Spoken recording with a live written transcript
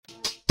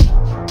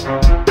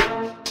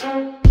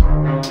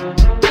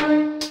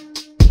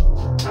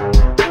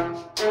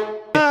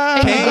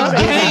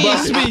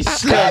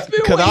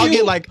Because I'll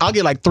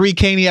get like 3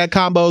 Caniac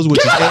combos,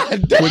 which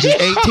is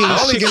 18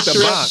 chicken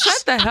strips.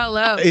 Shut the hell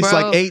up, bro. It's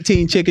like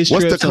 18 chicken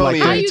strips. What's the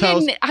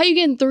Cognac? How you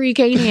getting 3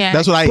 Caniac?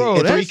 That's what I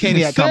eat. 3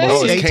 Caniac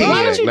combos. 18.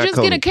 Why don't you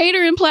just get a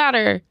catering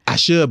platter? I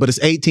should, but it's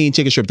 18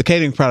 chicken strips. The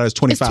catering platter is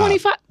 25. It's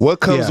 25. What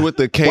comes with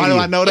the Caniac? Why do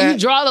I know that? You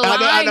draw the line.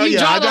 I know, you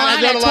draw the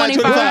line at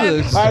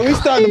 25. All right, we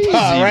start the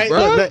pod, right?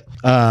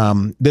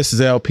 Look, this is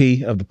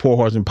LP of the Poor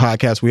Horseman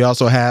Podcast. We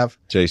also have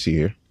JC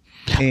here.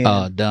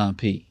 Don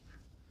P.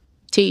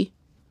 T.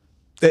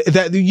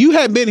 That you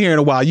haven't been here in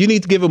a while. You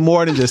need to give it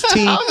more than just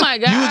tea. Oh my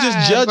God, you were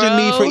just judging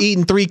me for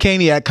eating 3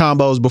 Caniac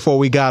combos before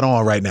we got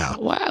on right now.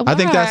 Why? I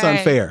think that's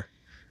unfair.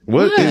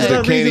 What is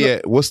the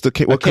Caniac? What's the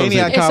what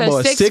Caniac combo?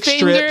 Is 6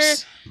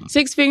 strips,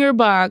 6-finger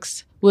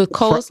box with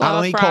coleslaw. I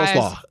don't eat fries,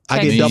 coleslaw. I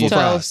get double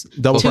fries.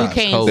 Double 2 fries.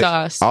 cane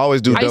sauce. I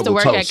always do I used to double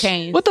work toast. at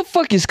Cane's. What the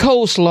fuck is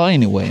coleslaw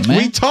anyway, man?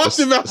 We talked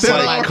about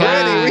that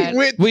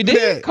already. We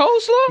did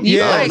coleslaw?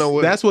 Yes,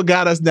 that's what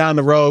got us down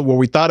the road where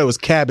we thought it was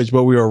cabbage,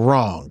 but we were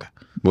wrong.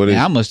 Man,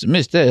 I must have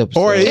missed that episode.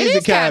 Or It is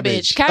is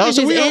cabbage. Cabbage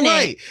so is we were in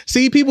right. it.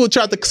 See, people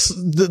tried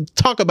to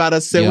talk about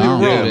us, said we were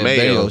wrong.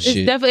 Mayo.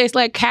 It's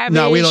like cabbage,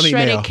 No, we don't eat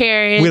shredded mayo.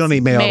 carrots. We don't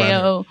eat mayo.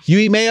 Around here.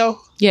 You eat mayo?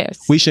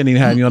 Yes. We shouldn't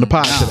even have you on the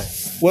pod today.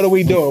 What are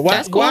we doing?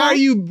 That's cool. Why are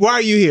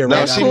you here? No,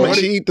 Right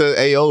she eat the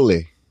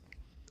aioli.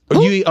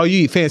 you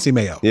eat fancy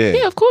mayo.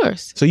 Yeah, of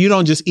course. So you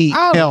don't just eat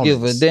I don't give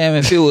helmets. a damn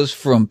if it was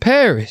from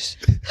Paris.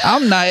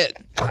 I'm not.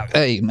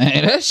 Hey,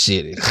 man, that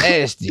shit is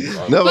nasty,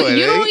 bro. No, But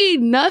you don't eat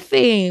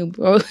nothing,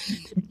 bro.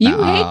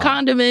 You hate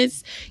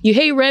condiments. You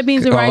hate red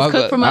beans and rice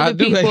cooked from other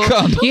people.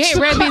 You hate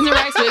red beans and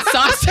rice with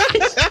sausage.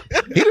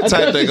 He the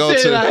type that go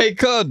to. I hate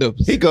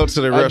condoms. He go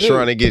to the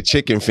restaurant and get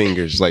chicken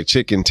fingers, like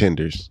chicken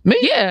tenders. Me?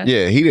 Yeah.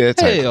 Yeah, he that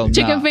type. Hell nah.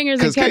 Chicken fingers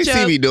and Because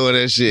ketchup. KC be doing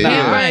that shit. Nah,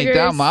 Yeah. I ain't.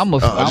 I'm a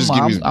little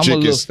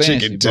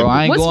fancy, bro.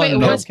 I ain't going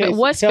to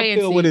What's Help fancy?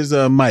 Phil with his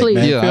mic, Please.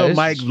 man. Yeah, Phil it's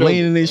Mike true.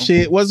 leaning and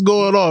shit. What's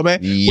going on, man?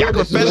 Yeah. We're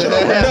professional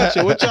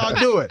production. What y'all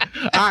doing?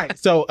 All right,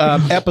 so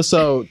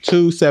episode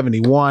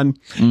 271.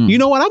 You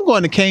know what? I'm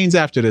going to Cane's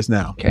after this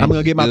now. I'm going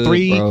to get my good,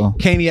 3 bro.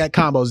 Caniac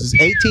combos. It's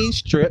 18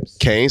 strips.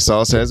 Cane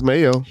sauce has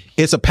mayo.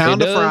 It's a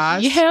pound It of does?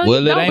 fries. Yeah,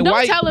 Well, it don't, ain't don't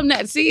white. tell him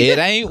that. See, It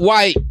ain't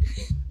white.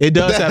 It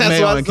does have That's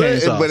mayo what and I'm cane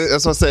saying. sauce. But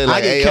that's what I'm saying. I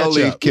Like get aioli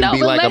ketchup. can no, be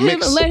but like a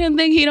mix. let him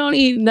think he don't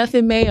eat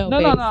nothing mayo. No,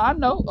 I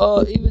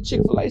know. Even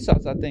Chick-fil-A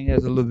sauce, I think,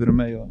 has a little bit of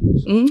mayo.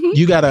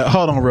 You got to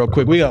hold on real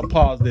quick. We got to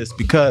pause this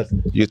because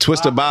You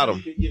twist the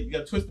bottom. You got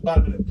to twist the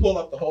bottom and then pull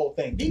up the whole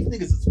thing. These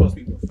niggas are supposed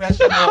to be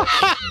professional.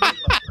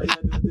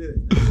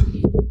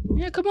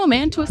 Yeah, come on,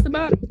 man, twist the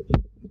bottom.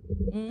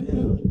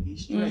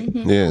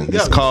 Yeah,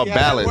 it's called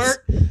balance.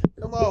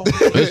 Come on.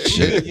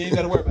 You ain't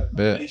got to worry about it.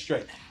 Bet. He's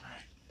straight.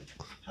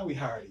 How we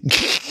hired you?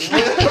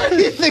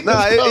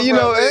 Nah,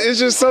 it's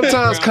just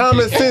sometimes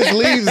common sense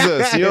leaves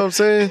us. You know what I'm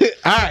saying?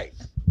 All right.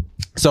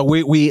 So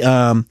we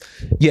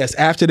yes,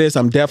 after this,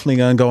 I'm definitely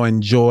gonna go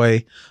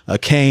enjoy a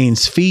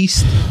Cane's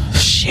feast.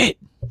 Shit,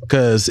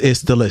 because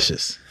it's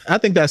delicious. I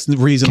think that's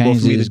reasonable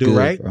Cane's for me to is do, good,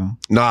 right? bro.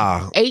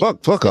 Nah, 8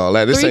 fuck all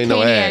that. This 3 ain't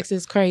no ad. Caniacs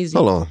is crazy.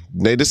 Hold on,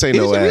 this ain't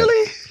no Is it ad.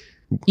 really?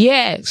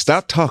 Yes.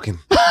 Stop talking.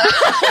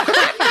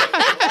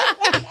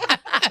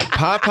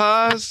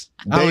 Popeyes.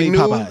 I don't eat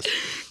Popeyes.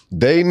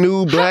 They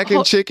knew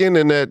blackened chicken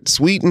and that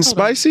sweet and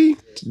spicy.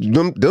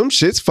 Them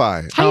shits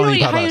fire. I don't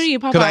eat How you Popeyes eat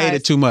because I ate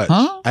it too much.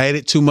 Huh? I ate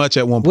it too much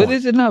at one point. What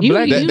is it not? You,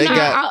 Black? you, They not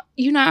got- out,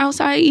 you not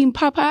outside eating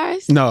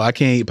Popeyes? No, I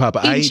can't eat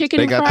Popeyes. I Eating eat chicken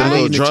They and got the fries?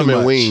 little eating it too drum and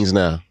much. wings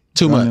now.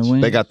 too Drum much. and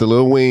wings. They got the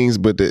little wings,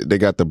 but they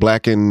got the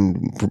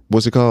blackened.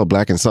 What's it called?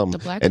 Blackened something.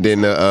 The black and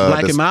then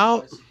Black and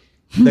mild.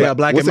 They got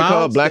black What's and it called?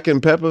 mild. Black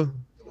and pepper.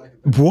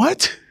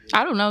 What?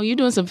 I don't know. You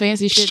doing some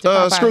fancy shit to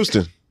Popeyes.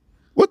 Scrooston.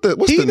 What's the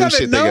He new doesn't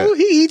shit know. they got?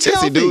 He eats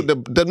Yes, he healthy.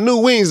 do. The new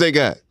wings they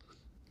got.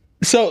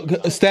 So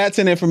stats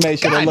and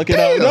information. God Look it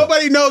up. damn.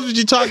 Nobody knows what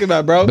you're talking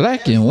about, bro.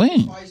 Black and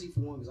wing.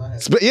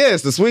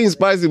 Yes, the sweet and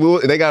spicy.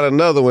 They got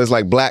another one. It's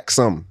like black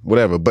something,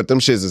 whatever. But them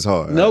shits is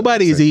hard.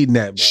 Nobody's eating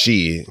that. Bro.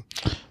 Shit.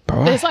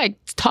 Bro, It's like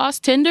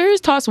tossed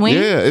tenders, tossed wings.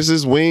 Yeah, it's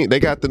just wing.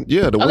 They got the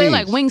the Oh, wings. they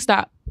like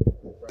Wingstop.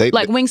 They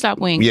Like Wingstop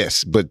wings.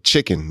 Yes, but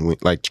chicken,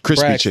 like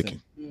crispy Braxton.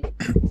 chicken.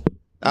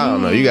 I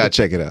don't know. You gotta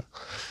check it out.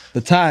 The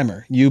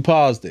timer. You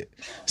paused it.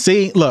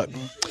 See, look,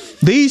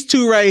 these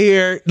two right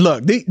here.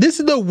 Look, this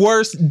is the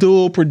worst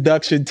dual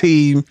production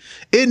team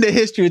in the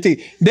history of team.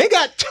 They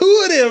got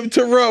two of them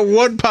to run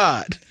one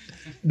pod.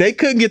 They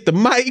couldn't get the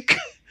mic.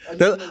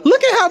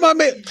 Look at how my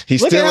man.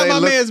 Look at how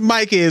my man's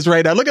mic is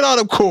right now. Look at all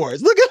them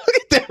cords. Look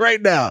at that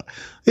right now.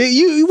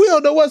 We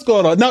don't know what's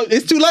going on. No,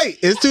 it's too late.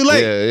 It's too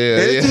late.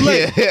 It's too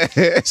late.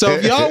 Yeah. So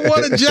if y'all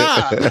want a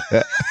job,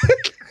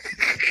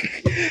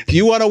 if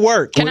you want to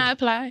work, Can I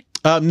apply?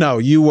 no,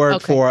 you work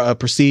Okay. for a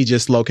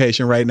prestigious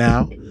location right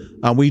now.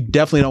 We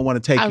definitely don't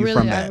want to take you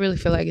from that. I really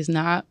feel like it's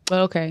not, but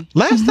okay.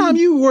 Last time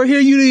you were here,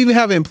 you didn't even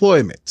have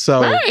employment.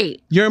 So Right.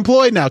 you're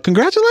employed now.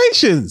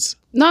 Congratulations.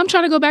 No, I'm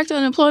trying to go back to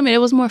unemployment. It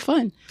was more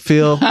fun.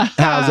 Phil,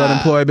 how's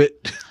unemployment?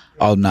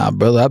 oh nah,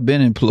 brother, I've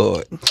been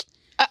employed.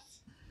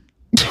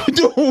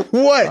 Doing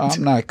what?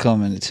 I'm not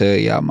coming to tell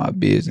y'all my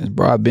business,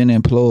 bro. I've been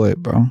employed,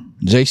 bro.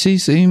 JC,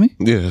 see me?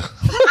 Yeah.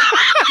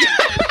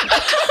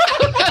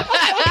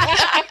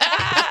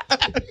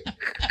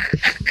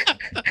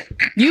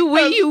 You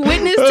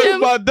witnessed him?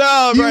 My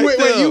dog right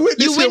there. You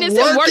witnessed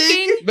him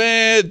working?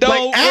 Man,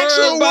 don't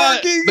worry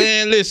about it.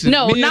 Man, listen.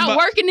 No, not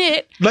working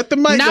it. Let the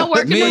mic not go.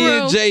 Working me the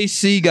room. and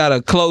JC got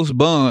a close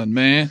bond,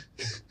 man.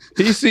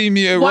 He see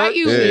me at work. Why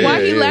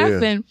he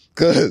laughing?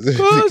 Because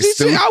he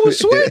see I was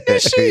sweating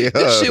that shit.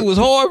 This shit was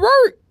hard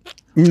work.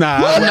 Nah,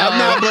 I'm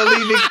not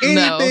believing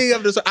anything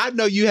of this. I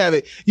know you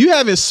haven't. You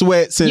haven't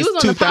sweat since 2005. You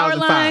was on the power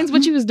lines.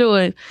 What you was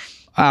doing?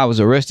 I was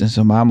arresting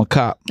somebody. I'm a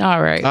cop.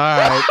 All right.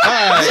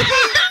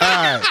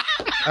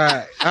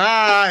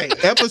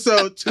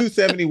 Episode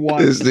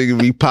 271. This nigga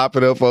be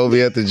popping up over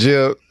me at the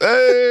gym.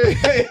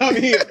 Hey, I'm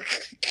here.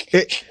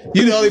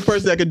 You're the only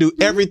person that can do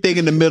everything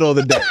in the middle of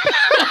the day.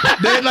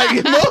 Then,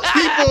 like, most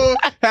people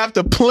have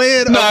to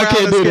plan around I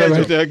can't the do schedule.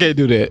 that. Right. I can't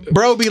do that.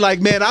 Bro be like,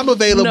 man, I'm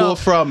available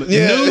from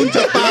noon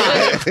to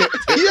 5.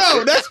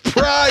 Yo, that's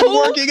prime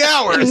working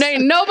hours.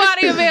 Ain't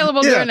nobody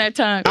available during that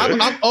time.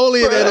 I'm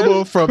only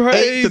available from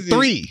 8 to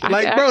 3.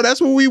 Like, bro, that's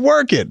when we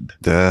working.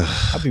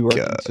 I be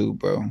working too,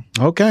 bro.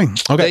 Okay.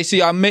 They see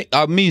our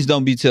meetings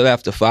don't be till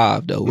after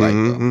 5 though, right?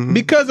 Mm-hmm.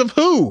 Because of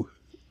who?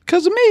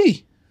 Because of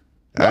me.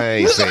 I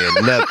ain't saying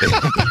nothing.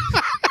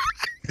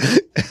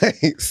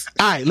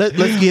 All right,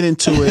 let's get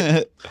into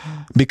it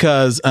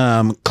because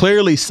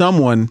clearly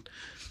someone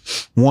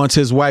wants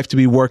his wife to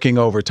be working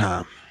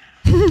overtime.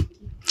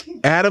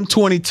 Adam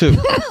 22.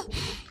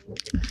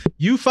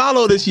 You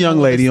follow this young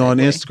lady on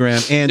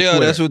Instagram and Twitter.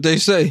 That's what they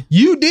say.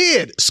 You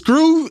did.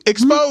 Screw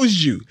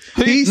exposed you.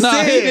 He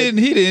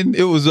didn't.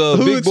 It was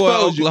Big Boy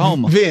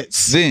Oklahoma.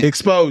 Vince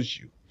exposed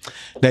you.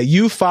 That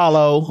you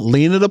follow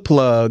Lena the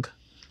Plug.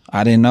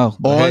 I didn't know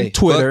on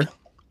Twitter.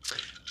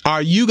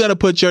 Are you gonna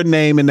put your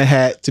name in the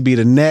hat to be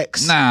the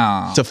next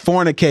to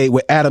fornicate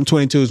with Adam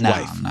 22's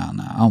wife? No.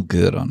 I'm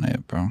good on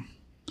that, bro.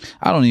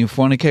 I don't even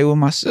fornicate with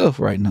myself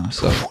right now,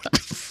 so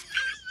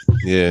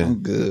yeah, I'm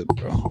good,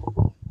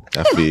 bro.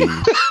 I feel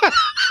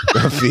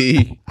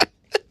you.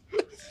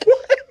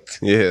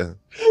 Yeah.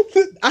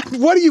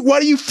 Why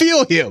do you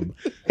feel him?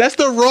 That's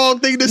the wrong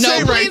thing to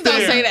say right there. No, please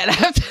don't say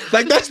that.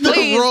 Like, that's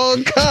the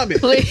wrong comment.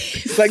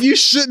 Please. Like, you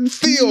shouldn't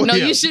feel him. No,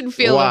 you shouldn't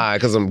feel Why?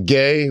 Because I'm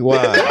gay?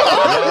 Why?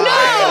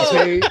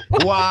 No.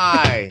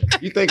 Why?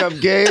 You think I'm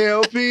gay,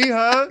 LP,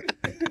 huh?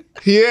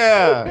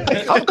 Yeah.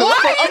 I'm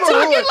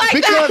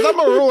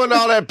gonna ruin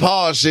all that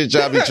pause shit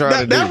y'all be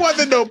trying to do. That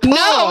wasn't no pause.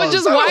 No, it's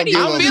just why do you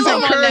feel him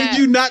on that? I encourage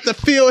you not to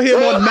feel him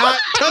or not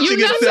touching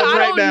himself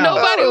right now.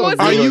 Nobody wants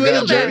to Are you feel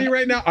in a journey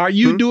right now? Are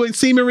you doing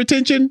semen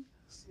retention?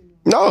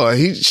 No,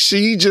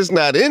 she just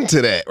not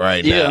into that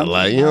right now.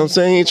 Like, you know what I'm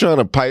saying? He ain't trying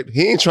to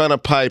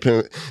pipe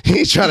him. He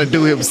ain't trying to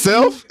do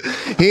himself.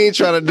 He ain't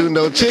trying to do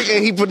no chick,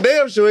 and he for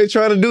damn sure ain't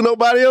trying to do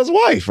nobody else's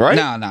wife, right?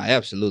 Nah,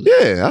 absolutely.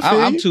 Yeah,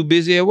 I'm too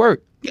busy at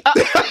work.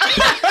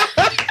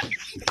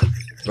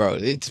 Bro,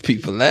 it's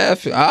people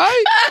laughing. All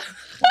right.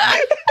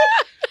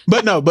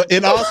 But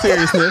in all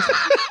seriousness,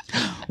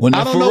 when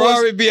the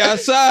Ferrari be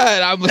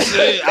outside, I'ma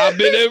say I've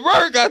been at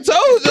work. I told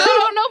you.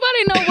 No,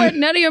 nobody know where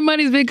none of your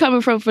money's been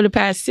coming from for the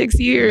past 6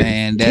 years.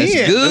 Man, that's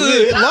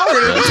good.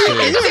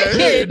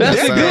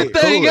 That's a good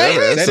thing.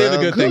 That is a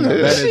good thing.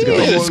 That is good.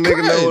 I want a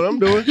nigga know what I'm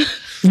doing.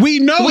 We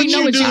know what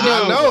you do.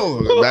 I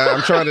know.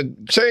 I'm trying to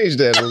change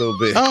that a little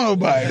bit. Oh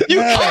my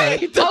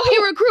God. Oh, he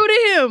recruited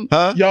him.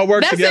 Huh? Y'all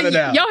work together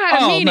now. Y'all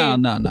had a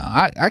meeting. No.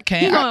 I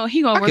can't.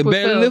 He gonna I work can with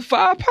barely Phil. lift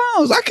 5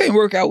 pounds. I can't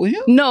work out with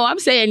him. No, I'm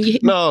saying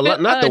No,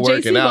 not the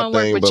working out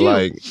thing, but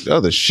like the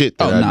other shit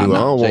that I do. I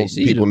don't want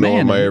people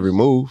knowing my every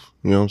move.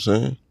 You know what I'm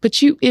saying? But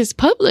it's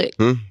public.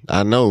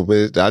 I know,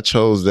 but I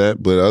chose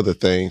that, but other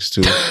things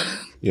too.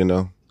 You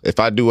know, if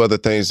I do other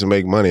things to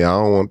make money, I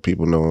don't want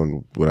people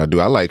knowing what I do.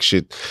 I like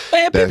shit.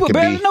 Man, people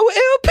barely know what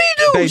LP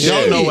do. They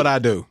don't know what I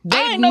do.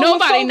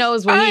 Nobody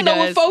knows what he does. I know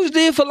what folks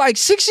did for like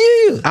 6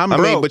 years. I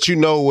mean, but you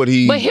know what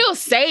he. But he'll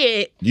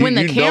say it when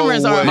the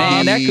cameras are on.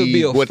 Man, that could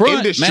be a what front,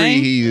 industry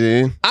man. he's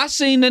in. I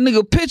seen that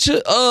nigga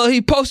picture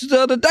he posted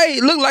the other day.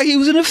 It looked like he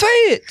was in the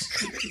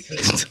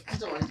feds.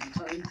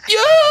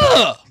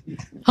 Yeah.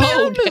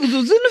 Man, niggas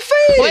was in the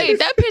feds. Wait,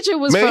 that picture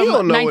was Man, from you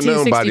don't know what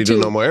 1962. nobody do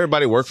no more.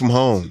 Everybody work from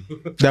home.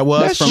 That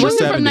was from the 70s.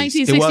 From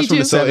 1962? It was from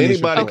the 70s. So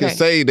anybody can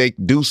say they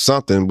do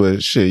something,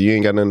 but shit, you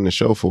ain't got nothing to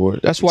show for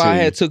it. That's why I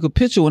had took a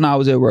picture when I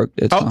was at work.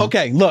 Oh,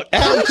 okay. Look,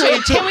 Adam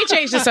 22. Can we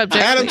change the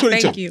subject? Adam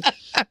 22. Thank you.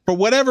 For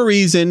whatever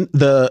reason,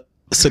 the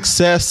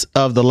success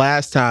of the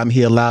last time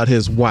he allowed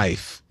his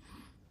wife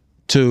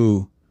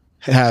to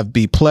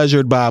be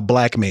pleasured by a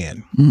black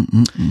man.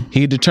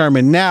 He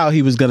determined now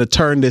he was going to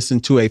turn this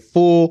into a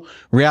full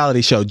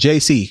reality show.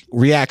 JC,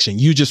 reaction.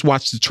 You just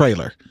watched the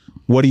trailer.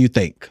 What do you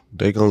think?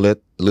 They gonna let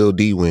Lil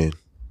D win.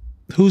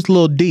 Who's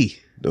Lil D?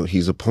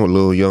 He's a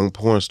little young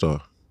porn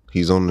star.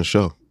 He's on the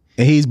show.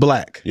 And he's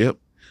black. Yep.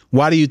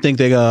 Why do you think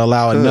they're going to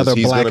allow another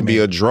he's black gonna man? be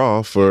a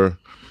draw for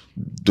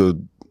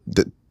the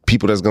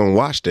people that's gonna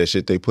watch that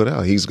shit they put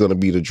out. He's gonna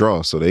be the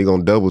draw, so they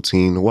gonna double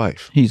team the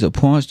wife. He's a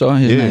porn star.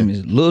 His name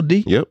is Lil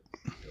D. Yep.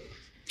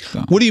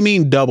 What do you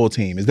mean double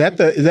team? Is that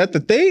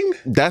the thing?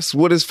 That's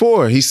what it's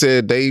for. He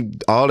said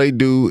all they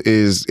do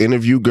is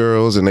interview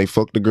girls and they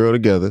fuck the girl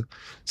together.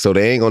 So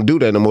they ain't gonna do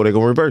that no more. They're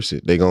gonna reverse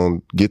it. They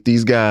gonna get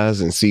these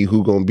guys and see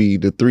who gonna be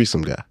the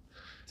threesome guy.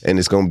 And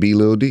it's gonna be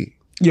Lil D.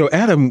 Yo,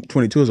 Adam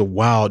 22 is a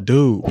wild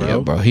dude, bro. Yeah,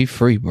 bro. He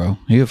free, bro.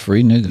 He a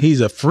free nigga.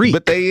 He's a freak.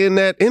 But they in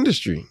that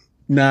industry.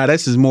 Nah,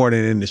 this is more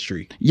than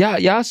industry.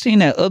 Y'all seen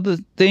that other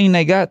thing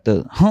they got,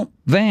 the hump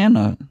van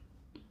or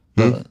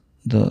where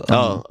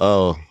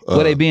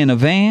they be in a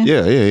van?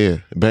 Yeah.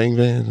 Bang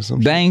van or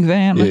something. Bang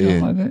van?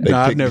 Yeah. Like that? No,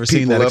 I've never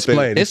seen that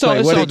explained. It's on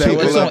X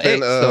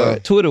or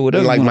Twitter,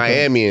 whatever. Like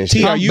Miami and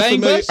shit. T,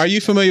 are you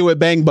familiar with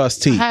Bang Bus,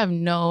 T? I have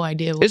no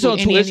idea what it's on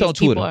any of these Twitter.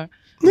 people are.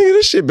 Nigga,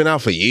 this shit been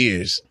out for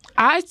years.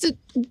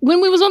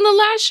 When we was on the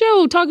last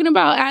show talking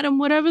about Adam,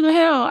 whatever the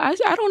hell, I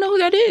don't know who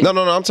that is. No, I'm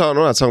not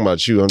talking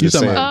about you. I'm just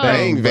saying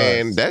Bang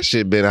Van, Bus. that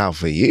shit been out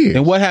for years.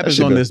 And what happens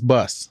on this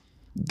bus?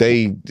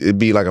 It'd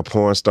be like a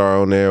porn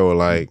star on there or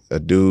like a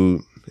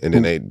dude, and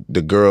then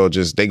the girl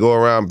they go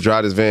around,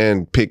 drive this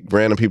van, pick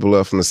random people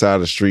up from the side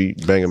of the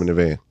street, bang them in the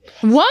van.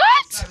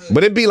 What?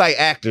 But it'd be like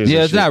actors.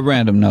 Yeah, it's not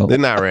random, no. They're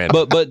not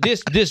random. But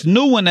this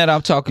new one that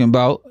I'm talking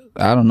about,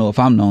 I don't know if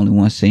I'm the only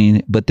one seeing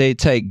it, but they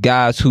take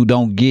guys who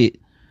don't get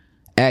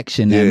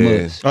action that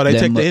much. Oh, they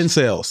take the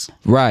incels.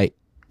 Right.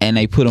 And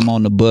they put them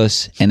on the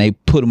bus and they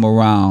put them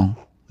around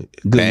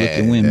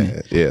good-looking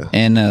women. Yeah.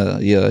 And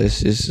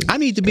it's I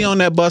need to be on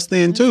that bus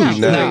then too.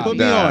 Put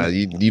me on.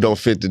 You don't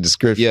fit the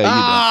description.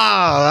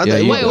 Yeah,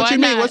 wait, why what you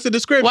mean? not? What's the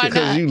description? Why not?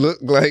 Because you look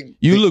like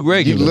regular.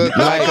 You look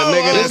like a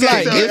nigga.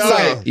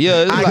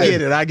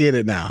 I get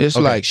it now. It's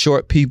like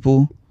short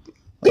people.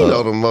 You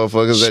know them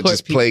motherfuckers that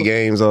just play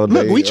games all day.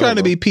 Look, we trying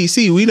to be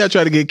PC. We not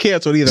trying to get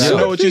canceled either. I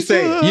know what you're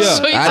saying. Yeah,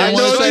 I didn't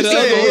want to say the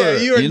other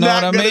word. You know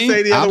what I mean?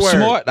 Say the other I'm word.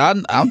 smart.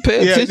 I'm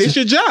paying attention. It's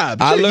your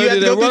job. I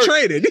learned it at work.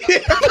 Training.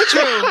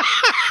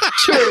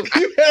 True.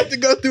 You had to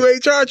go through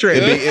HR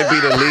training. It'd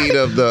be the lead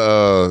of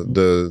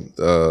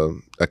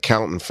the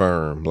accounting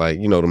firm, like,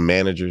 you know, the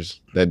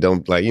managers that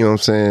don't, like, you know what I'm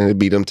saying? It'd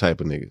be them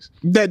type of niggas.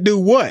 That do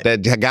what?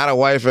 That got a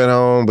wife at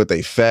home, but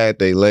they fat,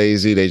 they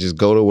lazy, they just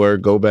go to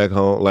work, go back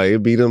home. Like,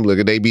 it'd be them.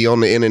 Look, they be on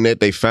the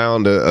internet, they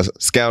found a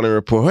scouting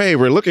report. Hey,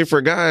 we're looking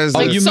for guys.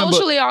 Like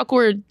socially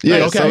awkward. Yeah,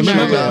 like, okay.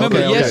 Remember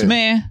Yes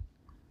Man?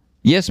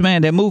 Yes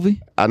Man, that movie?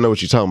 I know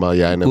what you're talking about.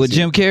 Yeah, I know. With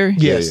Jim Carrey?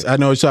 Yes, I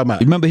know what you're talking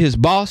about. Remember his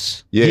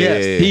boss? Yeah.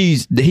 He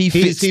fits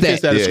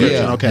that description.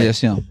 Yeah. Okay.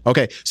 Yes, him.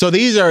 Okay. So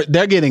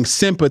they're getting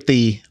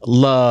sympathy,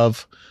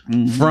 love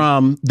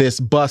from this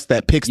bus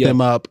that picks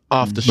them up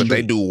off the street. But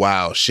they do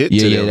wild shit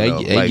to them.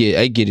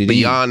 They get it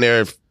beyond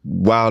their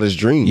wildest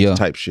dreams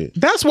type shit.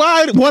 That's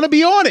why I want to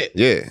be on it.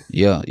 Yeah.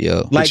 Like,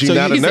 But you're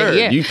not a nerd.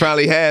 Yeah. You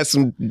probably had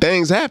some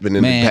things happen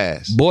in the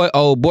past. Boy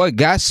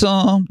got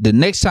some. The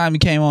next time he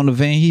came on the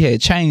van, he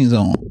had chains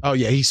on. Oh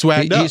yeah, he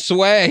swagged up. He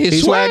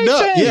swagged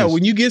up. Changed. Yeah,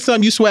 when you get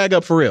something, you swag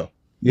up for real.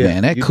 Yeah,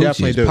 man, that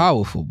coochie is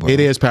powerful, bro. It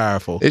is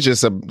powerful. It's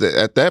just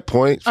at that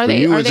point for are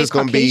you, they it's just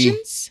gonna be.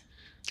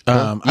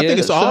 I think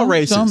it's all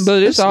races.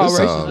 But it's all races.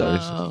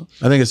 Oh.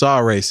 I think it's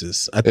all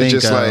races. I think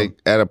It's just like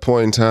at a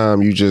point in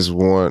time, you just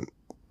want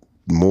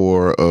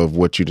more of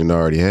what you done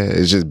already had.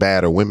 It's just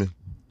badder women.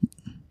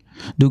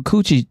 Do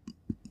coochie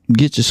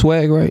get your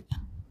swag right?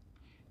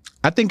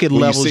 I think it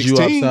When levels you up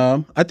 16?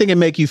 some. I think it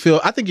make you feel.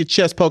 I think your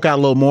chest poke out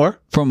a little more.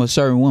 From a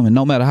certain woman,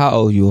 no matter how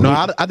old you are.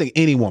 No, I think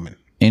any woman.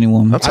 Any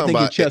woman. I'm I talking think your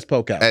about chest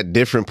poke out. at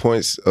different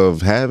points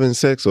of having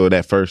sex or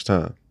that first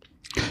time.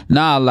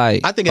 Nah,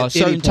 like I think a at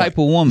certain any point. type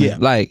of woman. Yeah.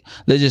 Like,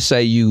 let's just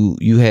say you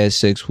had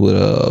sex with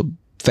a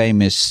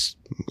famous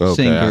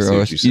singer, I see or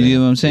what you're saying. you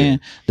know what I'm saying?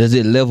 Does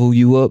it level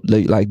you up?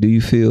 Like do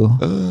you feel?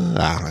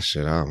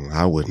 Shit,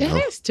 I wouldn't It know.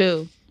 has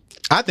to.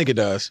 I think it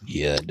does.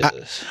 Yeah, it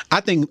does.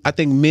 I think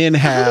men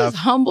have.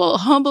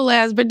 Humble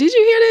ass. But did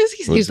you hear this?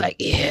 He's like,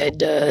 yeah, it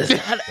does.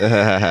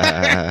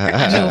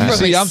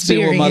 See, I'm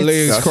sitting with my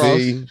legs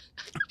crossed.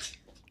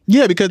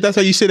 Yeah, because that's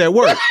how you sit at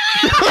work.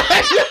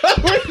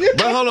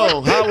 But hold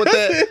on,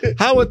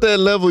 how would that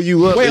level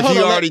you up if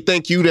you already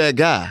think you that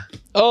guy?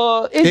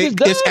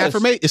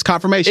 It's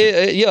confirmation.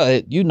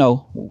 You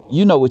know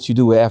what you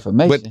do with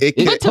affirmation. But But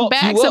to pumps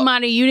bag you up.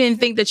 somebody you didn't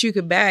think that you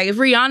could bag. If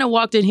Rihanna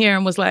walked in here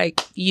and was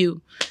like,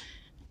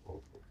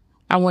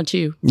 I want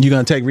you. You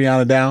gonna take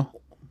Rihanna down?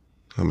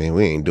 I mean,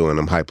 we ain't doing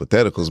them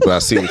hypotheticals, but I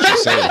see what you're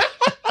saying.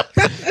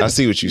 I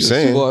see what you're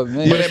saying. Boy,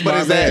 man.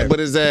 But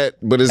is that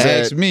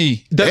Ask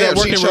me. Does Damn, that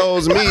work she in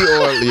chose me, or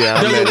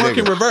yeah, Does I'm it that work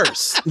in nigga.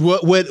 reverse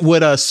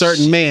with a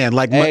certain man?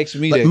 Like, Ask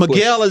me that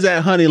Miguel is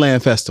at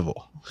Honeyland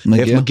Festival.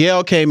 Miguel? If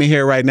Miguel came in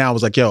here right now and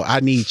was like, yo, I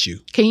need you.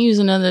 Can you use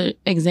another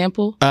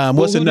example?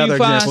 What's who do another you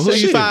find example? Who you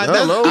Shit, find? I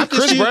don't know. That's-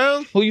 Chris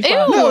Brown, Who you Ew.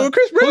 find? No,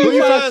 Chris Brown. Who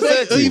you find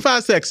sexy? Who you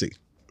find sexy?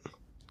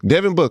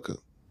 Devin Booker.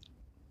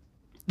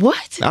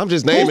 What? I'm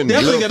just naming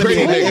Definitely little gonna be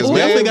pretty niggas, man.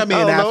 definitely gonna be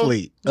I an don't know.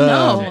 athlete.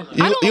 No.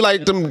 You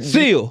like them?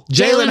 Seal.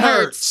 Jalen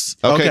Hurts.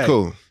 Okay,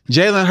 cool.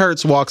 Jalen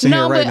Hurts walks in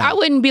here No, right but now. I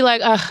wouldn't be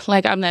like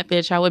I'm that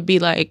bitch. I would be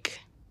like,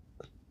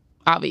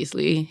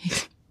 obviously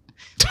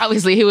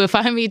he would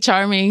find me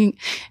charming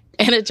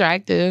and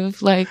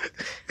attractive. Like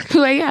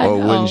yeah.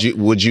 Or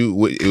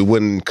it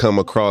wouldn't come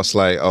across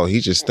like, oh, he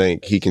just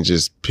think he can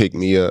just pick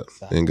me up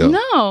and go.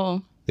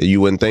 No.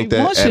 You wouldn't think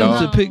that at all?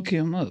 To pick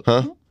him up.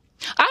 Huh?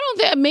 I don't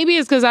think, maybe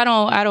it's because I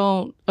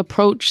don't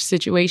approach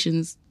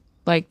situations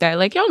like that.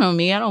 Like, y'all know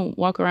me. I don't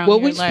walk around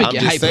here like... I'm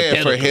just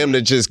saying for him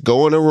to just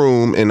go in a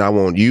room and I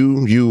want you,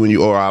 and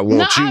you, or I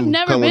want you. No, I've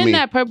never been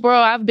that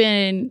bro. I've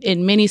been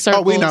in many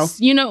circles. Oh, we know.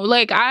 You know,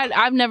 like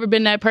I've never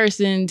been that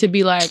person to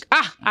be like,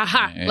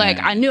 aha. Yeah. Like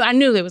I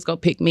knew they was gonna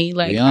pick me.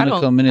 Like Rihanna I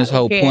don't come in this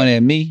whole point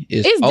at me.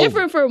 It's over.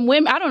 Different from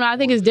women. I don't know. I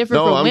think it's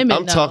different from women.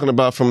 I'm talking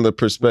about from the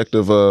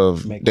perspective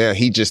of that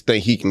he just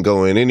think he can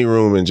go in any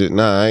room and just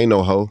I ain't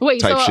no hoe.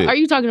 Wait, type so shit. Are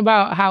you talking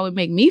about how it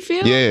make me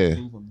feel? Yeah.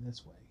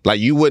 Like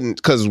you wouldn't,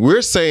 because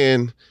we're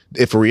saying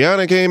if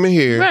Rihanna came in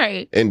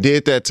here and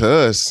did that to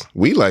us,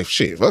 we like,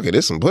 shit, fuck it,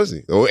 it's some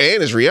pussy. And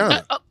it's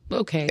Rihanna.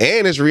 Okay.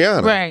 And it's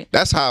Rihanna. Right.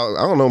 That's how,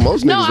 I don't know,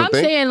 most niggas would think. No,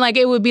 I'm saying like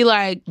it would be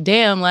like,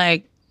 damn,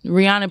 like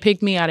Rihanna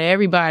picked me out of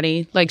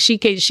everybody. Like she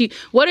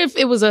what if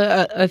it was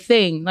a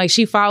thing? Like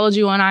she followed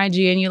you on IG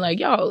and you're like,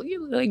 yo,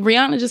 like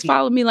Rihanna just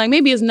followed me. Like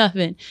maybe it's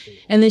nothing.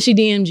 And then she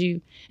DM'd you.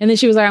 And then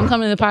she was like, I'm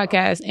coming to the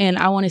podcast and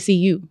I want to see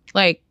you.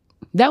 Like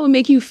that would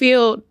make you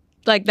feel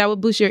like that would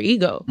boost your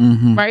ego,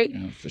 right?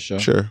 Yeah, for sure.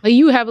 Sure. Like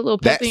you have a little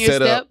pep in your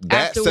step.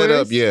 That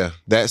setup, yeah.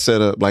 That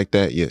setup like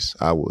that, yes,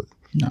 I would.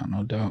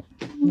 No doubt.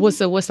 What's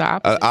the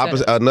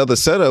opposite? Another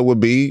setup would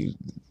be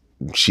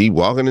she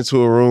walking into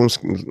a room.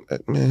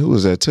 Man, who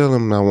is that? Tell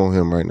him I want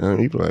him right now.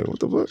 You'd be like, what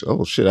the fuck?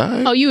 Oh shit!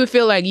 Oh, you would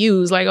feel like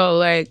used, like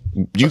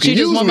you can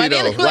use me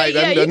though. Like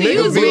yeah, you can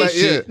use me.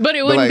 Like, but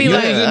it wouldn't be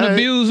like you can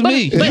abuse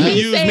me. But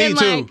he's saying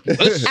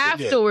like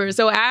afterwards.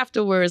 So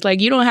afterwards,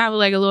 like you don't have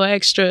like a little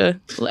extra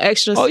swag. I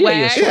just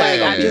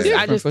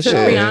took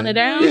Rihanna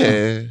down.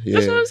 Yeah,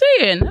 that's what I'm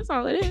saying. That's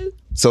all it is.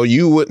 So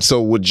you would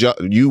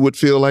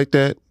feel like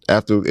that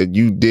after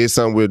you did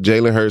something with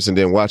Jalen Hurts and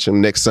then watch him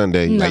next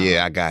Sunday? No. Like,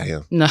 yeah, I got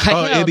him. No,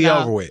 it'd be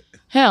over with.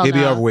 It'd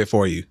be over with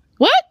for you.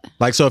 What?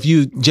 Like, so if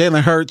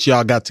Jalen Hurts,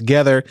 y'all got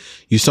together,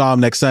 you saw him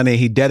next Sunday,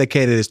 he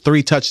dedicated his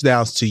 3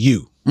 touchdowns to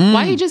you.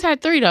 Why he just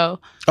had 3 though?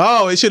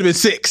 Oh, it should have been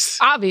 6.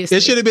 Obviously,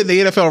 it should have been the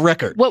NFL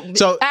record.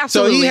 So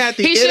absolutely, he had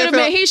the he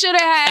should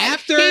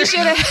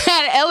have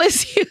had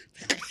LSU.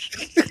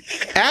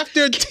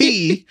 After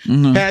T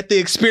had the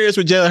experience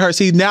with Jalen Hurts,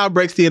 he now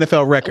breaks the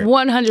NFL record.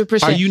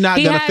 100%. Are you not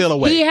going to feel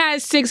away? He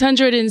has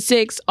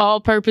 606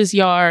 all-purpose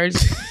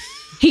yards.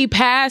 He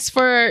passed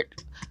for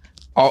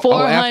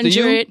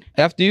 400.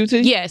 After you,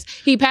 T? Yes,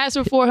 he passed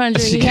for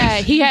 400.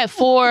 He had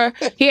 4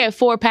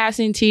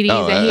 passing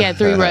TDs and he had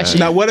 3 rushing.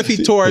 Now, what if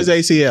he tore his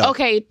ACL?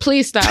 Okay,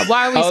 please stop.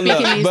 Why are we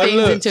speaking these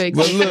things into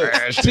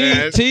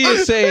existence? T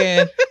is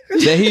saying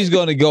that he's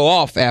going to go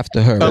off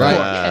after her,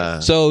 right?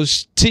 So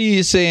T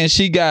is saying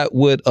she got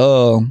what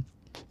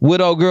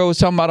Widow Girl was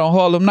talking about on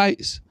Harlem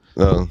Nights.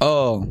 Yeah.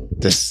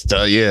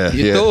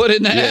 You throw it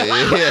in there.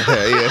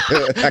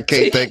 Yeah. I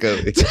can't think of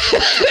it.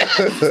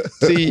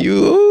 See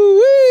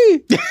you.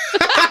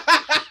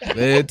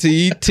 Man,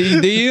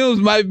 TDMs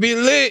might be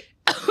lit.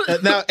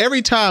 Now,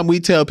 every time we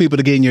tell people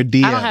to get in your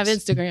DMs. I don't have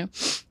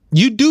Instagram.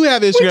 You do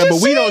have Instagram,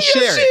 but we don't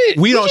share it.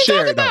 We don't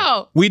share it.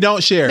 We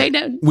don't share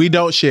it. We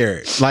don't share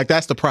it. Like,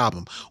 that's the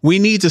problem. We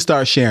need to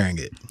start sharing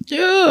it.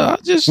 Yeah,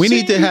 we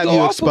need to have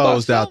you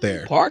exposed out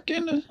there.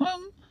 Parking or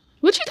something.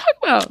 What you talking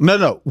about?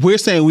 No. We're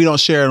saying we don't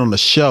share it on the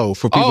show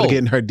for people to get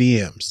in her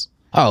DMs.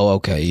 Oh,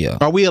 okay, yeah.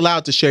 Are we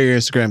allowed to share your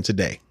Instagram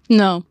today?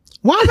 No.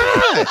 Why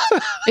not?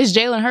 Is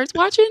Jalen Hurts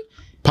watching?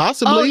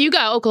 Possibly. Oh, you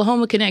got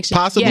Oklahoma connection.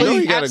 Possibly. You know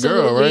you got a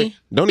girl, right?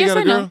 Don't you got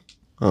a girl?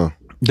 Oh.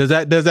 Does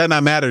that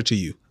not matter to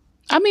you?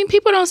 I mean,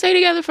 people don't stay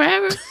together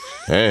forever.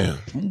 Damn.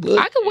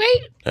 I could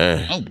wait.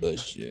 Damn. I'm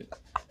bullshit.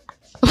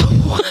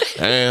 What?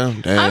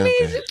 Damn. I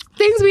mean,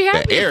 things be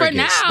happening for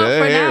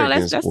now.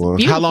 That's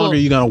beautiful. How long are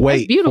you going to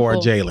wait for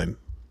Jalen?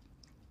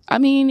 I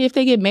mean, if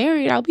they get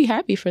married, I'll be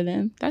happy for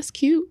them. That's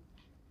cute.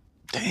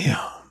 Damn,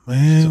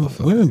 man.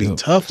 Women be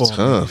tough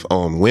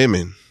on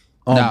women.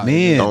 On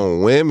men.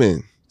 On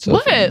women.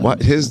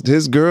 What?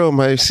 His girl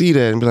might see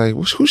that and be like,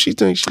 who she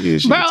thinks she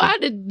is? Bro,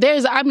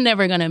 I'm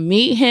never going to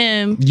meet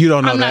him. You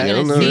don't know that. You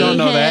don't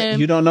know that.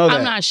 You don't know that.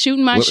 I'm not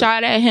shooting my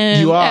shot at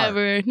him you are.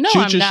 ever. No,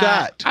 Shoot your not.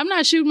 shot. I'm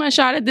not shooting my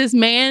shot at this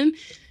man.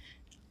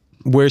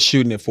 We're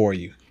shooting it for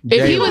you.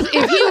 If he was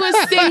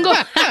single,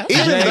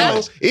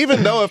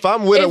 even though if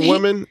I'm with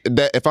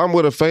if I'm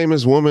with a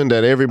famous woman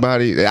that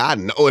I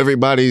know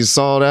everybody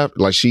saw that,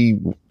 like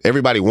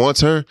everybody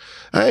wants her,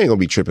 I ain't gonna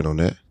be tripping on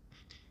that.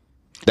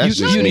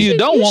 You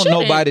don't want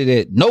nobody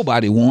that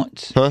nobody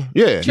wants, huh?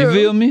 Yeah, True. You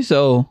feel me?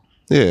 So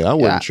yeah, I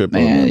wouldn't trip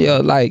on that. Yeah,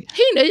 like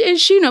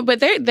she know,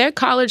 but they're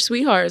college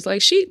sweethearts.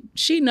 Like she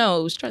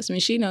knows. Trust me,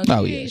 she knows.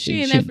 Oh yeah,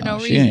 she ain't there for no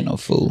reason. She ain't no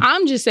fool.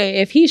 I'm just saying,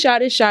 if he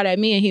shot his shot at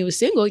me and he was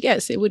single,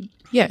 yes, it would.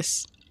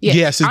 Yes.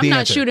 Yes, I'm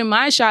not shooting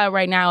my shot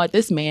right now at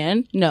this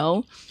man.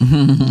 No.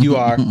 You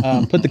are.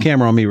 Put the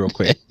camera on me real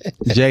quick.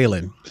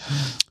 Jalen,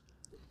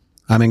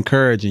 I'm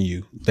encouraging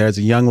you. There's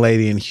a young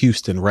lady in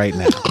Houston right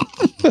now.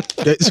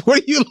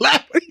 What are you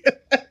laughing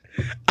at?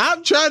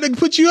 I'm trying to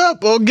put you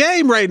up on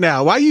game right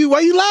now. Why you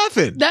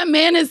laughing? That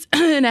man is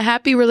in a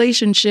happy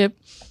relationship.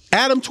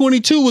 Adam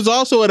 22 was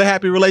also in a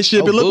happy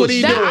relationship, and look what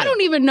he's doing. I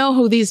don't even know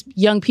who these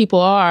young people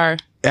are.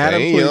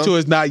 Adam 22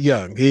 is not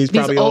young. He's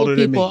probably old older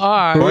than me. people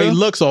are. Or he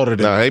looks older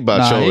than me. He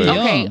about your age.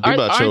 Okay,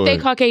 aren't they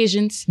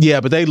Caucasians?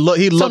 Yeah, but he looks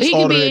older than me. So he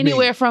can be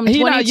anywhere from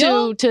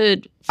 22 to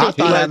 50. I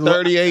thought like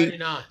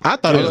 38. I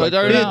thought he was like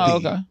 50.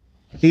 Okay.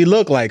 He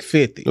looked like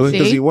 50.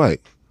 Because he white.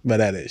 But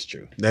that is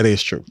true. That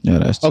is true. Yeah,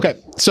 that's true. Okay,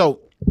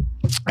 so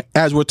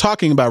as we're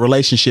talking about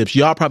relationships,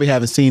 y'all probably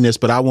haven't seen this,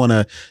 but I want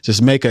to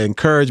just make an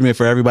encouragement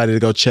for everybody to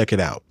go check it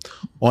out.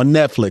 On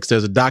Netflix,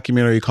 there's a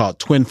documentary called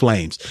Twin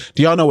Flames.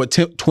 Do y'all know what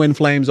Twin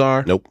Flames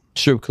are? Nope.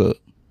 Strip club.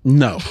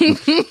 No.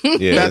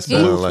 Yeah, That's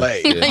Blue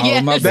Flame.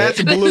 Yeah,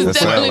 That's Blue it's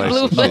Flame. definitely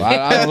Blue Flame.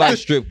 I don't like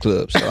strip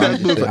clubs. So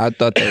I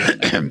thought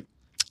that.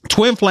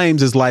 Twin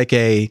Flames is like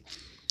a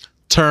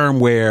term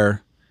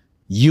where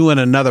you and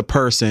another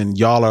person,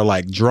 y'all are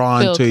like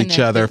drawn to each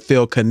other,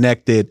 feel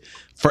connected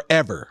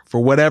forever. For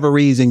whatever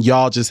reason,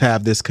 y'all just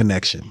have this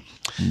connection.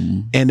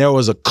 And there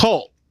was a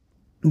cult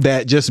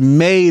that just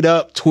made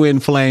up Twin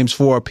Flames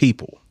for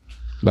people.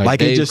 Like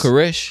Dave it just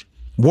Koresh?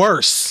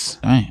 worse.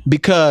 Dang.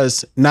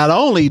 Because not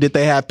only did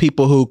they have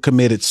people who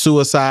committed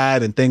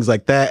suicide and things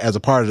like that as a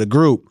part of the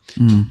group,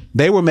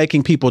 they were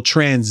making people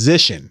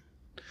transition.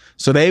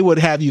 So they would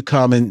have you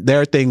come, and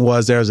their thing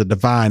was there's a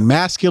divine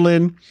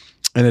masculine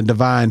and a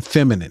divine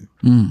feminine.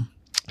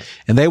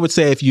 And they would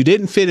say if you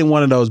didn't fit in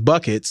one of those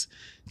buckets,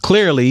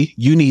 clearly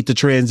you need to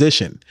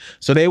transition.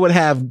 So they would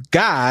have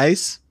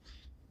guys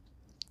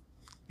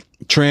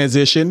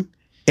transition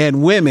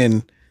and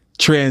women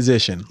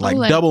transition, like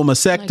double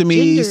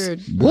mastectomies,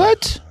 Like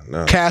What?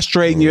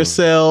 castrating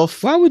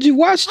yourself. Why would you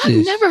watch this?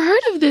 I've never heard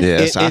of this.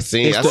 Yes, I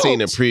seen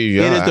the preview.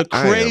 It is the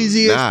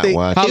craziest thing.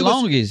 How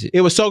long is it?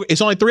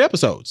 It's only 3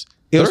 episodes.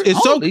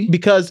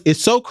 Because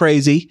it's so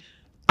crazy.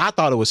 I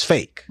thought it was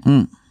fake.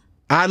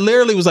 I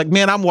literally was like,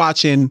 man, I'm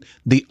watching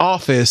The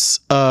Office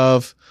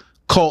of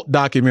cult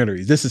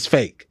documentaries. This is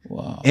fake.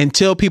 Wow.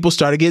 Until people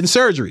started getting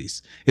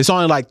surgeries. It's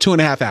only like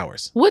 2.5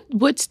 hours.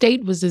 What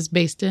state was this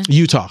based in?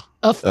 Utah.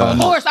 Of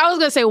course. I was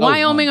going to say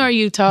Wyoming or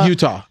Utah.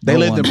 Utah. They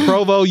lived in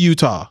Provo,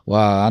 Utah.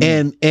 Wow.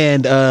 And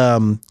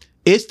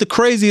it's the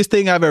craziest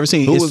thing I've ever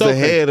seen. Who it's was so the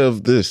head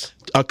of this?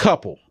 A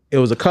couple. It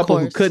was a couple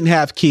who couldn't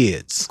have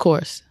kids. Of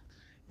course.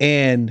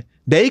 And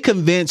they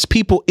convinced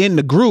people in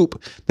the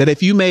group that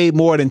if you made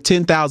more than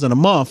 $10,000 a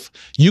month,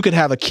 you could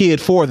have a kid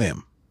for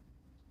them.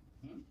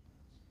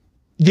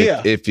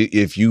 Yeah.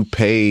 If you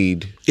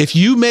paid, if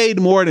you made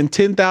more than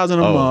 $10,000 a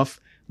month,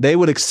 they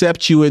would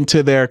accept you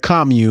into their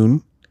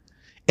commune,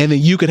 and then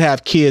you could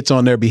have kids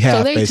on their behalf.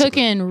 So they took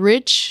in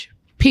rich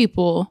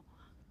people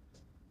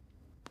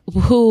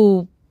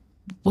who,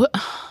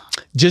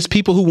 just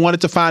people who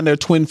wanted to find their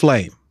twin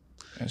flame.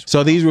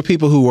 So these were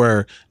people who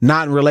were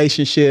not in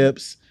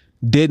relationships,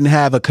 didn't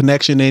have a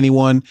connection to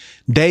anyone.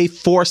 They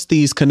forced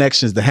these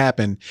connections to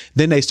happen.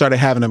 Then they started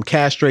having them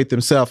castrate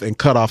themselves and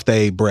cut off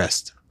their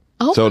breast.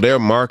 Oh. So they're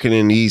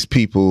marketing these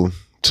people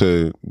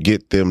to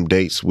get them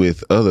dates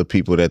with other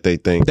people that they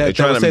think they're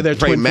trying to they're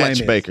play twin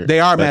matchmaker. They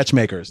are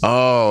matchmakers.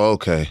 Oh,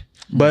 okay.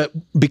 But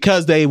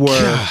because they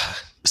were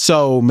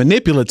so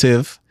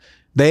manipulative,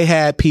 they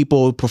had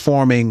people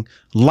performing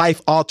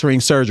life-altering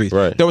surgeries.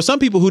 Right. There were some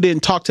people who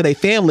didn't talk to their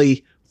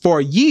family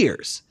for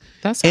years.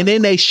 And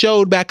then they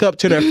showed back up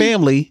to their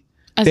family.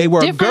 As they a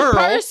were a different girl.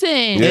 person.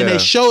 And Yeah. they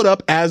showed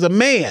up as a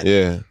man.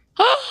 Yeah.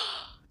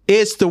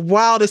 It's the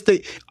wildest thing.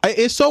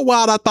 It's so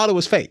wild, I thought it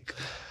was fake.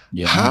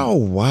 Yeah. How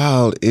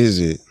wild is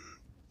it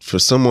for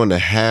someone to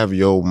have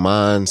your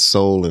mind,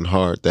 soul, and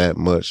heart that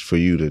much for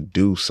you to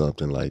do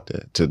something like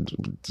that? To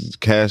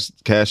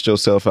cast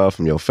yourself out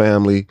from your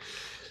family?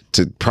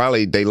 To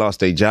probably they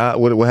lost their job.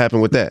 What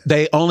happened with that?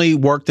 They only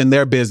worked in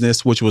their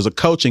business, which was a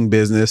coaching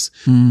business,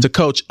 to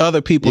coach other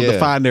people to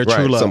find their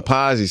true love. Some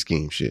Ponzi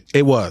scheme shit.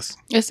 It was.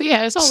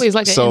 It's always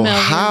like an So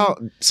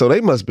MLM. so they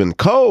must have been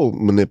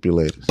cold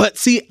manipulators. But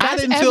see, I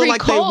That's didn't feel every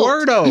like cult. they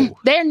were though.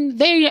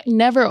 They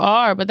never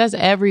are, but that's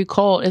every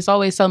cult. It's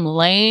always some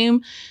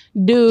lame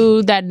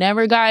dude that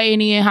never got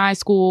any in high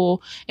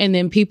school, and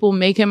then people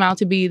make him out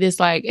to be this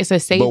like it's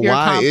a savior But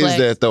why complex. is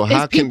that though?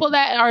 How It's people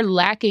that are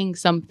lacking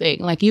something.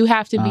 Like you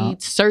have to be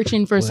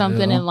searching for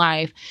something in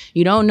life.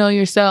 You don't know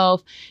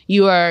yourself.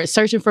 You are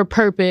searching for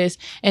purpose,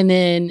 and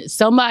then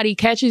somebody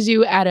catches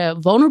you at a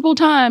vulnerable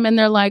time, and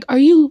they're like, "Are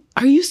you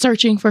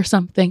searching for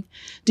something?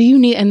 Do you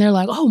need?" And they're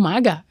like, "Oh my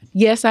God,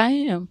 yes, I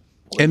am."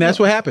 And that's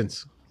what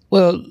happens.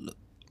 Well,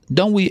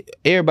 don't we?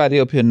 Everybody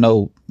up here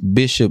know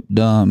Bishop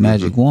done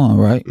Magic Wand,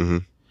 right? Mm-hmm.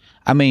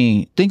 I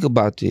mean, think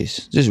about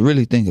this. Just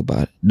really think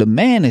about it. The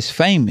man is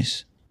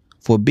famous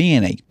for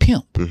being a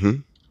pimp. Mm-hmm.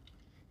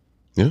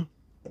 Yeah.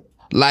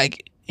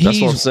 Like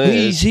That's what I'm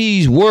saying.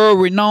 He's world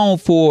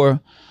renowned for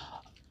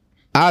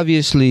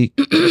obviously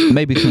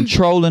maybe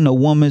controlling a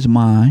woman's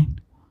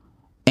mind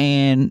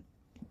and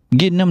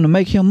getting them to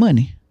make him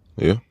money.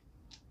 Yeah.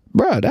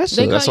 Bro, that's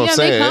They That's come, what I'm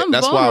yeah, they saying. come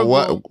That's why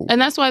vulnerable. And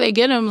that's why they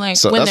get them like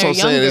So when that's they're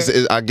what I'm younger.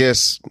 saying. I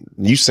guess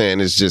you saying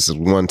it's just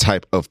one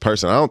type of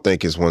person. I don't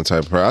think it's one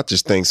type of person. I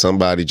just think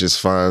somebody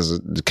just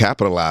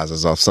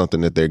capitalizes off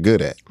something that they're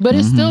good at. But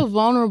it's still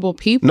vulnerable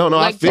people. No,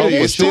 like, I feel to you.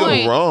 this It's still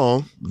point,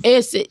 wrong.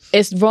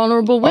 It's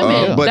vulnerable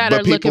women but that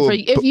are looking people- for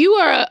you. If you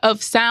are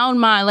of sound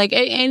mind, like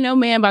ain't no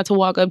man about to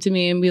walk up to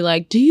me and be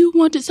like, "Do you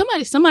want to?"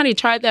 Somebody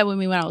tried that with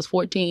me when I was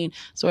 14.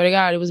 Swear to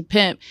God, it was a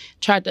pimp.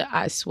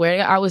 I swear,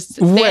 to God, I was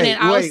standing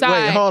outside.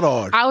 Wait, hold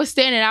on. I was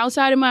standing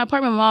outside of my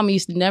apartment. My mom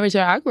used to never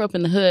tell. I grew up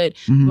in the hood.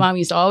 Mom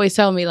used to always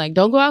tell me like,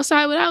 "Don't go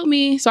outside without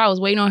me." So I was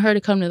waiting on her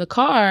to come to the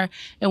car,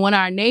 and one of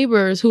our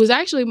neighbors, who was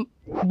actually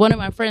one of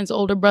my friend's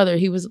older brother,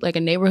 he was like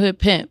a neighborhood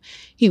pimp.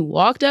 He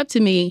walked up to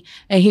me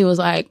and he was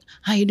like,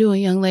 "How you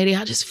doing, young lady?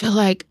 I just feel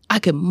like I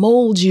could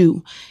mold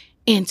you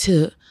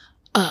into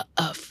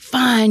a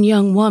fine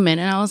young woman."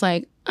 And I was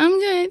like, "I'm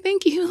good,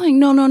 thank you." He was like,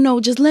 no,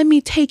 just let me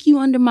take you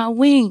under my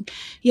wing,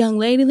 young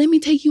lady. Let me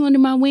take you under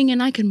my wing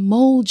and I can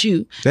mold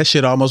you. That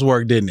shit almost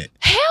worked, didn't it?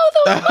 Hell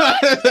the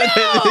fuck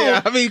no.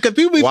 Yeah, I mean, because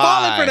people be Why?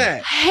 falling for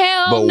that.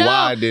 Hell But no.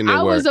 why didn't it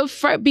I was work?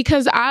 afraid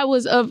because I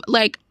was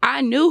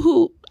I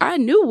knew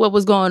what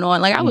was going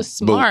on. Like I was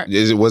smart.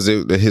 But was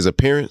it his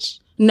appearance?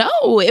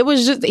 No, it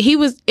was just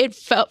it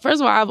felt,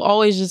 first of all, I've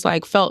always just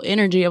like felt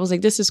energy. I was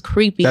like, this is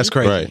creepy. That's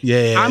crazy. Right.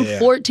 Yeah, I'm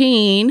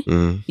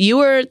 14. You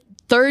were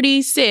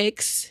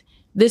 36.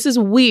 This is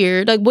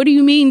weird. Like, what do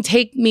you mean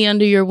take me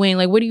under your wing?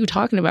 Like, what are you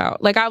talking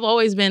about? Like, I've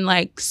always been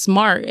like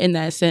smart in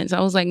that sense. I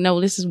was like, no,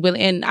 this is Willie.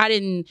 And I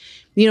didn't,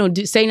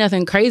 say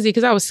nothing crazy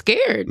because I was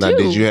scared Now, too.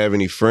 did you have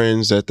any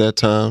friends at that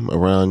time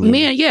around you?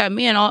 Me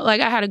and all,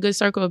 like I had a good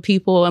circle of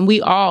people and we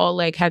all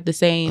like had the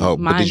same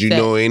mindset. But did you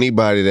know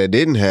anybody that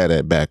didn't have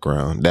that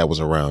background that was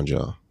around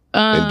y'all?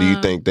 And do you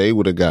think they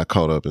would have got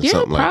caught up in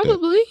something like that?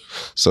 Probably.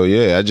 So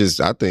yeah,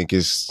 I think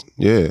it's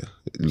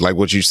like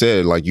what you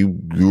said. Like you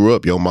grew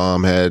up, your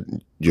mom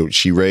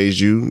she raised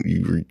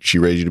you. She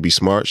raised you to be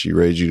smart. She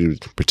raised you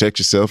to protect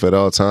yourself at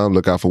all times.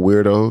 Look out for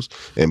weirdos,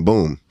 and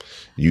boom,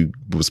 you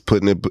was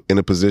put in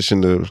a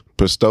position to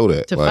bestow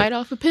that To fight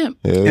off a pimp.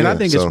 And I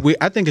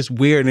think it's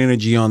weird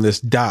energy on this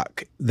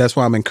doc. That's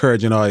why I'm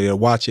encouraging all you to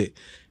watch it,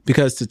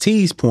 because to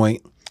T's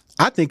point,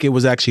 I think it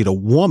was actually the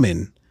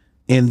woman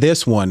in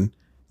this one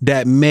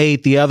that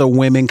made the other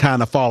women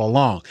kind of fall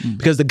along,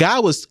 because the guy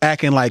was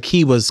acting like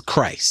he was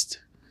Christ.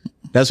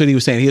 That's what he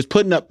was saying. He was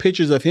putting up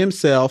pictures of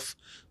himself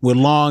with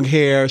long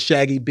hair,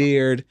 shaggy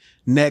beard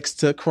next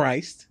to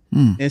Christ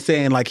and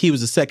saying like he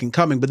was the second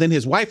coming. But then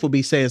his wife would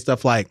be saying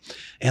stuff like,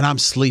 "And I'm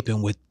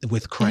sleeping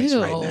with Christ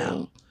right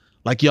now.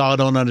 Like y'all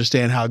don't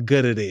understand how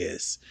good it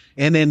is."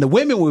 And then the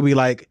women would be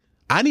like,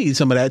 "I need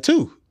some of that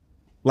too."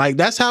 Like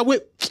that's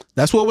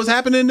what was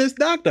happening in this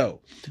doc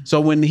though.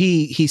 So when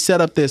he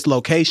set up this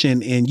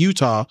location in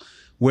Utah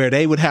where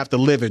they would have to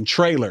live in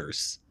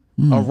trailers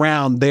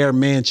around their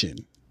mansion.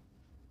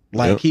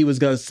 Like he was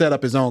going to set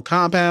up his own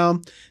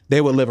compound. They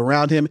would live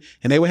around him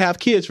and they would have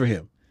kids for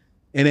him.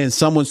 And then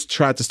someone's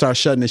tried to start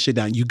shutting this shit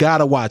down. You got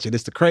to watch it.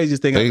 It's the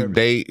craziest thing I've ever.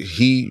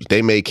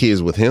 They made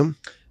kids with him.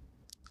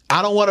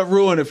 I don't want to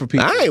ruin it for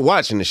people. I ain't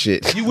watching the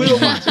shit. You will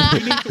watch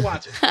it. You need to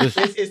watch it.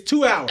 It's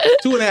 2 hours,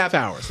 2.5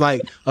 hours.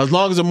 Like as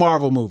long as a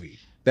Marvel movie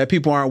that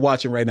people aren't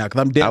watching right now.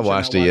 Because I'm dead. I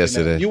watched it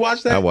yesterday. You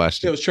watched that? I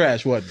watched it. It was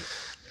trash, wasn't it?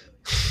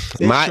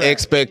 My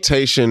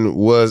expectation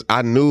was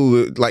I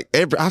knew like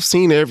I've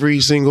seen every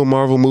single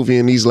Marvel movie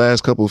in these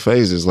last couple of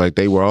phases. Like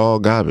they were all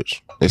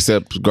garbage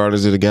except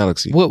Guardians of the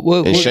Galaxy.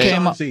 What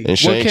came out? And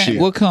Shang-Chi.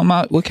 What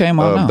came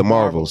out now? The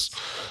Marvels.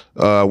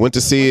 Went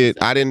to see it.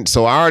 I didn't.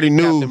 So I already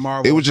knew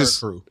it was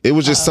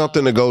just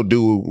something to go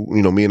do.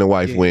 Me and the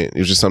wife went. It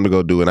was just something to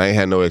go do, and I ain't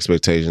had no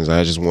expectations.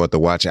 I just wanted to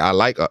watch it. I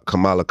like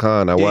Kamala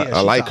Khan. I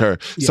like her.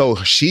 Yeah. So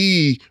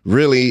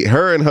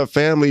her and her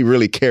family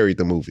really carried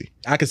the movie.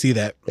 I can see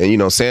that.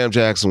 And Sam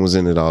Jackson was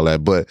in it, all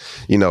that. But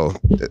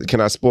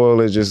can I spoil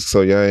it just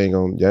so y'all ain't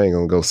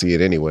gonna go see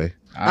it anyway?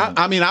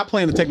 I mean, I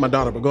plan to take my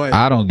daughter, but go ahead.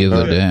 I don't give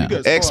a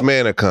damn.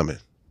 X-Men are coming.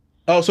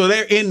 Oh, so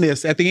they're in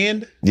this at the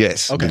end?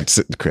 Yes. Okay.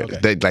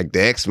 They, like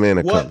the X-Men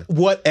are coming.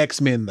 What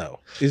X-Men though?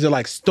 Is it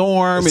like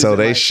Storm? So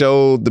they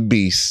showed the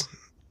Beast,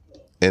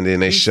 and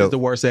then they showed the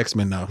worst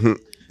X-Men though.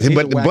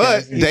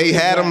 But they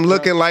had him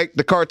looking like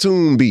the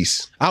cartoon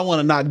Beast. I want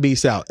to knock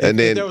Beast out. If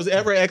there was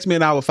ever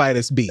X-Men, I would fight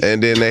as Beast.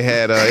 And then they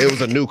had it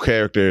was a new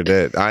character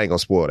that I ain't gonna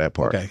spoil that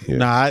part. Okay. Yeah.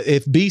 Nah,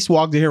 if Beast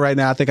walked in here right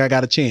now, I think I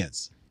got a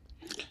chance.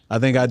 I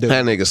think I do.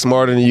 That nigga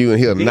smarter than you, and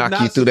he'll knock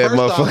you through that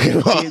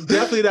motherfucking wall. He's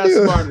definitely not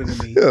smarter than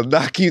me. He'll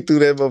knock you through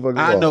that motherfucking wall.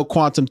 I know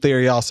quantum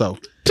theory also.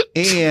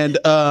 And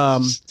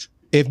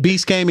if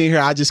Beast came in here,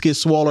 I just get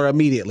swoller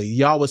immediately.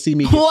 Y'all would see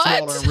me get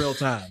swoller in real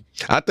time.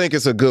 I think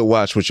it's a good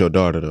watch with your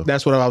daughter though.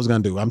 That's what I was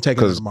gonna do. I'm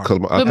taking it tomorrow.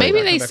 But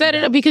maybe they set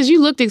it up because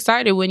you looked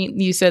excited when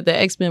you said the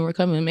X-Men were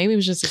coming. Maybe it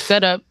was just a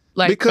setup.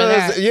 like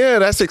because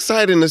that's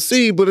exciting to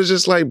see, but it's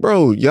just like,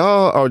 bro,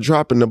 y'all are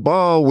dropping the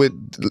ball with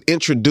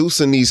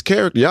introducing these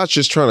characters. Y'all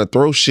just trying to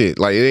throw shit.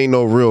 Like, it ain't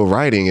no real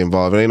writing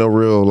involved. It ain't no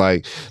real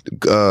like.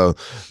 I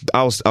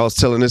was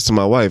telling this to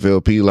my wife,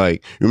 LP.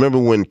 Like, remember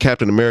when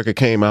Captain America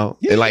came out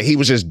and like he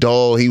was just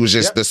dull. He was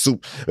just the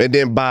soup. And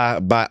then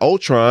by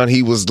Ultron,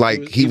 he was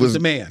like he was the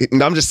man.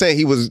 I'm just saying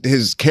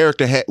his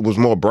character was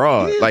more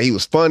broad. Yeah. Like, he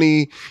was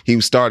funny.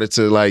 He started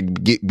to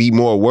like be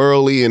more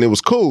worldly, and it was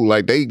cool.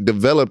 Like, they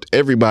developed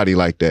everybody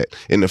like that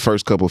in the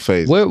first couple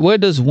phases. Where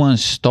does one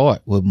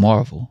start with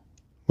Marvel?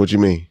 What you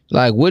mean?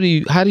 Like,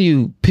 how do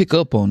you pick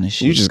up on this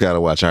shit? You just gotta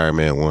watch Iron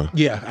Man 1.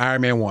 Yeah,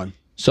 Iron Man 1.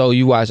 So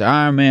you watch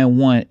Iron Man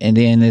 1 and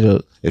then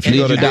it'll lead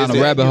you down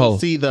a rabbit hole.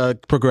 See the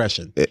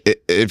progression.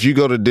 If you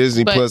go to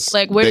Disney Plus,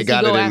 like, where they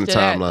does got he go it in the after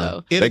that, timeline.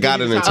 though? They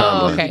got it in the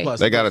timeline. Okay.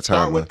 They got a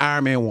Start timeline. with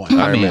Iron Man 1.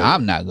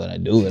 I'm not gonna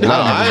do it. No,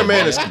 Iron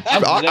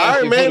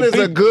Man is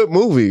a good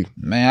movie.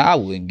 Man, I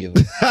wouldn't give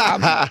it.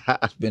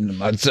 I'm spending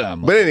my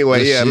time. But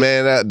anyway, yeah,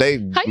 man,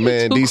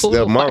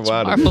 Marvel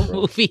out of Marvel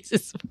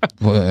movies.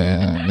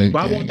 Why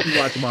won't you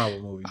watch Marvel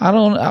movies?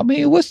 I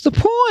mean, what's the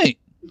point?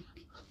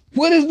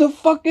 What is the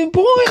fucking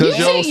point? Because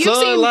your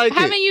son like it.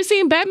 Haven't you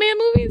seen Batman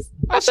movies?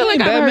 I've seen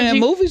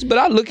Batman movies, but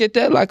I look at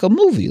that like a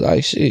movie.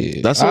 Like,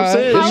 shit. That's what I'm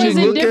saying. How is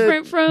it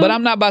different from? But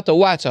I'm not about to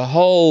watch a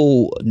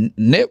whole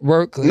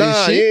network.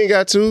 Nah, you ain't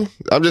got to.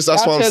 That's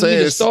what I'm saying.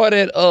 You to start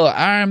at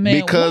Iron Man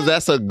because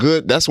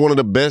 1. that's one of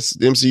the best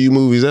MCU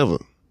movies ever.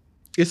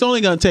 It's only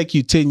going to take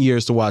you 10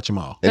 years to watch them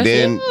all. And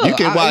then you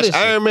can watch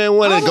Iron Man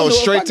 1 and go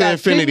straight to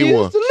Infinity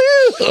War.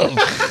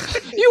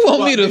 You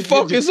want me to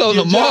focus on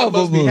the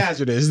Marvel movie?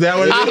 Hazardous. Is that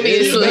what it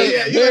is?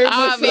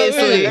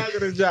 Obviously.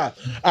 Hazardous job.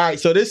 All right,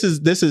 so this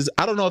is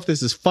I don't know if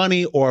this is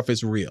funny or if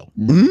it's real.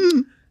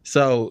 Mm-hmm.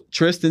 So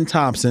Tristan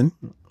Thompson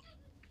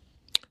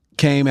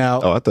came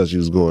out. Oh, I thought you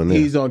was going there.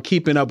 He's on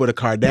Keeping Up with the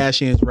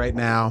Kardashians right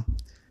now.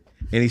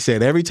 And he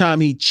said every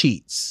time he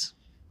cheats,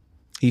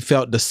 he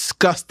felt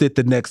disgusted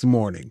the next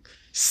morning,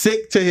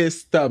 sick to his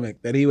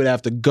stomach, that he would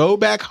have to go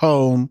back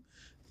home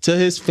to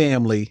his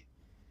family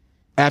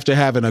after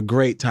having a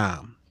great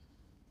time.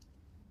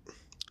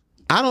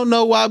 I don't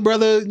know why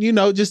brother,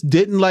 just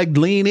didn't like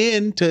lean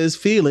into his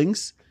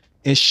feelings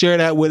and share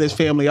that with his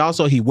family.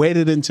 Also, he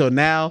waited until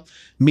now.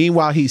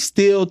 Meanwhile, he's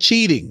still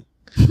cheating.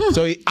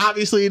 So he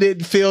obviously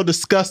didn't feel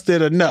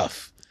disgusted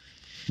enough.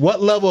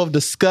 What level of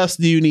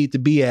disgust do you need to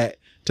be at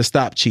to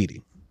stop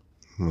cheating?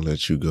 I'm gonna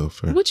let you go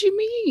first. What you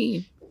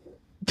mean?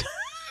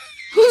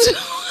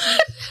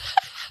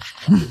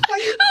 Why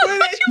you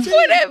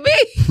point at me?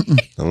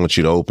 I want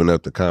you to open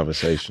up the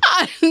conversation.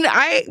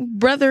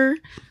 Brother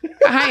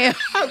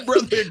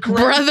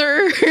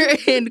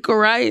in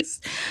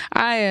Christ,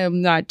 I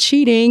am not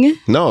cheating.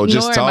 No,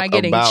 just talk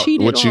about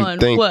what you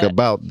think What?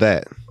 about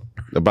that.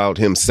 About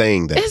him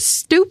saying that. It's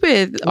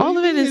stupid. All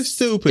of it is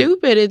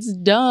stupid. It's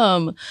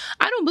dumb.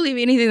 I don't believe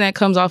anything that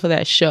comes off of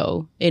that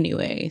show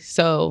anyway.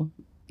 So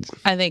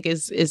I think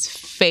it's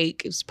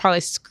fake. It's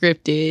probably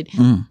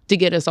scripted to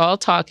get us all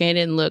talking.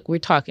 And look, we're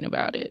talking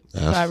about it.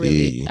 So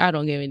I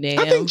don't give a damn.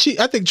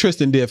 I think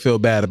Tristan did feel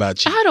bad about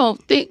cheating. I don't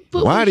think.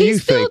 But why do you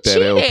think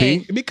that,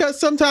 LP? Because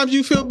sometimes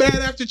you feel bad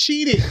after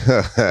cheating.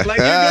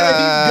 Like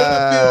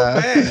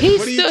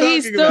he's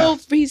gonna feel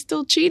bad. He's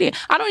still cheating.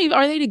 I don't even.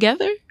 Are they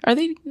together? Are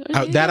they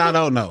that I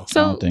don't know. I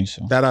don't think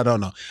so. That I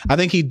don't know. I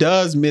think he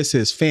does miss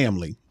his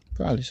family.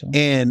 Probably so.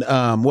 And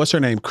what's her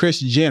name? Kris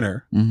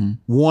Jenner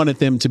wanted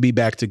them to be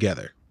back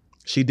together.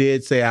 She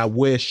did say, "I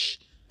wish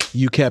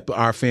you kept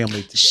our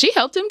family together." She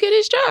helped him get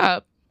his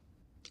job.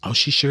 Oh,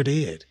 she sure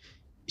did.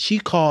 She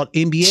called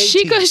NBA.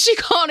 She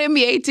called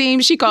NBA team.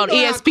 She called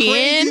ESPN. How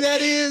crazy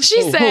that is?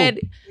 She said,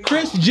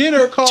 Kris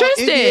Jenner called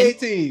Tristan. NBA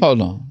team.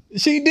 Hold on.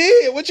 She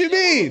did. What you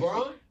mean?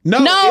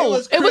 No,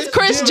 it was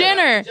Kris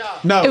Jenner.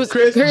 No, it was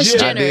Kris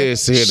Jenner. I did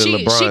see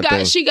the LeBron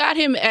thing. She got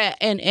him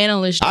an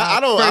analyst job.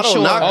 I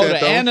don't knock that,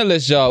 the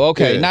analyst job.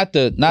 Okay, not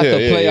the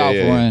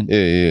playoff run.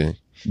 Yeah.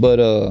 But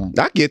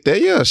I get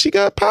that. Yeah, she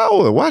got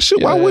power. Why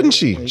wouldn't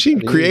she? She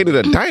created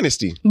a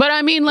dynasty. But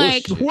I mean,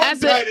 like,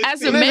 as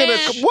a man,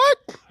 what?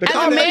 As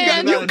a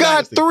man, you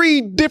got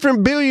 3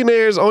 different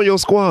billionaires on your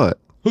squad.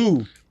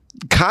 Who?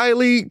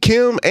 Kylie,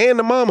 Kim, and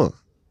the mama.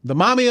 The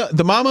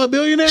mama a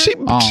billionaire? She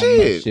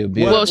as the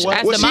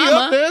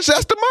mama.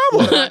 That's the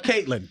mama. What about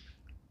Caitlyn?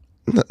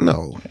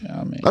 No.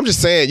 I'm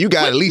just saying, you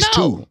got at least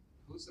 2.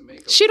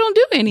 She don't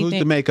do anything. Who's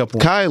the makeup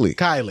one?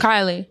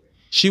 Kylie.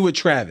 She with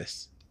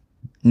Travis.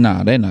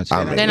 No, they're not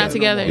together. They're not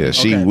together. Yeah,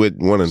 she with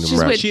one of them.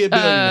 She's with, she a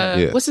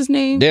billionaire. What's his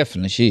name?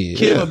 Definitely, she is.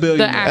 Kim a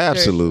billionaire. The actor.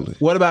 Absolutely.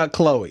 What about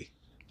Chloe?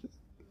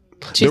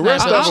 The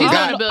rest of them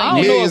got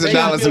millions of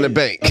dollars in the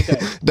bank. Okay.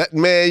 That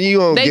man, you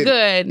don't they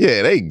get. Good.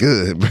 Yeah, they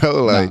good,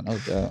 bro. Like, no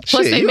doubt.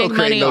 Plus, they make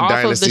money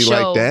off of the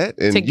show like that,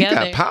 and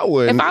together. You got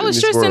power. If I was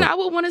Tristan, world. I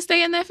would want to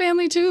stay in that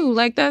family too.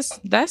 Like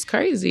that's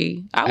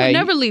crazy. I would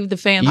never leave the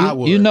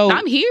family. You know,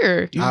 I'm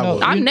here.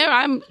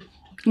 I'm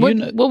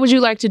what would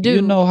you like to do?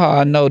 You know how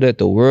I know that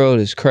the world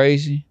is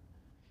crazy?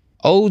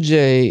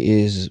 OJ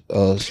is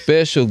a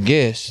special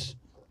guest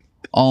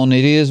on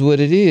It Is What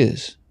It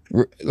Is.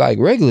 like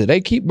regular.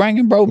 They keep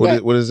bringing bro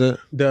back. What is that?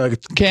 The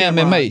Cam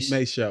and Mace.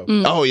 show.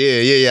 Oh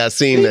yeah. I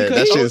seen that.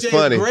 That shit's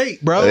funny.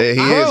 Great, bro. Yeah, he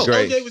is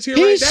great. OJ was here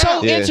He's right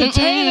so now.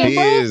 entertaining, He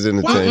bro. is Why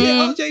entertaining.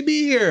 can't OJ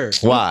be here?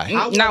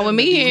 Why? Not with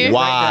me here.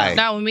 Why?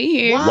 Not with me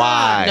here.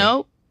 Why?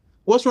 Nope.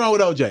 What's wrong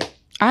with OJ?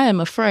 I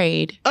am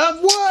afraid. Of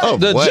what? Oh,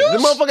 The what? juice? The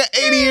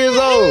motherfucker 80 years old.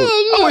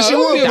 I wish he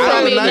would. That don't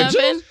Friday mean night.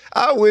 nothing.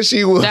 I wish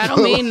he would. That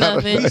don't mean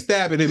nothing. He's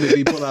stabbing him if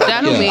he pull out.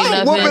 That don't mean I'm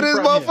nothing. whooping this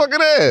motherfucking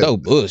ass. No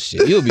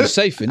bullshit. You'll be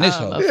safe in this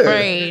I'm house.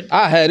 afraid.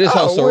 I had this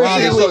house I wish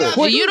surrounded. he would.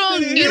 so- You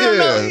don't Yeah,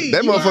 know.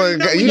 that motherfucker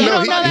got, You don't know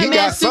he that got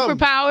man's something.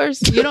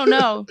 superpowers. You don't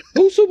know.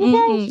 Who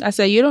superpowers? I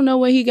said you don't know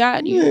what he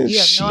got. You have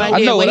no I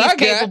idea know what what he's I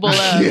got. capable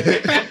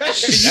of.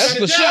 That's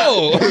for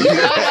sure.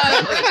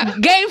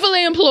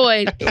 Gainfully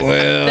employed.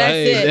 Well, That's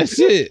hey, it. That's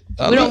it.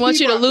 We don't want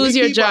you to lose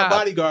your Our job.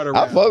 bodyguard I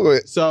around. fuck with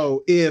it.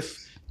 So if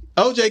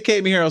OJ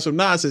came here on some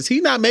nonsense,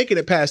 he not making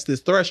it past this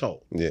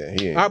threshold. Yeah,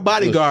 he ain't. Our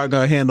bodyguard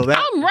gonna handle that.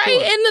 I'm right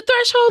in the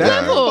threshold That's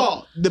our level.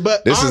 fault.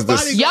 But This our is the-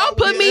 bodyguard Y'all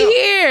put will me help.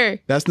 here.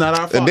 That's not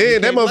our fault. And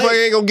then that You came motherfucker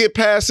late. ain't gonna get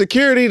past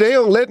security. They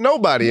don't let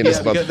nobody in this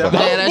Yeah, because motherfucker. that-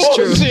 Yeah, that's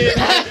true. Bullshit.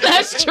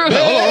 That's true.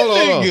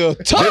 Hold on.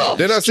 Tough.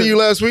 Didn't I see you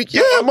last week?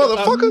 Yeah,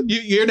 motherfucker.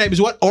 Your name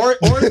is what?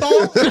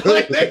 Orenthal?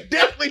 Like, they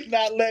definitely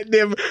not letting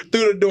them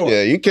through the door.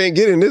 Yeah, you can't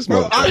get in this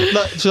Bro, motherfucker.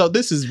 look, so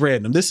this is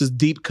random. This is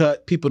deep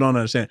cut. People don't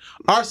understand.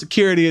 Our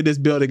security in this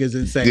building is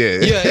insane. Yeah.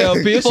 Yeah,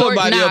 LP. It's Fort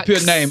somebody up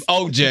Knox. here named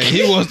OJ.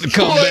 He wants to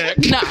come back.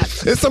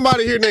 Knox. There's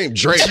somebody here named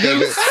Drake. Who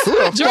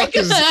the fuck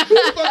is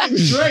Fucking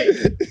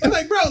Drake. I'm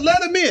like, bro,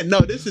 let him in. No,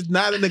 this is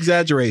not an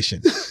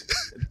exaggeration.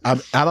 I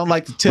don't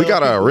like to tell. We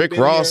got a people Rick who've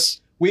been Ross.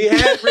 here. We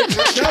had Rick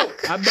Ross. No,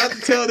 I'm about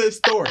to tell this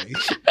story.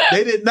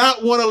 They did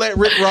not want to let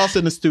Rick Ross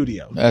in the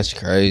studio. That's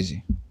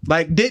crazy.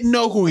 Like, didn't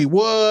know who he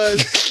was.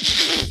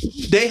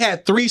 They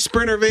had 3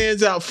 Sprinter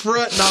vans out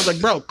front, and I was like,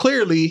 bro,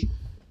 clearly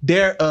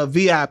they're a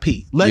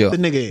VIP. Let Yeah. the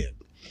nigga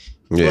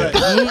in. Yeah.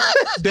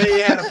 But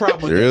they had a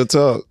problem with Real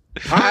talk.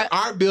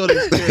 our building.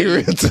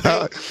 Real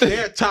talk.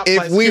 They're top If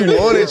flight we security.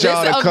 wanted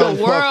y'all This to of come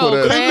the fuck world,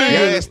 with us, man. yeah,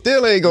 it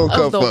still ain't gonna Of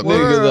come the fuck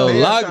world. with us. Niggas on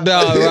Yeah.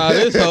 lockdown around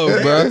this hoe,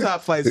 They're bro.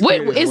 top flight Wait,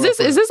 security. is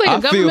this like a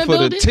I feel government for the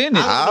building?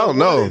 tenants. I don't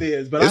know. what it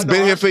is, but It's I know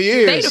been here for They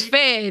years. the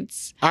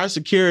feds. Our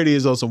security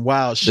is on some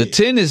wild The shit.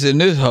 tenants in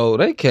this hole,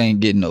 they can't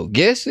get no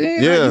guests in.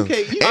 Yeah. You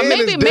can't- you- And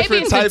maybe- it's maybe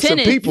different it's the types of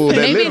tenants. people that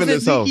Maybe live in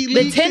it's this hole.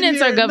 The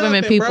tenants are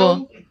government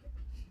people.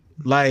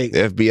 Like,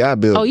 FBI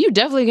building. Oh, you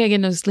definitely can't get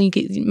no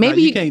slinky. no,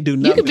 Maybe you can't do You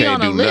nothing. could be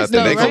Can't on a do list, nothing.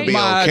 though, They gonna right? be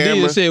on My idea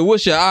camera. said,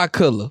 what's your eye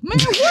color? Man,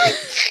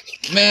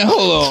 what? Man,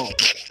 hold on.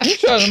 You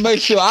trying to make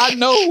sure I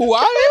know who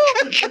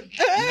I am?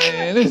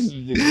 Man, this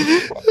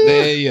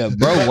is... Yeah,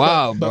 bro,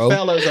 wow, But bro.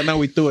 fellas, I know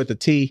we threw it to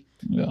T.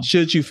 Yeah.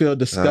 Should you feel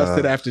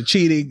disgusted after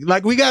cheating?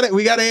 Like, we got it.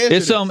 We got to answer.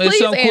 It's some Please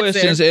answer.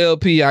 questions,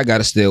 LP, I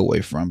gotta stay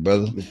away from,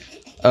 brother.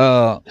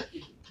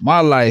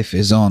 My life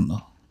is on the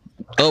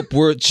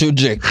upward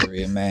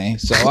trajectory, man.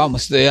 So I'ma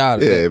stay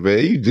out of Yeah, it. man,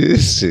 you did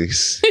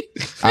this.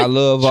 I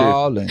love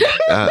all and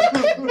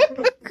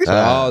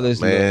all this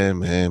man.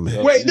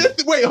 Wait,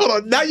 wait, hold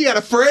on. Now you got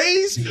a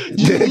phrase.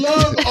 You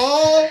love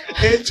all,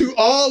 and to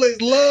all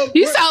is love.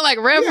 You sound like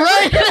Reverend.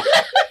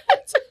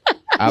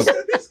 Where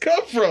did this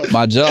come from?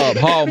 my job,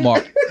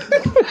 Hallmark.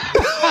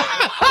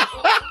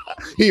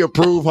 He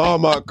approved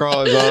Hallmark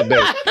cards all day.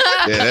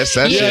 Yeah, that's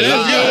shit.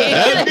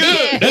 That's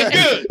good. That's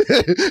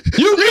good.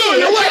 You good?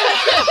 You wait.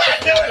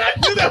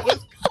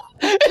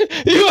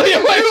 You on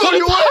your way?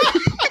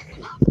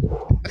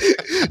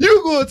 You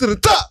You going to the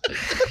top.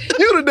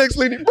 You the next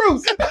Lenny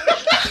Bruce.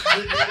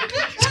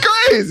 It's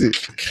crazy.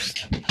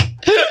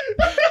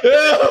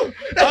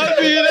 I'll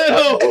be in that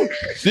hole.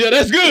 Yeah,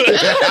 that's good.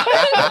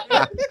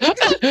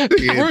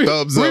 Getting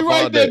thumbs up all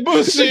Rewrite day. that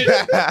bullshit.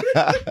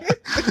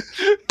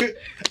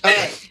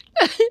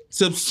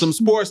 Some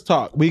sports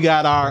talk. We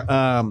got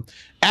our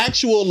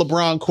actual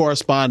LeBron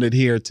correspondent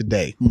here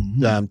today.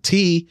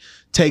 T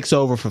takes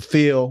over for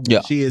Phil.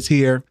 Yeah. She is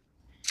here.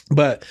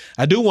 But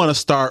I do want to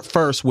start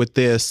first with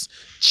this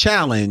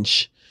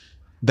challenge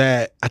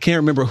that I can't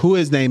remember who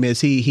his name is.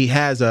 He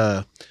has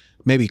a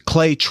maybe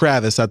Clay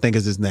Travis, I think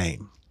is his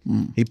name.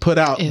 He put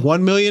out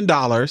 $1 million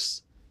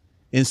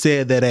and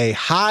said that a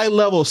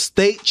high-level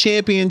state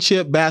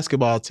championship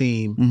basketball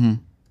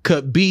team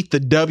could beat the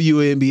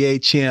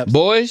WNBA champs.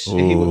 Boys And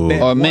he would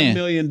bet or $1 men?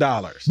 million.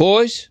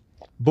 Boys?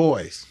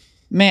 Boys.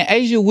 Man,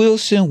 Asia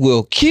Wilson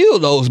will kill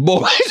those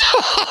boys.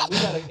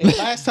 And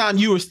last time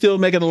you were still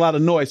making a lot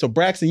of noise. So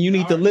Braxton, you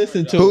need to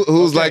listen to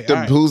Who's Okay, like the all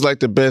right. who's like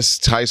the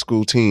best high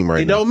school team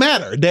right It now? don't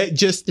matter. They're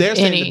saying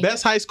Any. the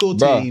best high school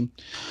Bruh. team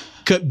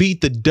could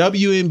beat the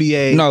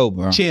WNBA No,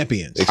 bro.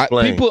 champions.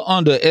 Explain. People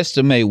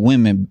underestimate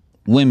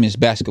women's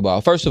basketball.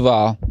 First of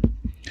all,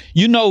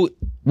 you know,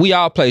 we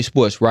all play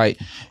sports, right?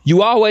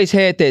 You always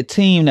had that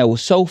team that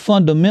was so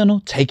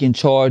fundamental, taking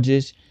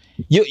charges.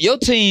 Your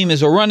team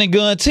is a running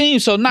gun team,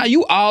 so now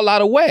you all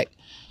out of whack.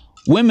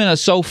 Women are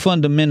so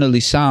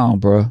fundamentally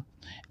sound, bro.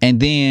 And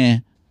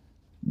then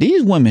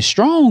these women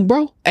strong,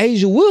 bro.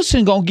 Asia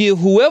Wilson gonna give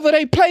whoever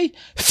they play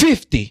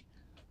 50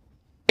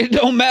 It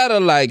don't matter.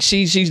 Like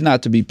she's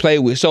not to be played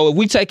with. So if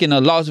we taking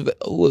a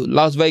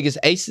Las Vegas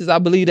Aces, I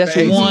believe that's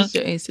who won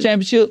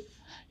championship.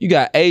 You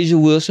got Asia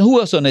Wilson. Who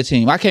else on that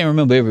team? I can't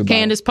remember everybody.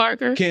 Candace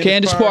Parker.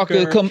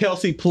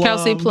 Kelsey Plum.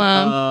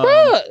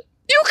 Bruh,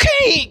 you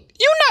can't.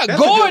 You're not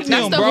guarding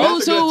them, bro.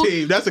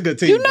 That's a good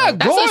team. You're not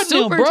guarding That's a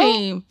super them, bro.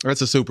 team.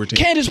 That's a super team.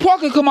 Candace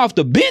Parker come off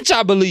the bench,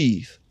 I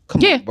believe.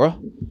 Come on, bro.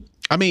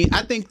 I mean,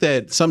 I think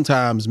that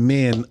sometimes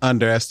men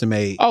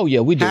underestimate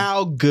we do.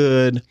 how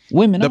good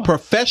Women the are.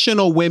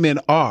 professional women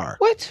are.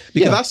 What?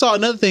 Because I saw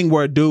another thing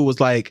where a dude was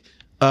like,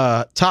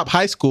 top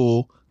high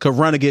school could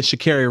run against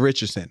Sha'Carri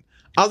Richardson.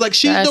 I was like,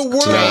 she's the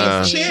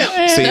world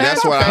champ. See,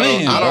 that's what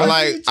I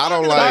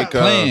don't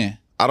like.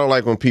 I don't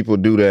like when people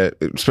do that,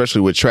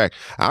 especially with track.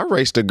 I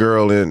raced a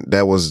girl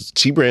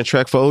she ran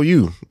track for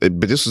OU.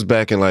 But this was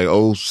back in like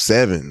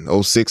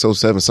 07, 06,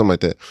 07, something like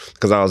that.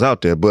 Because I was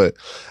out there.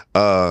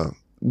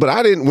 But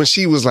I didn't, when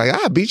she was like,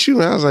 I beat you.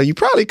 And I was like, you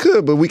probably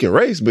could, but we can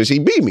race. But she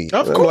beat me.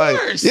 Of course.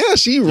 Like, yeah,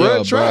 she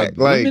run track.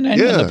 Bro. Like, Women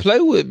ain't nothing to play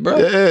with, bro.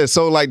 Yeah,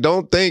 so like,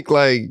 don't think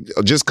like,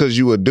 just because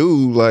you a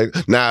dude, like,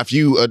 now if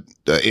you a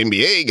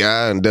NBA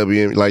guy and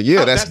WNBA, like,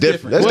 that's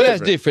different. That's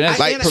different.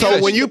 Like,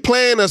 so when you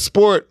playing a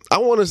sport,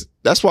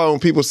 that's why when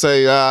people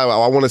say, I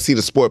want to see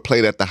the sport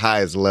played at the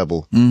highest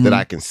level that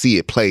I can see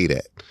it played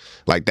at.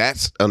 Like,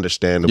 that's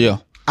understandable. Yeah.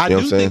 I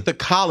do think the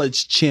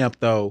college champ,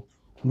 though,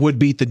 would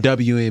beat the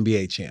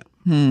WNBA champ.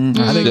 I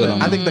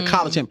think the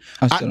college champ.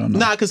 I still don't know.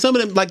 Nah, because some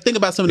of them, like, think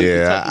about some of them.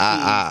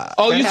 Yeah,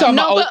 you talking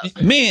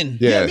about men?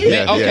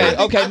 Yeah.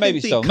 Okay,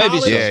 maybe so. Maybe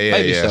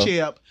so.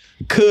 Champ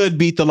could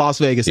beat the Las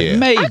Vegas. Yeah.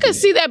 Maybe. I could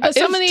see that, but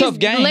some of It's a tough these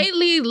game.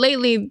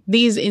 lately,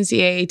 these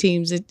NCAA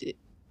teams,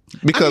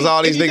 because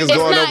all these niggas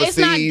going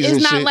overseas it's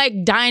and not shit.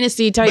 like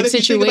dynasty type But if you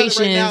think about it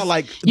situations. right now,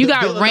 like, you the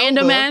got Villanova-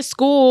 random ass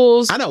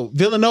schools. I know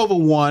Villanova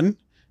won,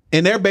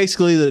 and they're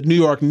basically the New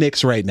York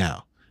Knicks right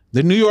now.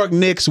 The New York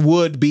Knicks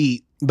would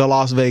beat the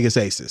Las Vegas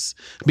Aces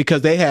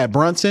because they had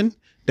Brunson.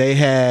 They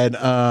had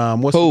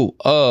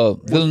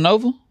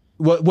Villanova?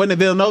 When the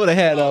Villanova, they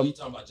had you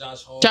talking about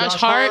Josh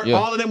Hart. Yeah.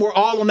 All of them were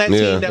all on that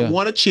team that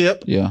won a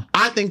chip. Yeah.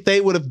 I think they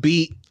would have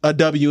beat a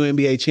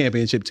WNBA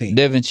championship team.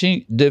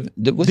 DiVincenzo.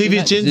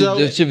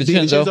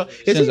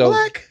 Is he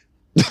black?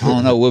 I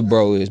don't know what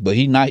bro is, but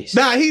he nice.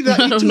 Nah, he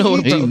don't know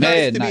what too He nice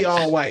mad to be nice.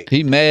 all white.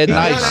 He mad He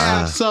nice. gotta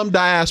have some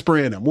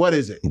diaspora in him. What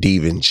is it?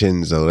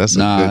 DiVincenzo. That's a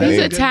Nah. good He's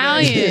name.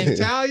 Italian.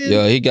 Italian?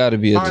 Yeah, he got to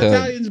be Are Italian.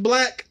 Italians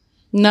black?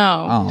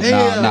 No. Oh,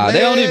 Damn, nah. man, They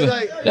don't even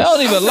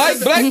like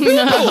black I'm people.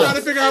 trying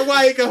to figure out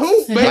why he can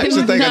hoop, man. I used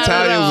to think Not at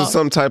Italians all. was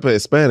some type of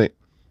Hispanic.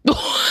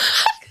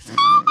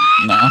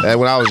 And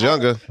when I was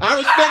younger, I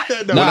respect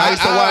that though. when Nah, I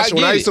used to watch,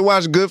 when I used to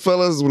watch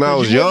Goodfellas when I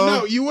was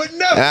young, You wouldn't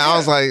know. and I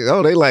was like,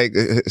 oh, they like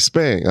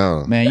Hispanic.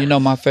 Oh, Man, you know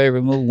my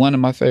favorite movie, one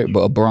of my favorite, but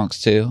A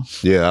Bronx Tale.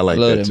 yeah, I like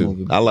Love that that too.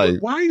 movie. I like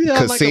Why you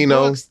have Casino.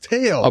 like a Bronx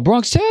Tale? A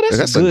Bronx Tale,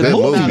 that's a good good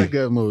movie. Not movie. a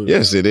good movie.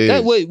 Yes, it is.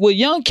 That with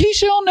young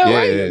Keisha on there, Yeah,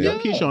 right? yeah, Young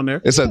Keisha on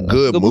there. It's a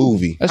good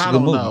movie. That's a I good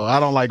don't movie. know.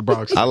 I don't like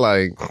Bronx. I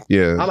like,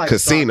 I like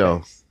Casino.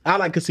 Scarface. I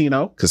like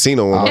Casino.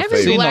 Casino, one of my Every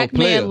favorites. black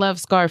player. man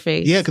loves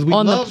Scarface. Yeah, because we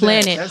on the love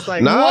planet. That. That's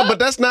like Nah, What- but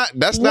that's not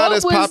what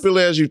as was-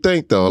 popular as you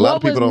think though. A lot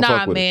of people don't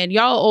fuck with it. man,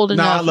 y'all old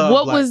Nah, I enough. love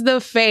What black. was the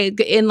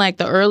fate in like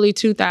the early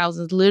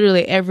 2000s?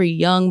 Literally every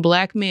young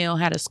black male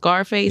had a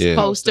Scarface Yeah.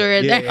 poster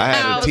in Yeah, their I had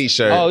house. a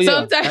T-shirt. Oh, yeah.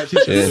 Sometimes,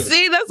 Yeah.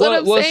 see, that's what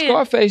I'm saying.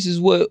 Scarface is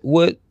what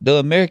the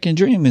American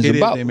dream is It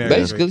is about. the American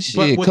Basically, dream.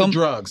 But shit, with the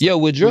drugs. Yeah,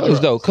 with drugs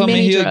though. Coming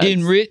Many here, drugs.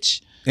 getting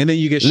rich. And then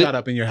you get shot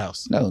up in your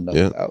house. No.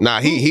 Yeah.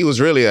 Nah, he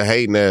was really a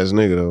hating ass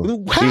nigga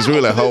though. He was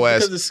really a hoe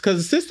ass. Because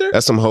his sister?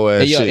 That's some hoe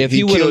ass Hey, yo, shit. if He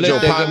he would've killed let your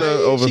that partner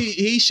go- over.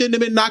 He shouldn't have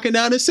been knocking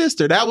down his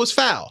sister. That was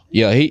foul.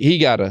 Yeah, he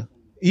got a.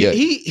 Yeah,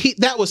 He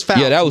that was foul.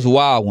 yeah, that was a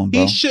wild one,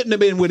 bro. He shouldn't have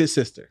been with his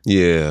sister.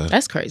 Yeah,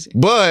 That's crazy.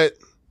 but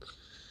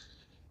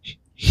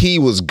he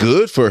was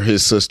good for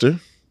his sister.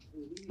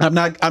 I'm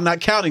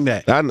not counting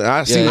that. I see Yeah.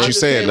 what I'm you're just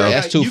saying though.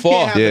 That's too you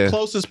far. Can't have Yeah. the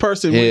closest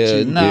person Yeah,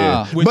 with you. nah.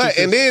 Yeah. With But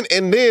your and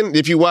then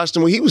if you watched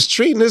him, he was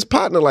treating his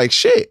partner like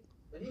shit.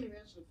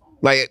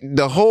 Like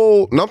the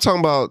whole, and I'm talking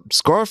about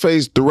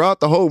Scarface throughout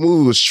the whole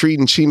movie was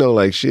treating Chino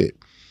like shit.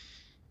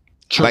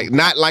 True. Like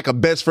not like a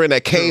best friend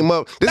that came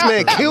up. This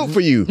man killed for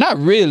you. Not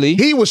really.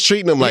 He was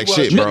treating him like was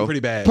shit, treating bro.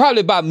 pretty bad.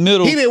 Probably about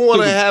middle. He didn't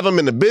want to have him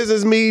in the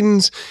business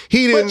meetings.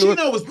 He But didn't.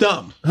 Chino was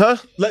dumb. Huh?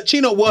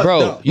 Chino was Bro,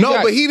 dumb. you No,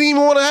 got- but he didn't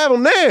even want to have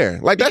him there.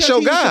 Like that's Because your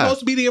he was guy. supposed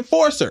to be the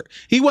enforcer.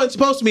 He wasn't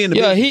supposed to be in the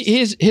Yeah,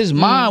 business. his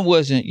mind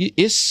wasn't.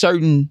 It's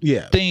certain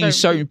things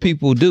certain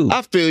people do.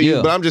 I feel you,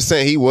 Yeah. but I'm just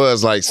saying he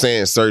was like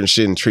saying certain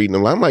shit and treating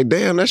him. I'm like,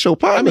 damn, that's your I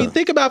partner. mean,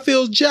 think about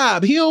Phil's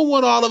job. He don't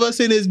want all of us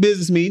in his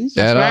business meetings.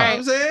 That You know all. what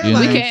I'm saying? You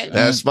Like, We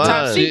can't. That's Top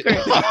fine. secret.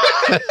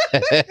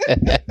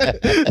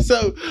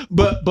 so,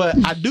 but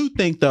I do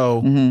think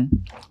though,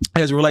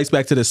 as it relates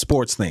back to the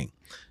sports thing,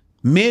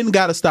 men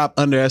got to stop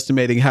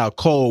underestimating how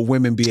cold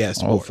women be at Oh,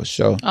 sports. for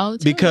sure. All the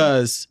time.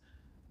 Because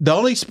the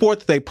only sport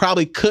that they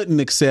probably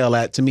couldn't excel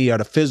at to me are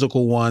the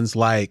physical ones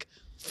like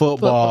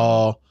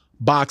football,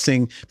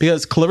 boxing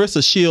because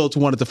Clarissa Shields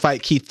wanted to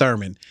fight Keith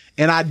Thurman,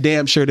 and I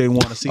damn sure didn't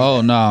want to see that.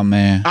 Oh, no,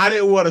 man. I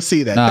didn't want to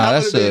see that. Nah,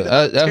 that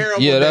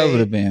that would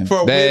have been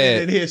for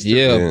bad. women in history.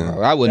 Yeah,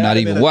 bro. I would not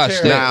even watch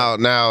that.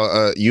 Now,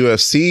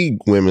 UFC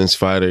women's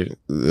fighter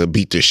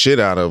beat the shit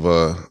out of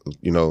the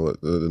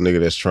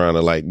nigga that's trying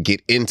to like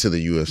get into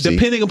the UFC.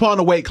 Depending upon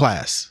the weight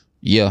class.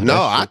 Yeah. No,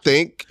 I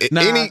think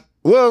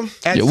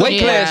weight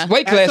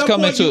class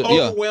coming to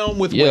overwhelmed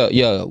with weight.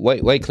 Yeah,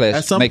 weight class.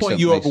 At some point,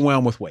 you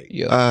overwhelmed with weight.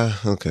 Yeah.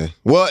 Okay.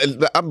 Well,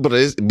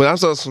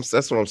 that's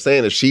what I'm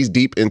saying. If she's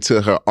deep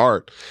into her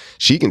art,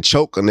 she can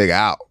choke a nigga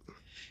out.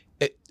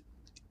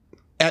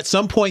 At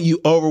some point,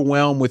 you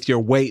overwhelm with your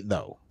weight,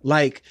 though.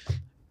 Like,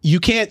 you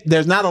can't.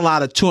 There's not a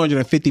lot of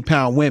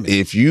 250-pound women.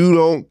 If you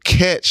don't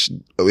catch,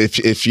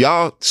 if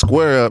y'all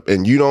square up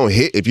and you don't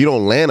hit, if you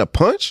don't land a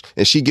punch,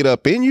 and she get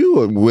up in you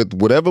or with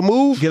whatever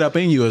move, get up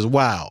in you is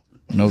wild.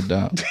 No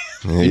doubt.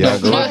 Y'all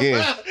go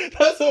again.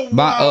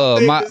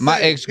 My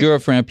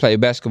ex-girlfriend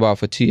played basketball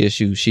for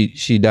TSU.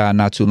 She died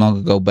not too long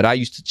ago, but I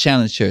used to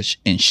challenge her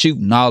in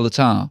shooting all the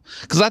time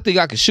because I think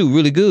I could shoot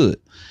really good.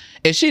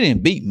 And she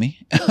didn't beat me.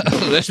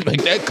 Let's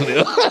make that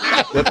clear.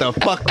 What the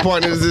fuck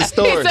point is this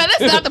story? He said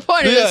that's not the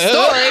point of this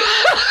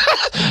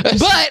story.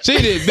 But she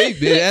didn't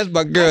beat me. That's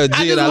my girl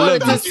G, and I love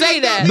to say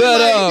that.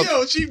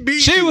 But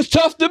she was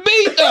tough to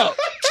beat though.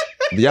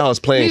 Y'all was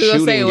playing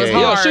shooting games.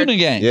 Yeah, shooting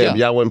game. Yeah,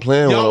 y'all wasn't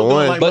playing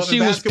one-on-one. Like but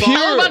she was pure.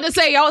 I was about to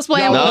say y'all was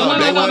playing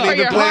one-on-one for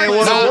your heart.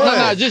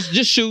 No, just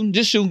shooting,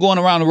 going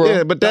around the road.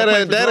 Yeah, but that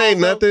ain't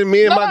nothing.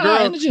 Me and my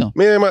girl,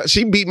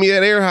 she beat me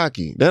at air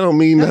hockey. That don't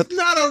mean nothing.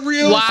 That's not a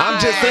real. Why?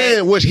 I'm just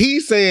saying what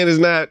he's saying is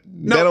not.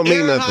 No, that don't mean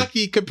air nothing.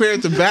 Hockey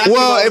compared to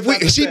basketball. Well,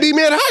 she beat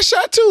me at hot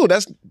shot too.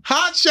 That's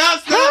hot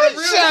shots. Not a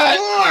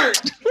real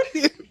sport.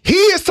 He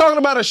is talking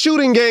about a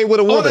shooting game with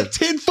a woman. On a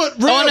 10-foot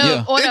rim.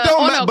 It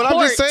don't matter. But I'm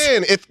just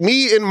saying, if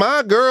me and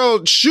my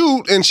girl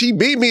shoot and she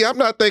beat me, I'm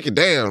not thinking,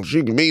 damn,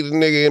 she can beat a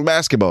nigga in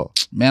basketball.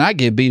 Man, I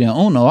get beat in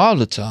Uno all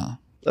the time.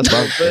 That's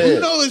what I'm saying.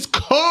 Uno is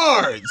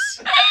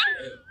cards.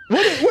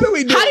 What are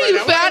we doing? How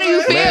do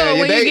you feel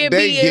when you get beat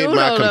They get in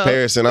my Uno,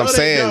 comparison. I'm No, they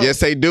saying, don't. yes,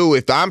 they do.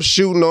 If I'm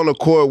shooting on the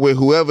court with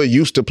whoever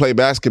used to play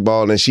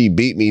basketball and she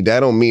beat me,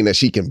 that don't mean that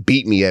she can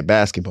beat me at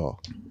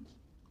basketball.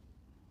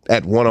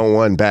 At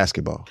one-on-one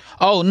basketball.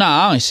 Oh,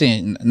 nah, I ain't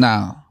saying,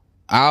 nah.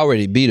 I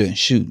already beat her in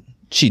shooting.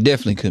 She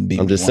definitely couldn't beat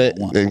me. I'm just saying.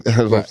 That's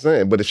what I'm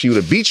saying. But if she would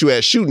have beat you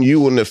at shooting, you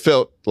wouldn't have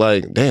felt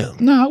like, damn.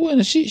 No, I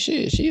wouldn't.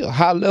 She a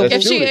high level.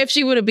 If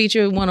she would have beat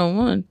you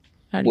one-on-one,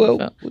 how do you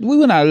feel? We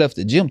would not have left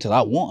the gym till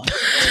I won.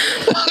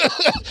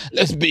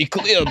 Let's be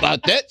clear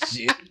about that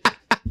shit.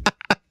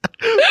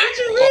 What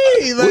you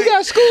mean? We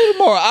got school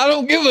tomorrow. I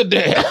don't give a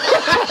damn.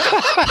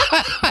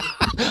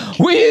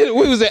 we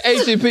was at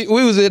HPE.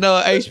 We was in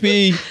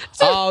HPE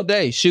all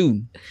day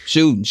shooting.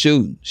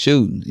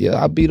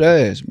 Yeah, I beat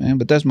her ass, man.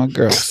 But that's my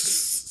girl.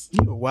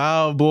 You a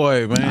wild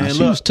boy, man. Nah,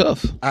 she was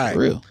tough. All right. For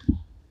real.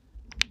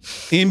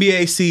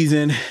 NBA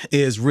season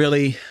is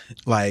really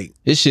like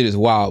This shit is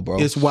wild, bro.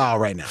 it's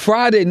wild right now.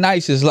 Friday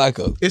nights is like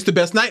a It's the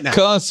best night now.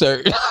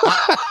 concert.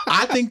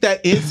 I think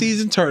that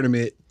in-season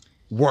tournament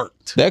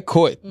worked. That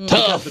court Because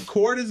tough. the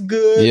court is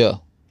good. Yeah.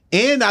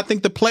 And I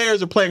think the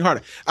players are playing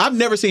harder. I've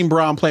never seen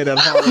Braun play that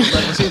hard in a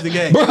regular season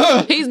game.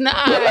 He's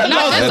not.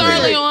 Not this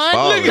early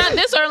on. Not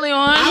this early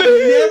on. I've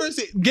never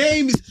seen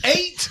games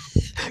 8.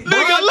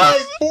 Braun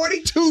played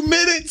 42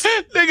 minutes.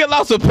 Nigga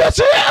lost a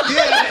picture. Yeah.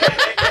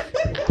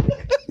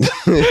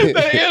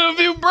 That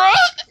interview, bro.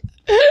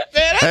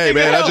 Man, Hey,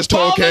 man, I just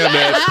told Cam,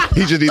 man,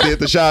 he just need to hit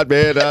the shot,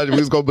 man. We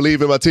was going to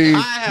believe in my team. I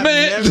have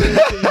Man. never seen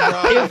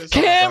Braun. If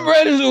Cam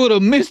Reddish would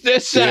have missed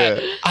that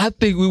shot, Yeah. I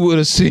think we would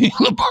have seen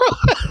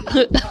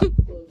LeBron.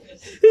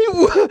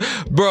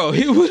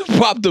 He would have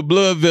popped a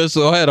blood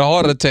vessel or had a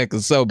heart attack or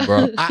something,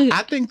 bro.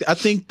 I think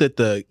that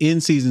the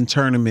in-season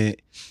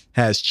tournament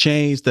has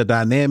changed the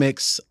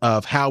dynamics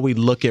of how we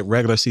look at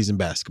regular season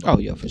basketball. Oh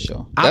yeah, for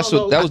sure. I That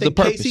was the think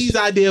purpose. KC's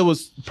idea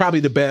was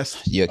probably the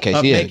best. Yeah, of KC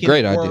had a making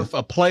great it idea. worth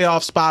a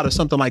playoff spot or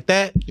something like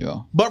that.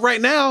 Yeah. But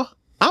right now,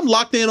 I'm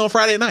locked in on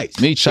Friday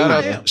nights. Me too.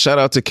 Shout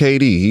out to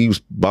KD. He was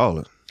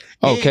balling.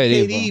 Oh, And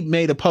KD, KD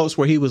made a post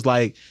where he was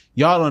like,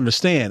 y'all don't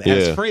understand. Yeah.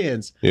 As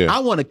friends, Yeah. I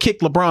want to kick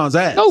LeBron's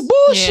ass. No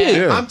bullshit.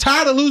 Yeah. I'm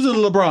tired of losing to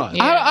LeBron.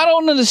 Yeah. I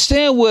don't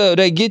understand where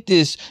they get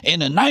this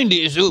in the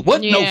 90s. It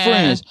wasn't no Yeah.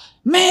 friends.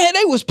 Man,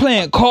 they was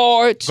playing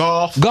cards,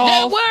 Golf.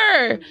 That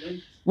were.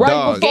 right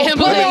Dog, before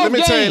Gambling. playoff let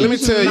me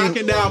tell you.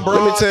 Knocking down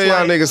Let me tell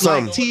y'all niggas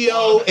something. Like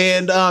T.O.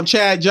 and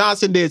Chad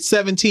Johnson did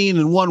 17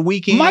 in one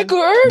weekend. Michael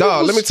Irvin.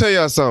 Dog, was- let me tell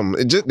y'all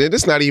something.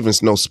 It's not even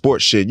no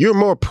sports shit. You're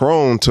more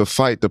prone to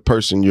fight the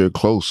person you're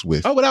close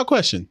with. Oh, without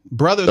question.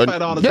 Brothers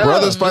fight all the time.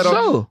 Brothers for fight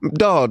all. sure.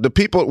 Dog, the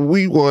people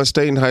we won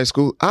state in high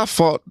school, I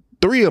fought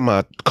 3 of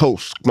my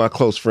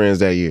close friends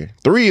that year.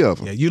 3 of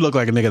them. Yeah, you look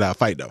like a nigga that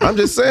fight, though. I'm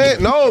just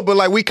saying, no, but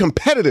like we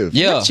competitive.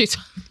 Yeah. She's-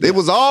 It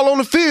was all on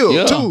the field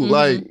Yeah. too.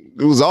 Like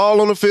it was all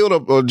on the field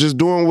or just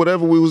doing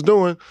whatever we was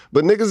doing.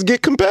 But niggas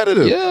get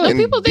competitive. Yeah. But And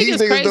people think these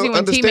it's niggas crazy don't when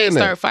understand teammates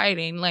that. start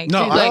fighting. Like,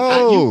 No,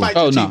 Oh. you fight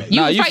your no. teammates. you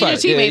Nah, fight your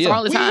teammates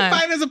all the We time.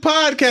 fight as a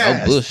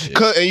podcast.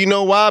 Bullshit. And you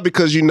know why?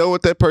 Because you know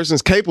what that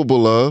person's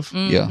capable of.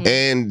 Yeah.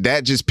 And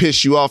that just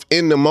pissed you off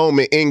in the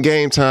moment, in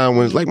game time,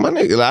 when it's like, my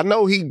nigga, I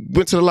know he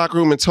went to the locker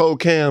room and told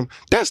Cam,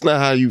 that's not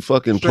how you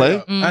fucking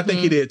play. I think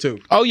he did too.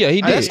 Oh yeah,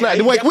 he did. That's not.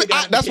 he Wait, definitely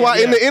got that's the why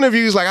kid, in the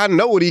interviews, like, I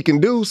know what he can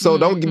do, so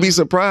don't be It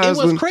surprised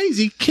was when.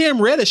 crazy.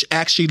 Cam Reddish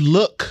actually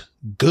look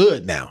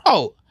good now.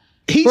 Oh,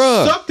 He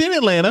Bruh. sucked in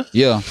Atlanta,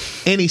 yeah.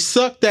 and he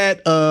sucked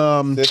at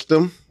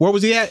System. where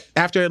was he at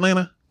after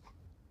Atlanta?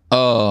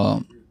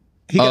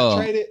 He got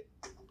traded.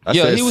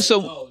 Yeah, he was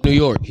New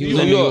York. He was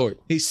in New York.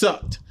 He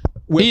sucked.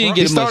 He didn't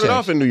He get much started chance.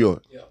 off in New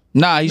York.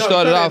 Nah, he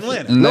started off in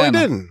Atlanta. Atlanta. No, he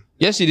didn't.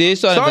 Yes, he did. He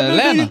started in Started in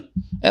Atlanta.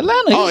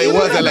 Atlanta. Oh, he it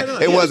was Atlanta.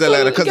 Atlanta. It was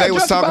Atlanta because got they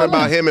was drafted by talking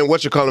about Atlanta. him and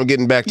what you call him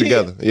getting back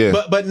together. Yeah.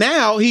 But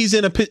now he's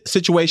in a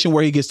situation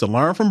where he gets to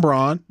learn from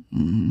Braun,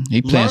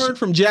 He playing. learn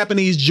from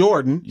Japanese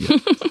Jordan.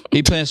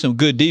 He playing some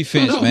good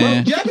defense,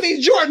 man.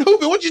 Japanese Jordan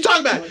hooping. What you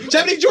talking about?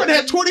 Japanese Jordan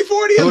had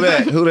 20-40. Who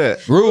that? Who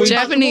that? Rui.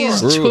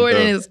 Japanese Rui.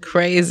 Jordan is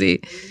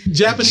crazy.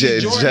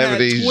 Japanese Jordan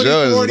Japanese had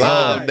Jordan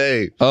 20-40. all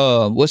day.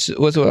 What's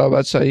what I was about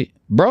to say?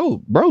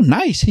 Bro,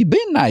 nice. He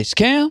been nice,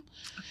 Cam.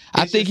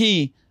 I think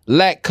he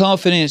lacked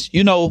confidence.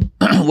 You know,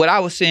 what I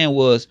was saying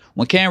was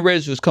when Cam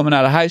Reddish was coming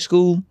out of high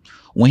school,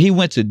 when he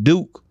went to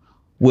Duke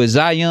with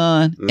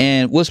Zion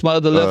and what's my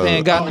other left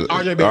hand guy?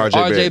 RJ Barrett.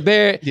 RJ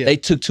Barrett. Yeah. They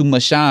took too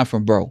much shine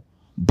from bro.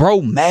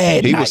 Bro,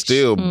 mad. He nice. was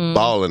still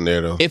balling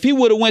there though. If he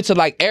would have went to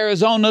like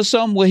Arizona or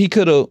something where he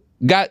could have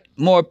got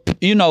more,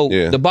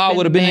 the ball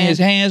would have been in his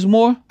hands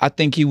more, I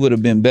think he would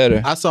have been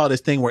better. I saw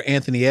this thing where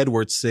Anthony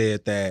Edwards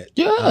said that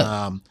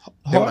Yeah.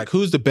 they were like,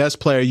 who's the best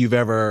player you've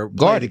ever played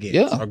Guarded,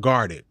 against yeah. or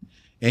guarded?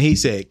 And he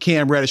said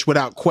Cam Reddish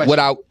without question.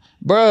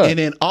 Bruh. And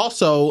then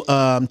also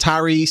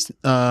Tyrese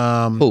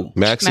Who?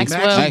 Maxey.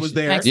 Maxwell. was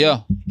there. Maxey.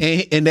 Yeah.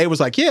 And they was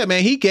like, yeah,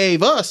 man, he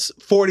gave us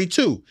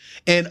 42.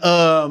 And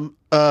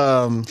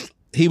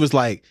he was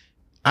like,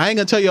 I ain't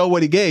gonna tell y'all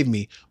what he gave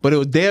me, but it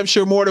was damn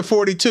sure more than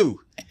 42.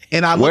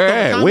 And I looked Where on the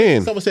at? comments,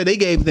 When? Someone said they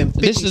gave them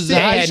 56. This is They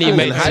high hadn't school. even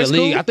made it High to the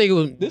league. school? I think it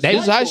was. This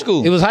was high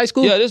school. It was high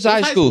school. Yeah, this is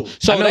high school.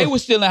 So I know. they were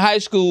still in high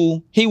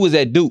school. He was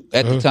at Duke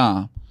at the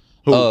time.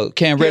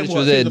 Cam Reddish was He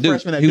was at a Duke.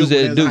 freshman at He was Duke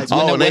at when he was Duke. in high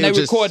school. When they was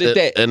just- recorded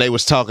that. and they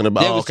was talking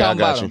about. They Oh, was okay, I talking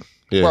got about you. him.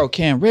 Yeah. Bro,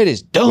 Cam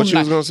Reddish dumb. What you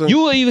was gonna say? You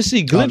will even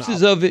see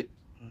glimpses of it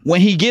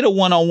when he get a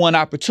one-on-one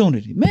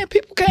opportunity. Man,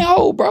 people can't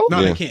hold, bro. No,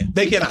 Yeah. they can't.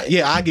 They cannot.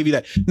 Yeah, I'll give you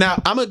that.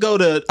 Now, I'm going to go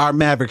to our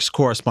Mavericks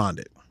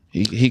correspondent.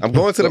 I'm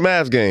going to the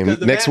Mavs game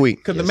next week.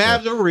 Because the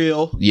Mavs are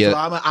real. Yeah. So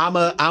I'm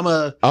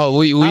a Oh,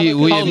 we Hold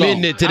admitting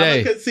on. it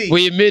today. I'm a concede.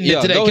 We admitting Yeah,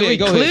 it today. go Can ahead, we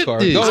go ahead, clip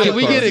Corey. this? Go Can ahead,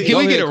 we Corey. get it? Can Go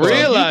we get ahead, a Corey.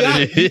 reel out of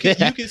you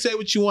it? can say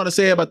what you want to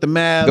say about the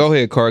Mavs. Go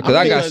ahead, Corey, because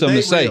I got something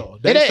to say. Real.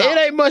 It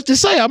ain't much to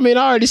say. I mean,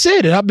 I already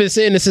said it. I've been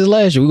saying this since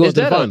last year. We going Is to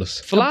the that a finals.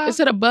 fly? Is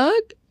it a bug?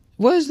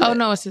 What is that? Oh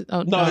no, it's his,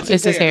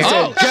 it's his hair.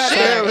 Oh,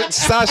 Goddamn,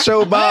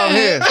 Sasho bald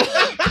hair.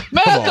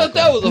 Man, I thought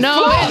that was a No,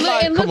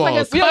 fly. it looks like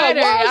a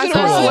spider. why is I it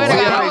swear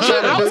wrong? to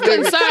God, I was Yeah.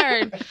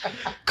 concerned.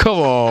 Come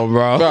on,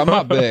 bro. Bro,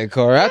 my bad,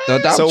 Corey. I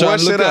thought that So was trying what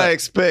to look should I up.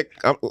 expect?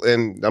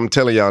 I'm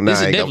telling y'all now. This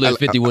is I ain't definitely gonna-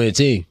 a 50-win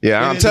team.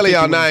 Yeah, It I'm is a telling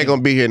y'all 51 now. I ain't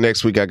gonna be here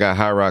next week. I got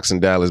High Rocks in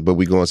Dallas, but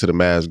we going to the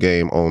Mavs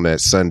game on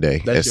that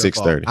Sunday That's at your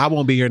 6:30. fault. I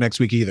won't be here next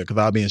week either because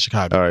I'll be in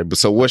Chicago. All right, but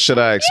so what should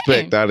I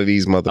expect out of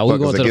these we motherfuckers going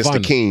to the against the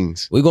finals.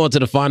 Kings? We're going to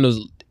the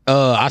finals.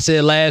 I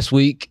said last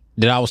week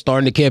that I was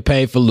starting the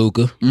campaign for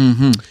Luka.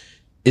 Mm-hmm.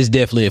 It's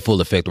definitely in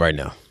full effect right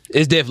now.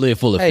 It's definitely in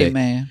full effect. Hey,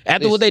 man.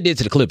 After what they did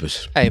to the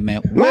Clippers. Hey,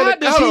 man. Why Man,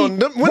 does hold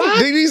he... on. When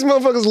did these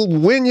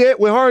motherfuckers win yet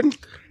with Harden?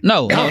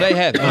 No, they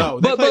haven't. No,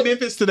 they play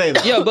Memphis today.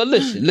 Though. Yeah, but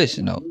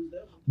listen though.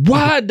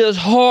 Why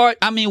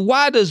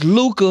does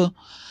Luka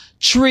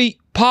treat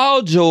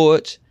Paul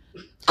George,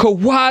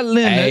 Kawhi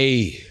Leonard?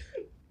 Hey.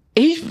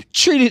 He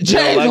treated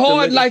James like them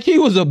Harden niggas? like he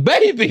was a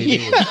baby.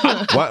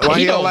 Why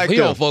he don't like he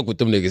them? don't fuck with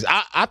them niggas.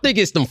 I think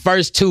it's them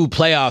first two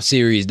playoff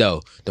series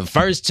though. The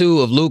first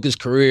two of Luka's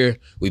career,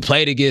 we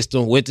played against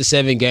them, went to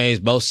 7 games,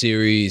 both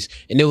series,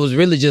 and it was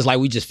really just like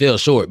we just fell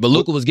short. But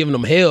Luka was giving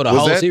them hell the Was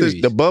whole that series.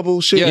 the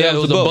bubble shit? yeah,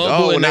 it was a bubble,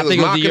 Oh, when and they I was think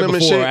it was the mocking year him and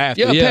before or shit?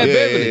 after. Yeah, Pat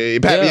Yeah,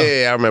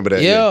 Beverly. yeah, I remember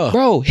that. Yeah.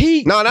 Bro,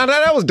 No,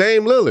 that was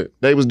Dame Lillard.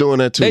 They was doing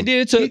that too. they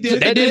did it to He did it.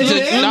 They did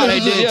it to, no, they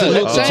did it to Yeah,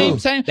 Luka too.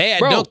 same. They had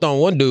Bro, dunked on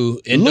one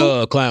dude and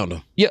clowned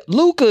him. Yeah,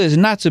 Luka is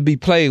not to be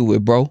played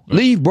with, bro.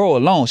 Leave bro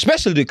alone,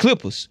 especially the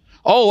Clippers.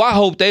 Oh, I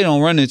hope they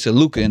don't run into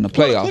Luka in the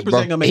playoffs, Clippers bro.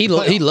 ain't gonna make He the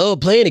playoffs.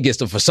 loved playing against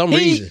them for some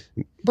reason.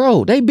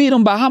 Bro, they beat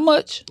him by how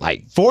much?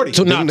 Like 40. Not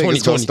Them 20,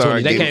 niggas gonna 20, start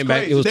 20. They getting came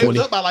back. It was They 20.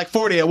 was up by like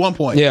 40 at one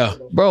point. Yeah.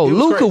 Bro, It was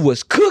Luka crazy.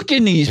 was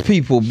cooking these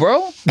people,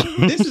 bro.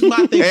 This is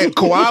my thing. And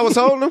Kawhi was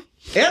holding them?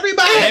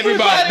 Everybody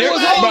There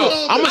was Bro,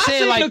 bro, I'm gonna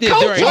say it like the this.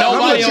 There ain't coach- How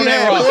nobody much on he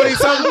that had?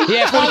 roster. 40-something? He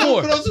had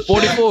 44.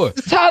 44.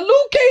 Ty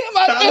Luke came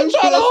out there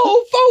trying to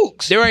hold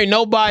folks. There ain't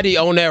nobody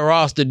on that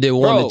roster that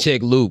want Bro. to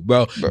check Luke,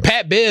 bro.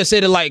 Pat Bev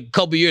said it like a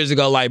couple years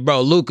ago, like,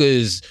 bro, Luka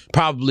is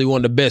probably one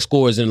of the best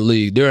scorers in the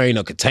league. There ain't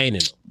no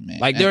containing him.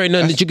 Like, there ain't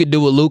nothing that you could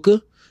do with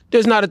Luka.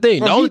 There's not a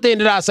thing. The only thing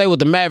that I say with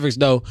the Mavericks,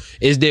 though,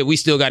 is that we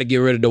still got to get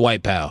rid of the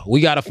White Powell.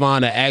 We got to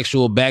find an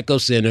actual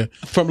backup center.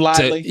 From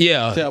Lively? To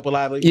help with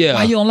Lively? Yeah.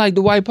 Why you don't like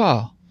the White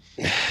Paul?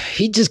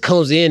 He just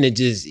comes in and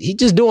he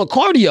just doing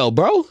cardio,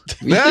 bro.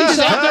 He's just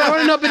out there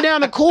running up and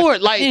down the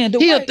court. Like, Man,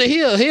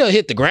 he'll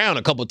hit the ground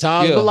a couple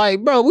times, Yeah. but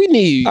like, bro, we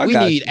need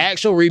you.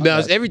 actual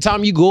rebounds. Every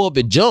time you go up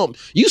and jump,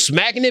 you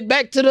smacking it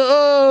back to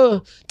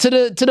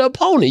the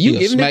opponent. You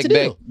giving it to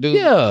them. Back, dude.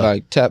 Yeah.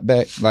 Like tap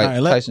back, like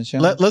All right, Tyson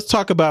Chandler. let's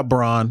talk about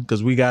Bron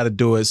because we got to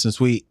do it since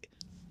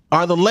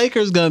are the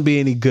Lakers going to be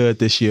any good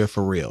this year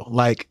for real?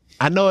 Like,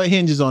 I know it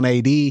hinges on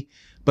AD,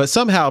 but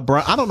somehow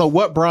Bron, I don't know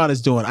what Bron is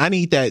doing. I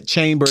need that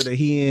chamber that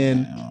he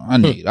in. I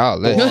need all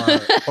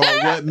that.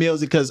 Or what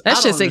meals because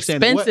That's just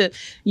expensive.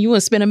 You want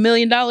to spend $1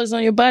 million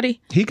on your buddy?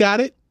 He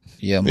got it.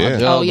 Yeah, my Yeah.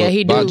 job. Oh yeah,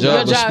 he do. My Your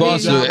job is job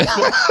is sponsored.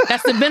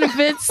 that's the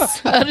benefits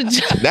of the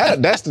job.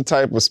 That's the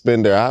type of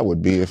spender I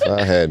would be if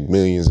I had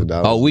millions of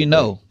dollars. Oh, we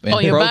know. And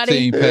On your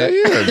body? protein pack.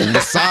 Yeah, the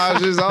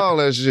massages, all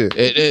that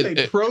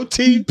shit.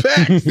 Protein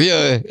pack.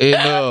 Yeah,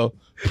 and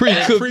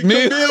pre-cooked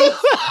meal.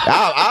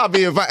 I'll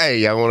be if hey,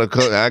 y'all want to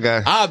cook?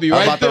 I'll be I'm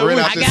right about to there rent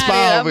with out you. this I got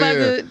spot it. over I'm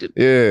here. about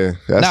Yeah,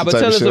 that's Nah, the but type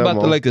tell of us shit about I'm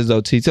the on. Lakers,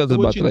 though, T. Tell us What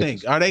about you the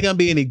Lakers. think? Are they going to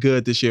be any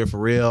good this year for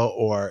real,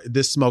 or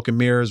this smoke and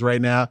mirrors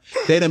right now?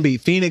 They done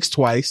beat Phoenix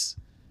twice.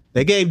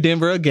 They gave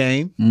Denver a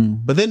game,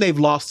 but then they've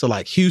lost to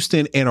like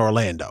Houston and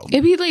Orlando.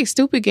 It'd be like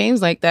stupid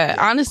games like that.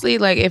 Honestly,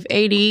 like if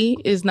AD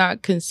is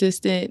not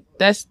consistent,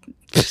 that's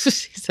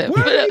she said,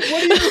 What are you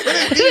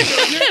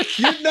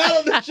you're not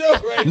on the show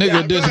right now.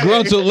 Nigga,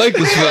 disgruntled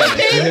Lakers fan.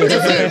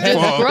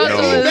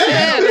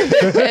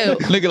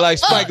 Nigga like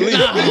Spike Lee.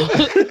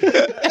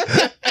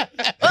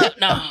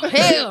 No,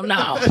 hell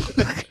no.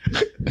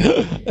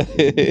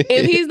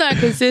 If he's not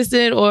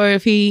consistent, or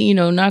if he,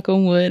 knock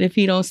on wood, if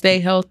he don't stay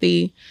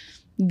healthy,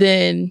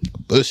 then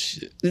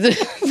Bullshit.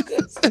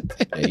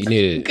 Yeah, you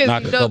need to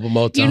knock a couple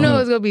more times. You know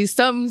it's gonna be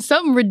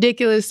something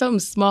ridiculous, something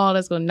small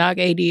that's gonna knock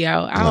AD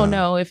out. I don't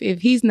know if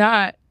he's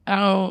not. I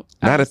don't.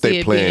 Not if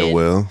they playing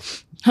well.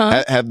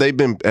 Huh? Have they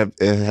been?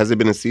 Has it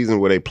been a season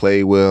where they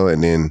played well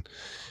and then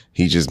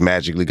he just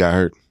magically got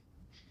hurt?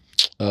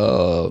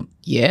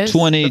 Yes.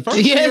 20. The first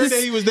year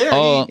that he was there,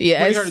 when he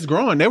hurt his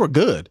groin, they were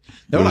good.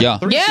 They were like Yeah.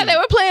 3 Yeah, seed. they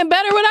were playing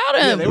better without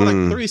Yeah, him. they were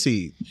like 3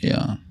 seed.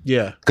 Yeah.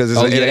 Yeah. Because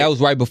That was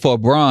right before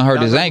Bron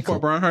hurt his ankle. Before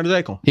Brian hurt his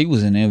ankle. He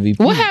was an MVP.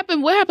 What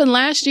happened? What happened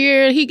last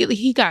year?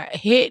 He got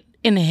hit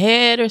in the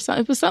head or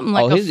something. It was something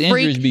like his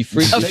injuries be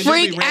freaky. a They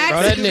freak usually random.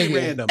 accident. They usually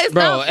random. It's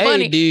Bro, not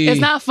funny. AD.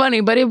 It's not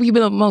funny, but it would be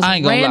the most I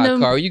ain't gonna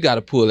random. lie, Carl. You got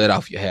to pull that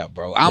off your hair,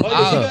 bro.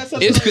 It's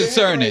on your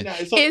concerning. head right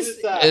now. It's on It's-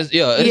 this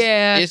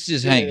side. It's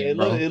just hanging,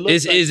 bro.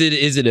 Is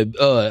it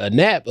a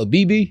nap, a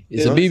BB?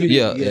 It's a BB.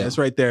 Yeah. Yeah, it's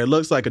right there. It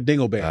looks like a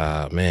dingleberry.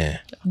 Ah man,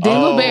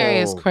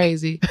 Dingleberry is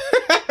crazy.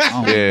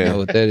 I don't know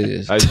what that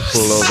is. I used to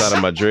pull those out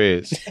of my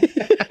dreads.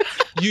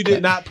 You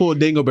did not pull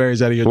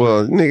dingleberries out of your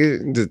well,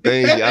 nigga, the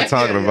thing y'all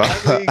talking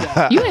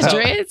about. You had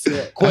dreads?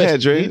 I had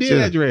He dreads. did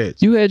Yeah. have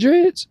dreads. You had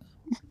dreads?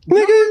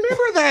 Nigga,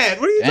 remember that?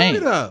 What are you Dang.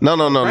 talking about? No.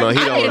 He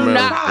I don't did remember.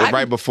 not.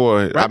 Right before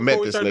Right I met before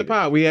we this started the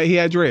nigga. pod, he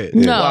had dreads.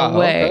 No Wow,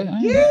 way. okay.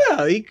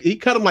 Yeah, he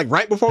cut them like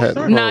right before we Had-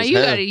 started. Nah, his you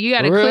hair.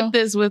 gotta For real? clip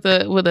this with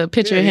a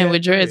picture of him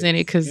with dreads in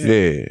it, because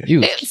Yeah.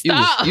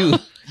 Stop.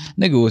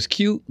 Nigga was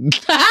cute.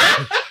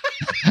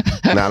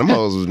 Nah, them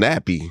hoes was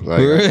nappy. Like,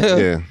 For real?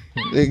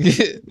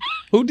 yeah.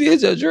 Who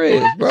did your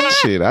dreads, bro?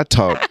 Shit, I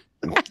taught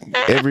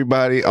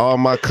everybody, all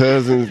my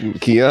cousins,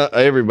 Kia,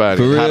 everybody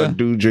For how real? to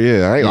do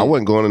dread. I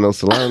wasn't going to no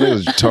salon. They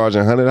was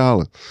charging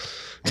 $100.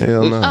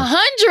 Hell no.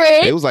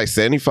 100. It was like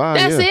 75.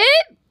 That's yeah.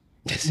 it.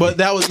 But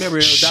that was that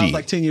was Shit.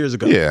 like 10 years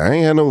ago. Yeah, I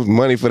ain't had no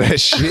money for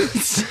that shit.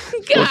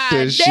 God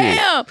that shit.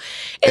 damn.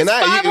 It's And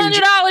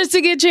 $500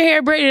 to get your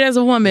hair braided as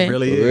a woman. It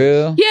really For is.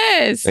 real?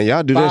 Yes. And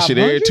y'all do that shit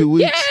every 2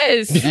 weeks?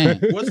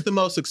 Yes. What's the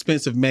most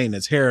expensive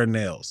maintenance? Hair or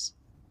nails?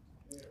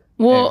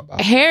 Well,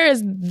 hair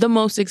is the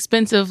most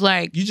expensive.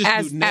 Like You just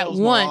as do at nails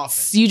more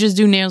once, you just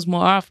do nails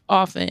more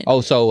often.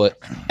 Oh, so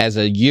as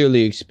a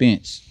yearly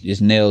expense,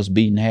 is nails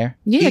beating hair?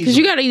 Yeah, because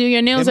you got to do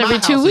your nails In my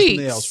every 2 house, it's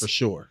weeks. nails for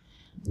sure.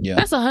 Yeah.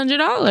 That's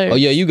 $100. Oh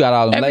yeah, you got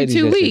all them Every ladies. 2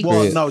 at your weeks.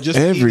 Well, crib. no, just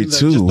Every even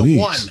 2 just the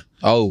weeks. one.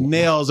 Oh,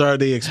 Nails are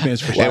the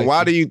expense for sure. And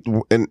why do you,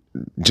 and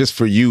just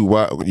for you,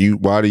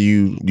 why do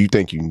you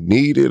think you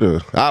need it? Or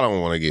I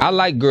don't want to get. I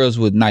like girls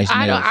with nice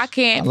I nails. don't. I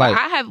can't. I like,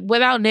 I have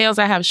without nails.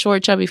 I have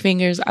short, chubby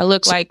fingers. I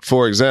look like.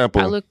 For example,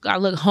 I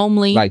look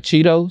homely. like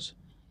Cheetos.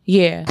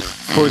 Yeah,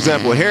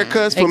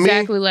 haircuts for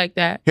exactly me. like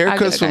that.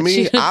 Haircuts for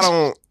me,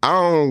 I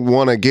don't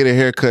want to get a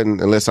haircut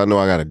unless I know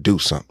I got to do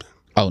something.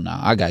 Oh no,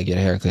 I gotta get a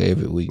haircut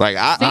every week. Like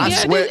I yeah,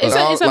 sweat, it's a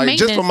like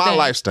just for maintenance my thing.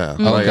 lifestyle.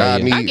 Mhm. Like Okay, I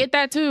yeah. need. I get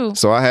that too.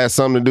 So I had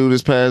something to do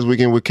this past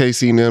weekend with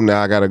KC and them.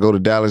 Now I got to go to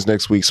Dallas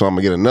next week, so I'm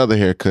gonna get another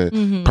haircut.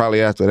 Mm-hmm.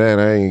 Probably after that,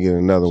 I ain't get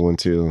another one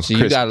till. So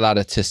you Christmas. got a lot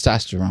of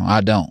testosterone. I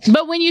don't.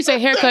 But when you say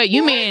haircut,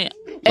 you mean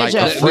Like as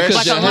a a, fresh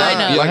like a hair.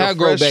 lineup. Your Like a hair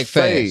grow fresh back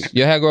fade. fast.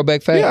 Your hair grow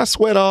back fast. Yeah, I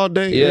sweat all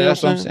day. Yeah,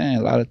 that's what I'm saying.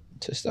 A lot of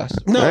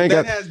Testosterone. No, That ain't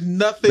that got- has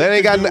nothing. that ain't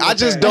to got- do with I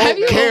just that. don't Have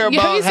you care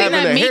about have you seen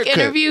having that a Meek haircut.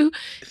 interview?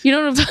 You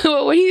know what I'm talking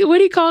about?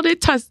 What he called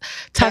it?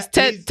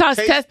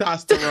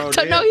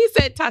 Testosterone, No, he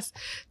said test.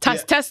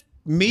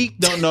 Meek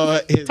don't know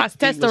his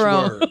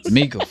Testosterone. English words.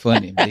 Mika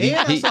funny. Man. And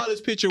I saw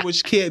this picture,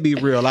 which can't be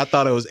real. I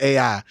thought it was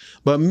AI,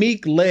 but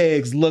Meek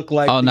legs look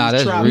like. Oh, nah, these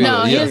that's tribal- real.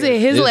 No, Yeah.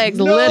 his legs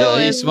No little Yeah,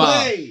 and he's small.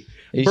 way.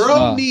 He's Bro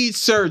small. needs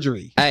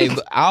surgery. Hey,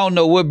 but I don't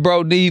know what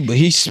bro need, but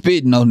he's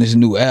spitting on this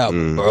new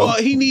album, bro. Well,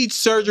 he needs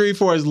surgery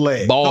for his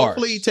leg. Bars.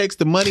 Hopefully, he takes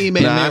the money he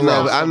made.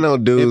 Nah, I know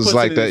and dudes puts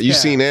like it in that. his You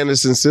calf. seen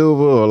Anderson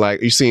Silva or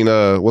like you seen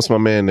what's my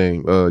man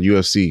name?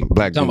 UFC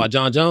Black Talking dude. about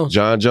John Jones.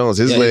 John Jones.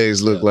 His Yeah.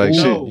 legs look like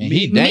No, shit. He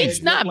Meek dang.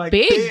 Meek's not look like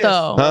big this,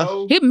 though.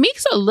 bro.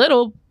 Meek's a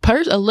little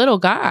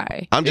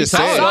guy. I'm just He's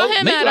I saying. saw tall.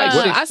 him Meek at like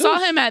 6'2". I saw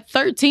him at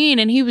 13,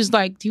 and he was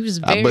very.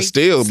 But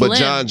still, slim. but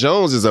John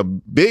Jones is a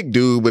big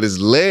dude, but his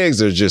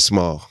legs are just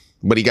small.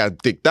 But he got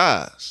thick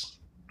thighs.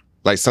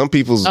 Like some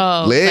people's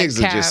legs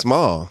like are just calves.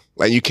 small.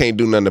 Like you can't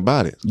do nothing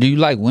about it. Do you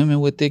like women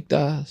with thick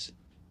thighs?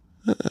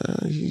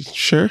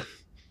 Sure.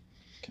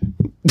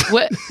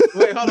 What?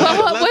 Wait, hold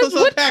on. Let's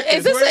unpack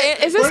is this? Where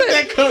did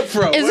that come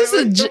from?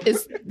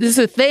 Is this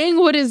a thing?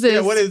 What is this?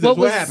 Yeah, what is this?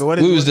 What happened? What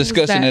is We was what-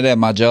 discussing that? it at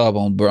my job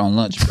on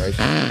lunch break.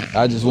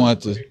 I just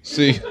wanted to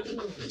see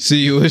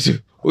you.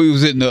 We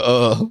was in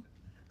the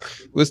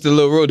what's the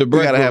little room? The We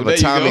break gotta room. have There a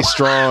you Tommy go.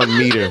 Strong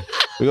meter.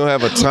 We're gonna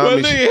have a Well,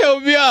 Tommy. nigga,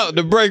 help me out.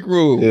 The break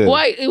room. Yeah.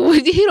 Why?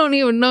 He don't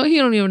even know. He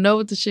don't even know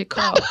what the shit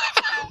called.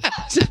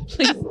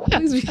 please.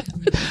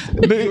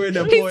 You were in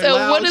the He employee said,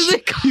 "What lounge? is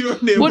it? You were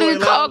in the What is employee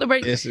it called? lounge? The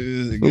break? Yes, it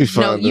is. Let me No,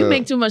 find you out.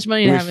 make too much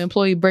money to have an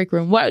employee break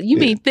room. What you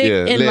mean thick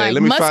and like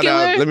let me muscular? find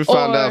out. Let me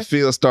find or- out.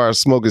 Phil started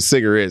smoking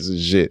cigarettes and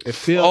shit. If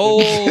Phil, Oh,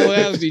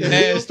 that would be if Phil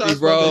nasty, starts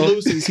bro. smoking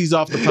Lucy's, he's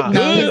off the pot.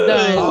 No, he's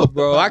done. Oh,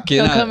 bro, I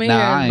cannot. come in here,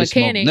 I ain't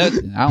mechanic. smoke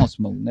nothing. I don't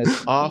smoke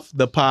nothing. Off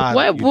the pot.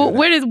 What? You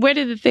do that. Where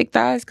did the thick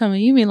thighs come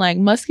in? You mean like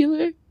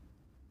muscular?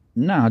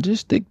 Nah,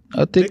 just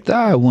a thick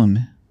thigh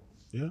woman.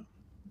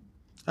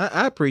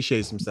 I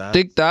appreciate some size.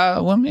 Thick thigh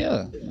woman,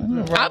 yeah.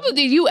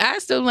 You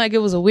asked him like it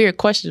was a weird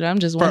question. I'm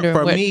just wondering.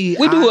 For what, me,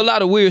 We do a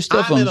lot of weird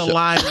stuff I'm on in the show.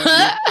 alignment.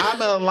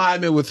 I'm in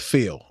alignment with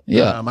Phil.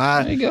 Yeah.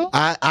 There you go.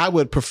 I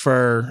would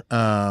prefer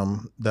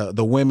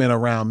the women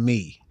around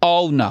me.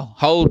 Oh no,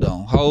 hold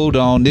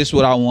on. This is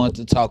what I want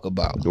to talk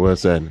about.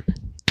 What's that?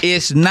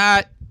 It's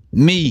not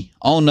me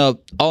on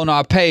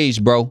our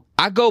page, bro.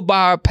 I go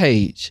by our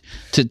page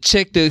to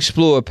check the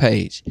Explore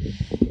page.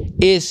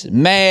 It's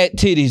mad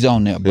titties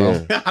on there,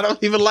 bro. Yeah. I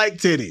don't even like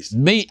titties.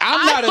 Me,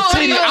 I'm not a don't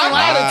titty. even I'm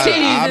like not a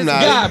titty I'm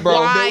not- guy,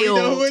 bro. Do we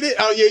know who it is?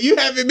 Oh yeah, you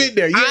haven't been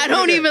there. You I haven't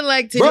don't been even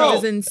like titties. Bro.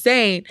 It's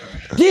insane.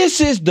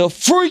 This is the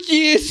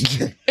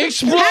freakiest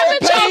Explore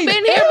Haven't y'all page.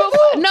 been here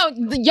before? No,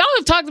 y'all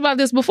have talked about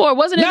this before.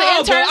 Wasn't it the No, bro,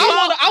 intern's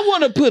fault? I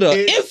want to put an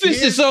It's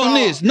emphasis his on fault.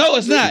 this. No,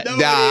 it's not. No,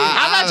 Nah,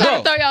 I'm not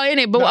trying to throw y'all in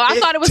it, but I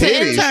thought it was the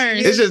Titties. intern.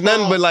 It's just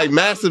nothing but like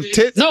massive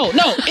tits. No,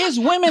 it's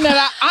women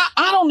that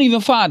I don't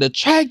even find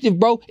attractive,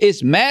 bro.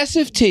 It's massive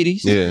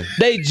titties. Yeah.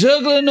 They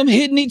juggling them,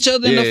 hitting each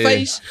other in the Yeah.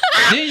 face.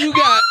 Then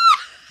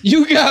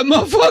you got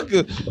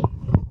motherfucker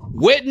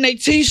wetting their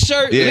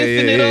t-shirt, Yeah,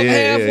 lifting yeah, it up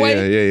yeah,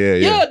 halfway.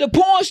 yeah. The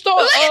porn star.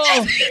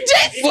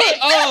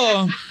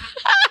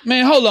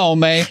 Man, hold on,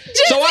 man.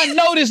 So I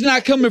know this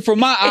not coming from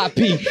my IP.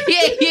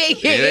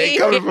 It ain't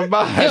coming from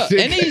my Yeah,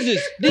 and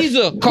these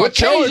are What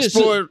your Caucasian.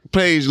 Explore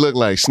page look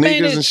like?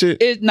 Sneakers and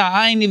shit? Nah,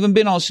 I ain't even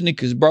been on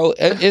sneakers, bro.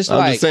 It's I'm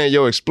like just saying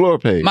your Explore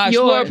page. my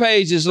Explore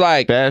page is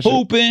like Fashion.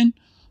 hooping,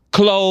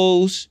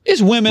 clothes.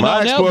 It's women My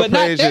on there, Explore but not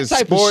page that is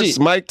type sports, of shit.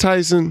 Mike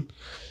Tyson,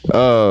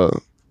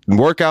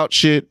 workout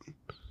shit,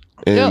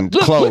 Yeah, and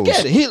look clothes.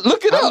 at it.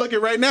 Look it I'm up.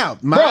 looking right now.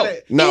 Bro,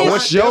 Now, Mine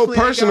what's your definitely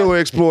ain't personal got-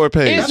 Explore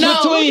page? It's No,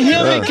 between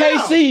him and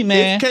KC,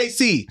 man.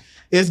 It's KC.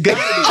 It's gotta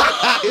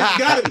be. It's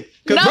gotta be.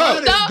 'Cause No,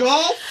 mine is no.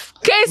 golf.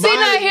 Casey Mine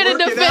not is here to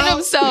working defend out.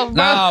 himself,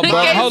 bro. Nah, bro,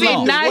 hold Casey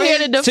on. not here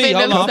to defend See, hold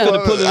on, I'm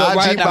himself. finna pull it up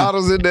right IG now.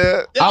 bottles in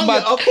there. I'm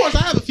about- Of course, I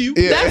have a few.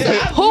 Yeah.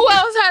 Who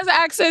else has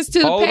access to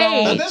the Hold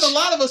page? on. There's a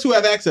lot of us who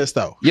have access,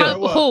 though. Yeah.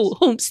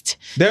 Whomst?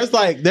 There's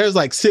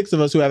like 6 of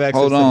us who have access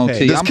Hold to on, the T.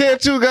 page. Does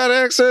Can2 got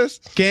access?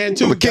 Can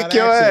too. I'ma kick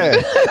your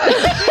ass.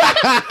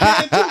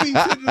 Can too be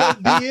sending us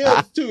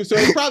DMs too, so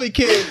it probably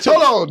can too.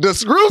 Hold on, the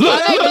screws.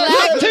 Look, they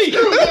black? T,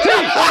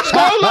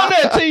 scroll on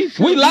that, T.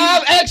 We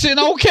live action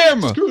on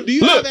camera. Screw, do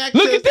you Look, have access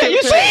look at that. to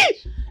You the see?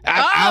 page?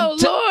 Oh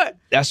Lord!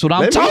 That's what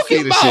I'm Let me see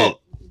talking the about. shit.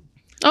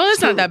 Oh,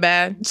 that's not that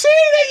bad. See,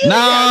 that you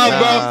Nah, bro.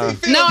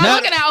 No, I'm Nah.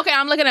 looking at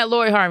I'm looking at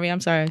Lori Harvey. I'm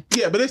sorry.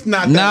 Yeah, but it's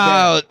not that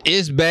No, bad.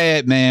 it's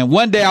bad, man.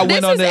 One day I This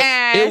went on is there.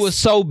 ass. It was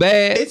so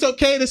bad. It's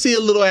okay to see a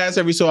little ass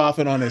every so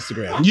often on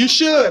Instagram. You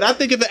should. I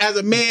think as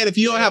a man, if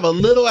you don't have a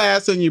little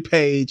ass on your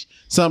page,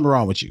 something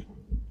wrong with you.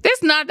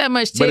 There's not that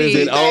much But is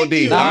titties. it OD?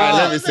 you. All right,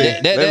 let me Nah, see.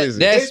 That- Let me see.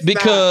 that's It's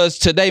because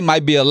today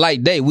might be a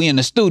light day. We in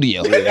the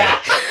studio. Friday,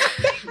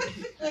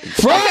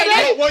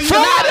 Well, you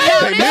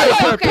Friday.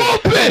 know- Okay.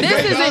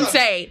 This is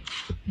insane.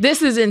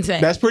 This is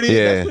insane. That's pretty.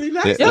 Yeah. That's pretty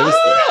nice. Yeah, let me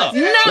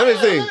see. no, Let me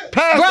see.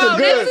 Pass bro. the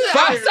This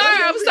good. is,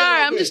 I'm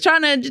sorry. I'm just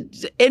trying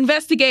to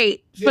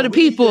investigate for the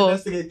people.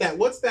 Investigate that.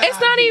 What's that? It's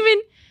not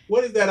even.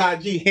 What is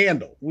that IG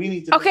handle? We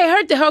need to.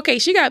 Okay,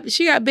 she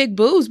got big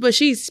boobs, but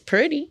she's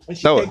pretty. Is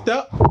she picked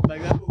up?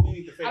 Like that's what we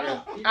need to figure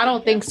out. I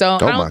don't think so. I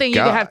don't think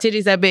you God. can have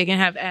titties that big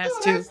and have ass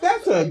too.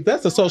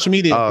 That's a social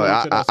media.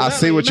 I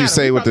see what you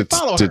say with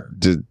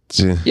the.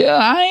 Yeah,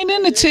 I ain't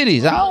into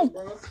titties. I don't.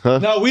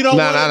 No, we don't.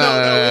 Nah,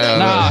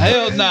 Nah,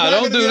 hell no.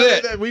 Don't do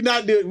that. We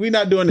not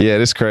doing it. Yeah,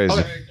 this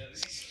crazy.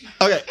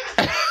 Okay.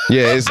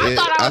 Yeah,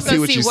 I see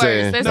what you're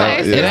saying. It's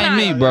It ain't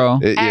me, bro.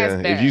 Yeah,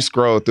 if you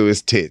scroll through,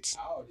 it's tits.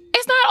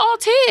 It's not all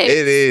tits.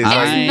 It is. It's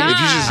If not. you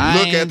just I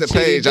look ain't at the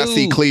titty page, I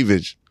see dude.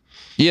 cleavage.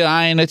 Yeah,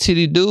 I ain't a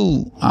titty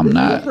dude. I'm It's a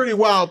not. pretty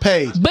wild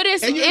page. But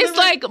it's And you it's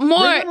like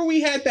more. Remember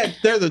we had that.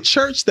 There's a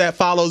church that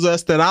follows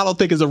us that I don't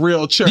think is a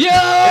real church. Yeah,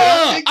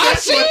 I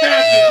that's see what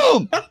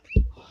happened. them.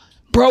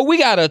 Bro, we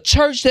got a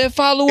church that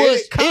follow And us.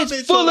 it comments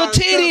It's full on of our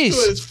stuff, too.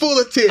 titties. It's full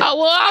of titties. Oh,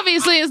 well,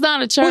 obviously it's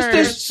not a church.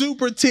 They're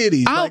super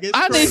titties. I Like, it's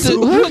need straight to.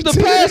 super Who's the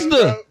titties, pastor?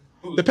 bro.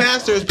 The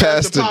pastor is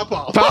Pastor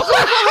Pop-Off. Pastor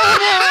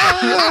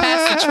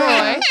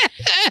Troy.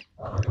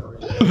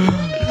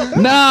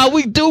 Nah,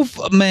 we do.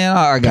 Man,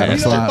 I got We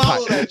to don't slide.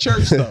 follow that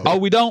church though. Oh,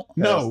 we don't?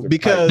 No,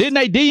 because Didn't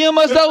they DM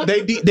us though?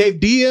 they've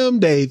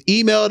DM'd, they've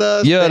emailed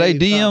us. Yeah, they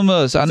DM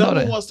us. I know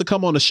Someone that. wants to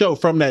come on the show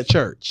from that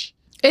church.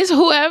 It's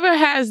whoever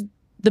has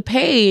the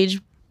page,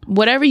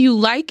 whatever you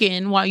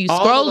liking while you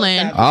All of us scrolling.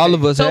 have All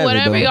of us So have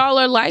whatever it, though. y'all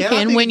are And I liking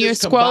think when it you're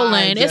just combines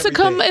scrolling, it's a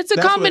everything. it's a That's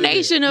what it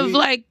combination is. of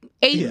like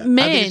 8 Yeah, I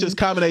men. think it's just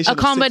combination. A of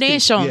 16.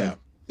 combination. Yeah,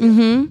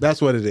 Mm-hmm.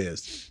 that's what it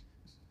is.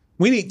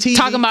 We need TV.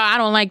 Talking about I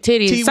don't like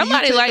titties. T, will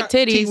Somebody you take like our-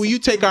 T, titties. will you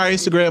take our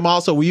Instagram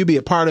also? Will you be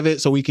a part of it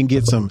so we can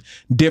get some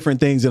different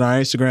things in our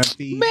Instagram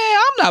feed? Man,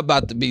 I'm not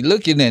about to be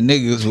looking at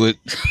niggas with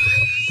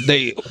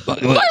they First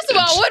of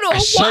all,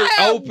 shirt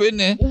why,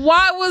 open and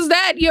why was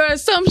that your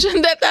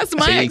assumption that that's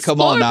my See, explore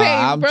come on now. page,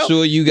 I'm bro?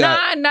 sure you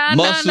got nah.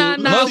 muscle-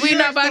 We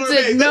not about Let's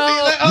to. see No,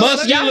 that.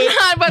 muscular, Y'all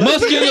not about to-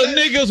 muscular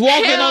niggas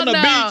walking Hell on the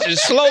no. beach in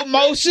slow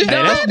motion.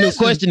 Hey, that's a new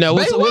question now.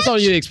 What's on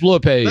your explore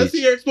page? Let's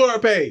see your Explorer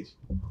page.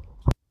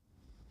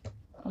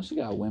 Oh, she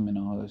got women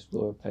on her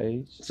Explorer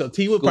page. So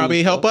T would School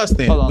probably help stuff. us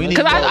then. Hold on, We need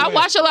Because to I go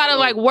watch a lot of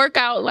like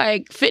workout,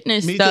 like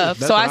fitness Me too. stuff,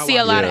 That's so what I I see a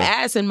watch. lot of Yeah.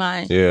 ass in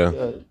mine. Yeah.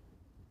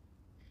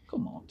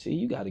 Come on, T,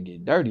 you got to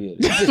get dirtier.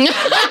 Now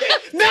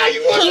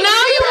you want Now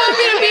you want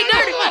me to be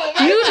dirty?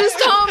 You just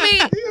told me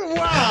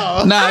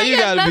Wow. Nah, I you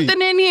got got to be.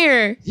 nothing in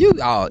here. You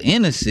all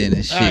innocent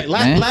and shit, All right,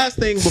 man. last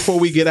thing before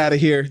we get out of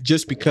here,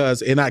 just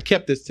because, and I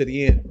kept this to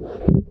the end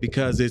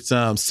because it's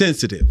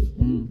sensitive.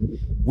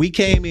 We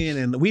came in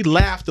and we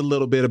laughed a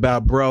little bit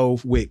about bro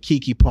with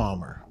Keke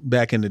Palmer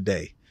back in the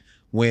day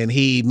when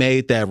he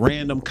made that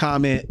random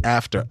comment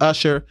after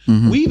Usher.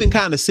 We even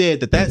kind of said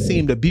that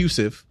seemed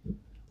abusive,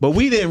 but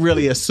we didn't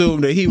really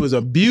assume that he was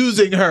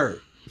abusing her.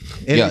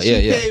 And Yeah, she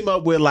yeah. came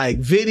up with like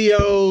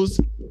videos,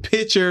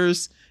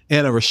 pictures,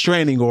 and a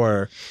restraining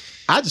order.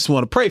 I just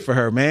want to pray for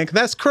her, man, because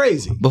that's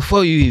crazy.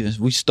 Before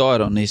we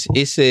start on this,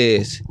 it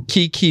says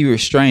Keke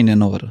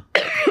restraining order.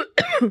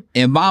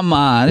 In my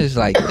mind, it's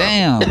like,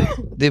 damn,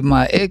 did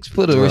my ex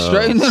put a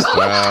restraining order?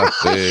 Stop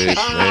it,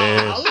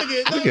 man.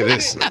 Look at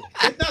this.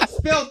 It's not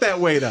spelled that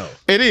way, though.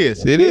 It is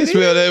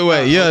spelled that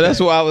way. Yeah, that's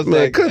why I was Man,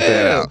 like, cut that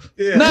damn. out.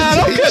 Yeah. Nah,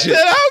 don't cut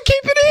that out.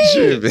 Keep it in.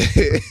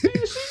 Shit, man.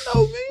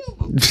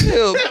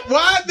 Hell,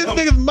 Why is this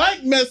nigga's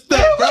mic messed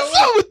up, bro?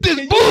 what's up with this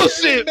Can you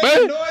bullshit, make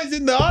man? noise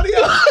in the audio?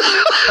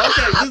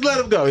 Okay, just let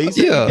him go. He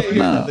said Yeah, he can't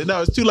hear nah. nothing.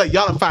 No, it's too late.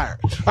 Y'all on fire.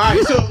 All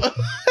right, so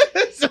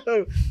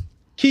so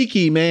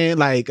Keke, man,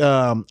 like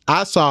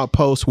I saw a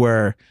post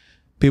where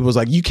people was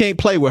like, you can't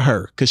play with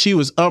her because she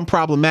was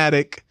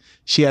unproblematic.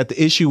 She had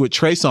the issue with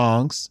Trey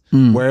songs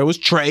where it was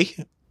Trey,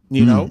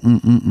 you know,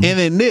 and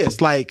then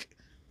this, like,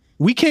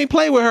 we can't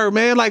play with her,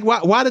 man. Like,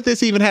 why did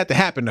this even have to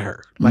happen to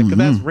her? Like, 'cause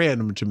that's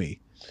random to me.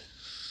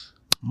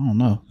 I don't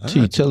know.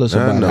 Gee, tell us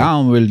I about it. know. I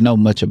don't really know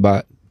much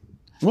about.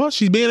 Well,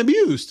 she's being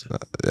abused.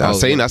 I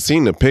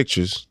seen the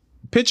pictures.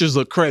 Pictures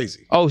look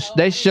crazy. Oh,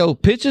 they show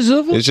pictures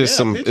of her. It's just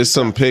some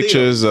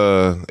pictures.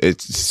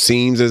 It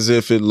seems as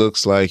if it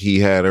looks like he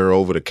had her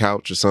over the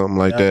couch or something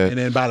like that. And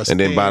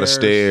then by the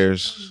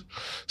stairs.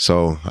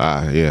 So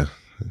yeah,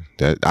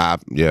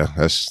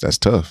 that's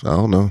tough. I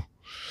don't know.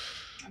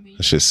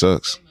 That shit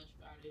sucks.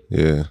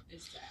 Yeah,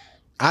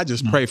 I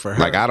just pray for her.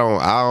 like I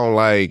don't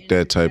like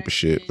that type of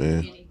shit,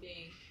 man.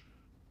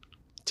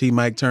 T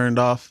mic turned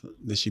off.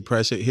 Did she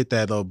press it? Hit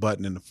that little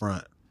button in the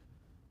front.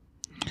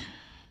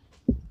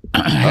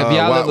 Have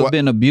y'all ever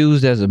been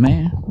abused as a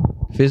man,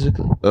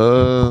 physically?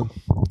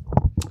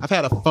 I've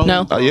had a phone.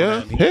 No. call, Yeah,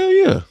 man. hell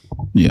yeah.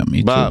 Yeah,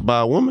 me too. By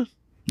a woman.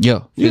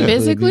 Yeah,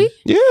 Physically?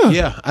 Yeah.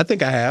 Yeah, I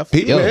think I have.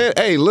 People, man,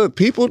 hey, look,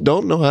 people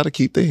don't know how to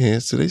keep their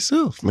hands to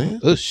themselves, man.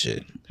 Oh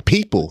shit.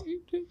 People.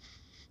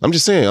 I'm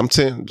just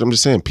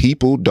saying,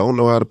 people don't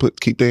know how to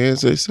keep their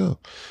hands to themselves.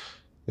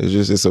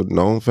 It's a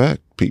known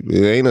fact. People,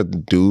 it ain't a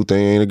dude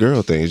thing, it ain't a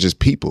girl thing. It's just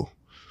people.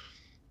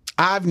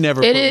 I've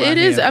never. It put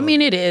my is. hand I on-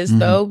 mean, it is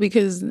though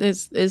because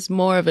it's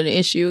more of an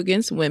issue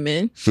against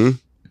women. Hmm?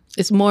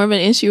 It's more of an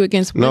issue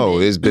against women. No,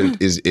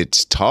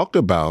 it's talked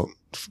about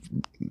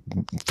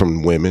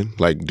from women.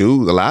 Like,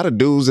 dude, a lot of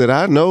dudes that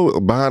I know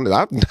behind it,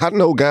 I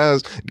know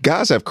guys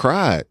have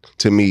cried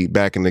to me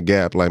back in the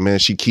Gap. Like, man,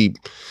 she keep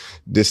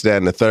this, that,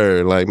 and the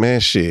third. Like, man,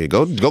 shit,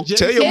 go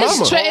tell your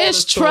mama.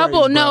 It's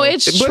trouble. No,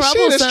 it's troublesome,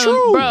 it's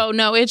true. bro.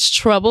 No, it's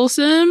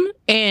troublesome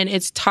and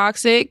it's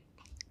toxic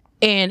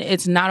and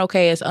it's not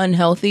okay. It's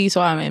unhealthy.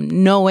 So I'm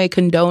in no way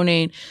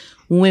condoning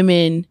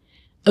women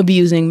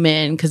abusing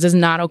men because it's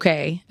not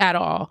okay at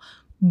all.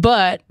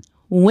 But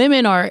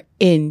women are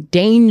in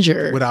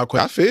danger Without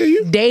question. I feel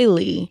you.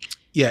 daily.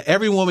 Yeah,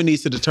 every woman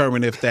needs to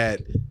determine if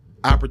that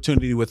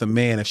opportunity with a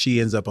man, if she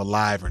ends up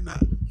alive or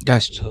not.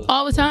 That's tough.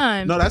 All the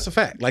time. No, that's a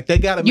fact. Like, they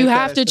got to. You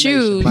have to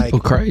choose. Like, People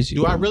crazy.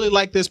 do I really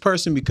like this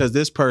person because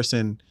this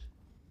person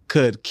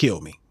could kill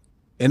me?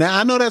 And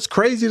I know that's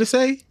crazy to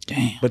say,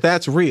 Damn. but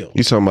that's real.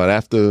 You talking about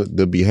after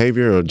the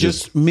behavior or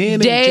Just men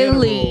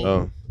Daily. in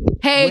general.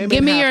 Hey, women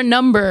give me have- your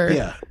number.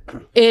 Yeah.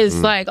 Is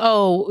like,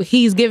 oh,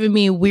 he's giving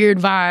me weird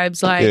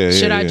vibes. Like, Yeah,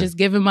 should yeah, I yeah. just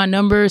give him my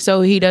number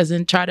so he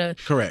doesn't try to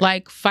Correct.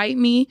 like fight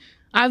me?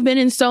 I've been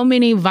in so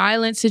many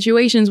violent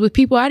situations with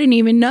people I didn't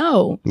even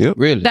know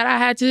Really? that I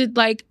had to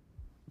like,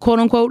 quote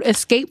unquote,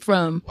 escape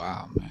from.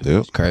 Wow, man. Yep.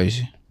 It's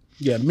crazy.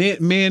 Yeah,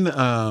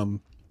 men,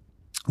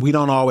 we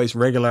don't always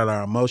regulate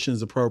our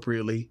emotions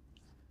appropriately,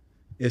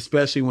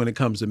 especially when it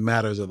comes to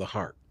matters of the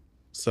heart.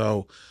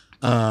 So,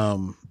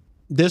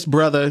 this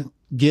brother,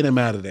 get him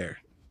out of there.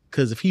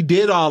 Because if he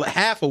did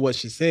half of what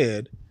she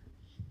said,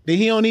 then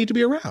he don't need to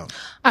be around.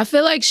 I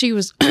feel like she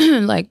was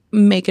like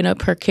making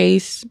up her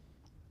case.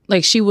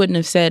 Like she wouldn't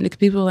have said, because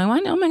people were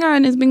like, oh my God,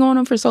 and it's been going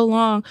on for so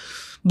long.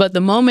 But the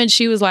moment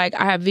she was like,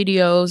 I have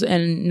videos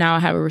and now I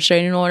have a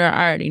restraining order,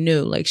 I already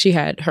knew. Like she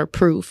had her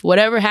proof.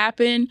 Whatever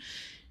happened,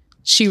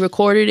 she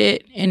recorded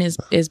it and is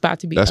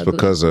about to be That's ugly.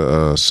 because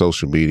of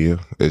social media.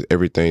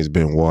 Everything's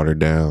been watered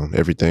down.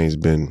 Everything's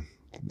been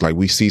like,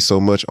 we see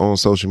so much on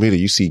social media.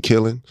 You see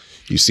killing,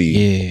 you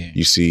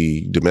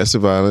see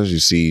domestic violence, you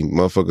see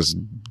motherfuckers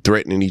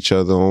threatening each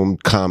other on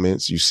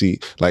comments. You see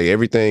like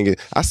everything.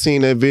 I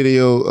seen that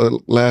video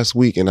last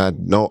week, and I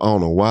don't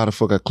know why the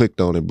fuck I clicked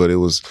on it, but it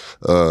was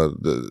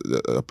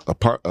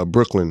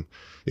Brooklyn.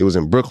 It was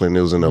in Brooklyn.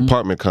 It was in an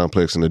apartment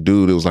complex, and it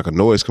was like a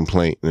noise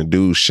complaint, and the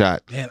dude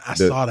shot. Man, I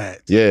saw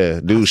that. Yeah,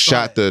 dude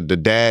shot the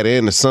dad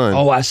and the son.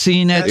 Oh, I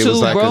seen that It too,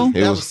 was like bro.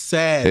 That was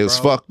sad, It was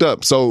bro. fucked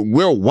up. So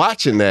we're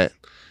watching that,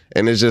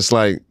 and it's just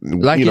like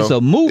It's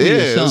a movie or Yeah,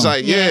 it's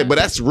something. like but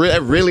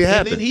that really And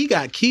happened. then he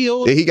got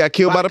killed. He got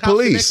killed by the cops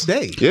police. The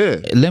next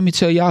day. Yeah, Let me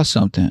tell y'all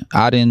something.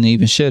 I didn't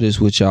even share this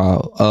with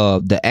y'all.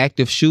 The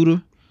active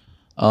shooter,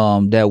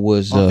 that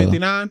was On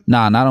 59?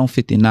 Nah, not on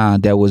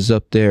 59. That was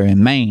up there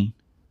in Maine.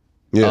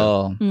 yeah,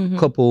 Mm-hmm. A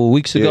couple of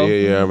weeks ago.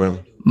 yeah. I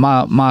remember.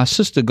 My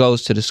sister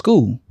goes to the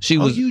school. She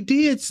Oh, was you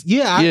did?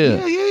 Yeah.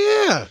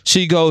 Yeah.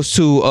 she goes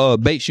to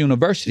Bates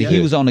University. He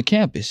Yeah. was on the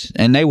campus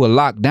and they were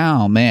locked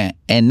down, man.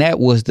 And that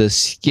was the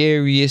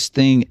scariest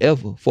thing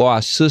ever for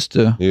our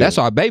sister. Yeah. That's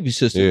our baby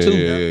sister Yeah, too.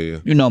 yeah.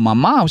 You know, my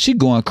mom, she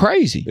going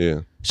crazy. Yeah.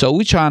 So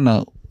we trying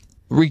to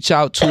reach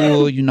out to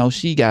her. You know,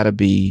 she got to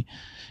be,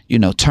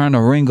 turn the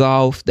ring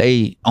off.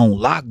 They on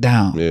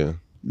lockdown. Yeah.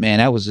 Man,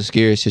 that was a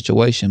scary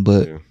situation.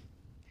 But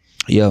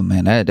yeah,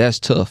 man, that's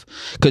tough.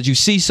 Because you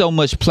see so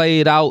much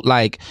played out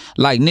like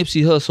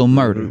Nipsey Hussle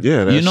murder.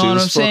 Yeah, that you know shit what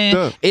was I'm saying?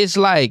 fucked up. It's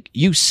like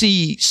you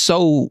see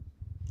so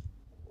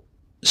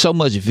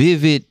much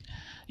vivid,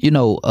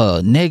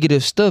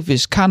 negative stuff.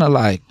 It's kind of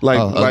like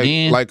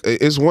again,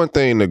 it's one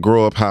thing to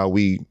grow up how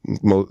we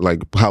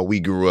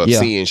grew up, Yeah.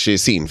 seeing shit,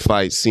 seeing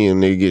fights, seeing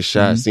niggas get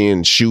shot,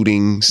 seeing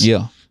shootings,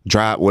 yeah.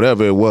 drop,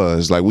 whatever it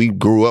was. Like we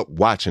grew up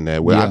watching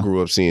that. Where I Yeah.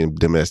 grew up seeing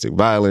domestic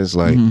violence,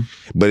 like,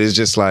 but it's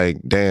just like,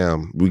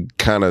 damn, we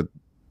kind of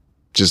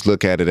just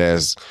look at it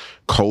as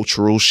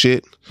cultural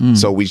shit.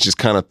 So we just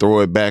kind of throw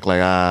it back like,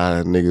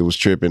 nigga was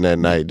tripping that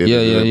night. Yeah,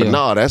 yeah, But yeah.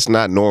 no, that's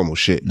not normal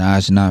shit. Nah,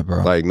 it's not,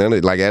 bro.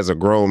 Like as a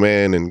grown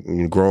man and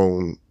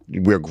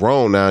we're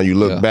grown now, you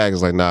look Yeah. back,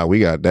 it's like, nah,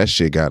 that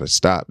shit gotta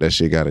stop. That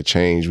shit gotta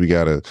change. We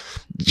gotta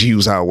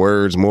use our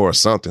words more or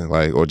something,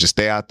 like, or just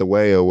stay out the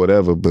way or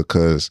whatever,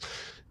 because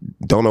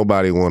don't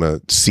nobody wanna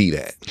see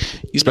that.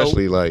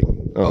 Especially like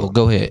Oh,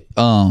 go ahead.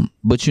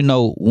 But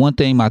one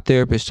thing my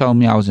therapist told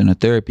me, I was in a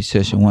therapy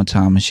session one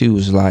time and she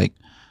was like,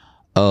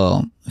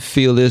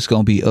 feel it's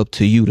gonna be up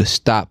to you to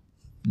stop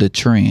the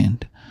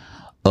trend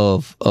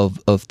of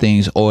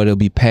things, or it'll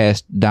be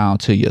passed down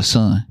to your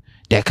son.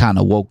 That kind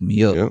of woke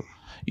me up. Yep.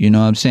 You know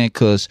what I'm saying?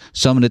 Because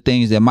some of the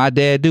things that my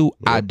dad do,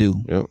 I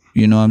do. Yep.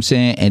 You know what I'm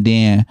saying? And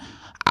then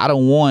I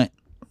don't want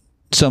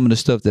some of the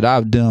stuff that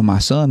I've done my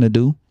son to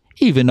do,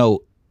 even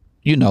though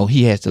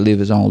he has to live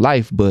his own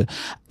life, but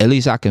at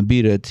least I can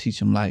be there to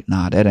teach him, like,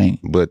 nah, that ain't.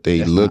 But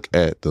they look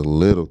at the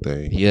little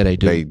thing. Yeah, they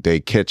do. They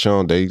catch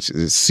on. They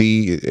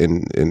see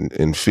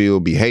and feel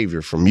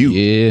behavior from you,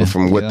 Yeah, or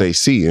from what yeah. they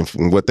see and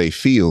from what they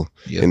feel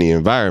Yeah. in the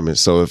environment.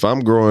 So if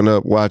I'm growing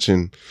up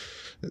watching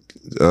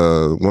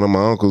one of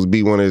my uncles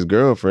beat one of his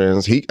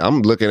girlfriends.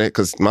 I'm looking at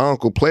because my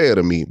uncle player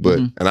to me, but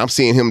and I'm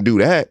seeing him do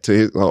that to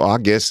his. I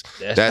guess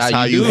that's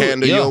how you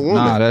handle your woman.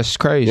 Nah, that's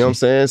crazy. You know what I'm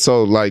saying?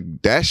 So like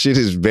that shit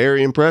is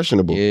very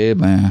impressionable. Yeah,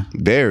 man.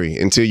 Very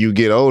until you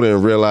get older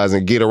and realize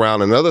and get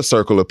around another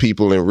circle of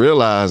people and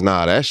realize,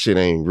 nah, that shit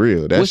ain't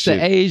real. What's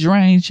the age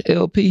range,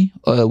 LP?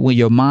 When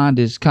your mind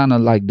is kind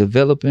of like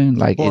developing,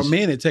 like for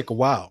men, it take a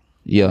while.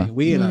 Yeah, I mean,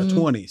 we in our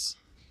 20s.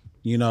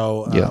 You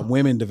know,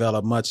 women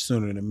develop much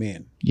sooner than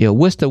men. Yeah,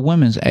 what's the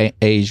women's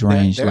age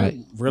range they're like?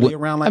 Really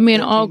around like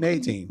 14,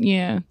 18.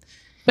 Yeah.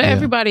 But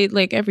everybody,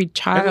 like every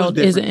child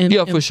is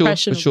for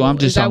sure. I'm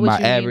just talking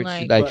about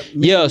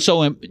average.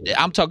 So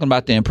I'm talking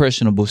about the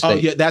impressionable state. Oh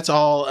yeah, that's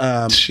all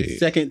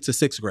second to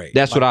sixth grade.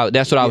 That's what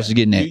I was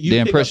getting at. The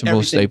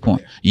impressionable state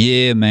point.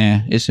 Yeah,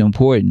 man, it's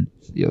important.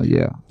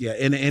 Yeah.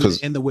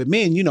 And with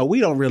men, you know, we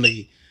don't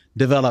really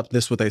develop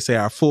this, what they say,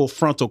 our full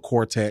frontal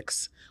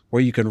cortex,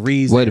 where you can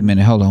reason. Wait a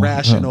minute, hold on.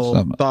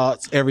 Rational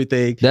thoughts,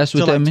 everything. That's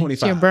what that means. 25.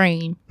 It's your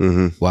brain.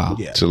 Mm-hmm. Wow.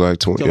 Yeah. To like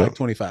 20. Like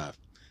 25.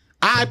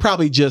 I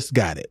probably just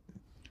got it.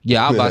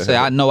 Yeah, I was about to say,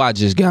 I know I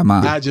just got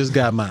mine. I just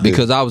got mine.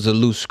 Because I was a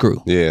loose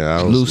screw. Yeah,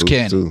 I was loose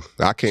cannon. Too.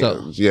 I can't.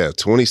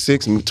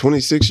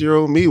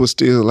 26-year-old me was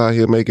still out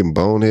here making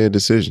bonehead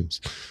decisions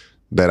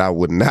that I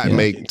would not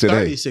make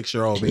today.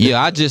 36-year-old me.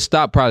 Yeah, I just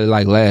stopped probably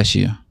like last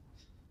year.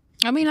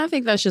 I mean, I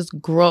think that's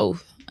just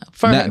growth.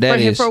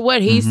 For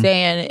what he's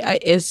saying,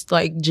 it's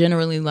like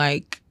generally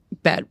like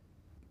that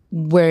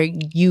where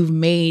you've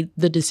made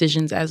the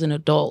decisions as an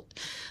adult.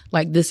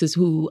 Like, this is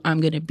who I'm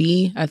going to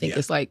be. I think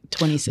it's like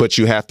 26. But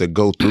you have to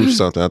go through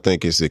something. I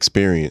think it's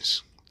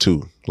experience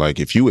too. Like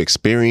if you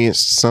experience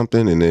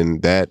something and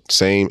then that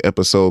same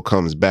episode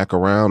comes back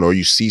around, or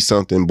you see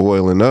something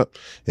boiling up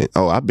and,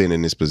 I've been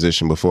in this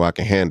position before, I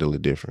can handle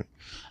it different.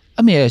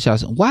 Let me ask y'all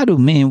something. Why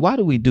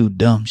do we do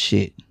dumb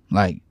shit?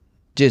 Like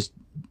just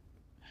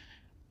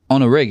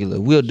on a regular,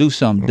 we'll do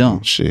something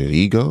dumb. Shit,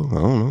 ego? I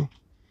don't know.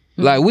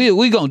 Like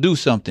we gonna do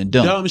something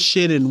dumb. Dumb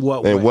shit in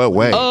what way? In what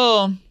way?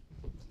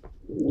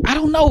 I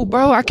don't know,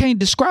 bro. I can't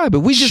describe it.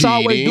 We just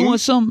always doing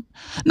some,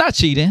 not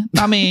cheating.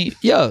 I mean,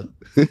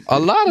 a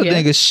lot of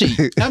niggas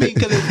cheat. I mean,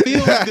 because it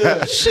feels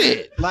good.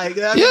 Shit. Like,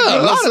 a lot of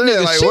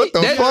niggas like, cheat. what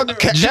the fuck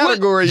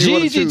category you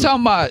want to choose? Jeezy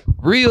talking about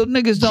real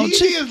niggas don't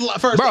cheat.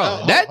 First,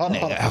 bro,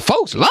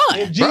 folks lying,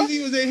 if bro.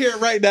 Jeezy was in here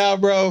right now,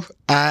 bro,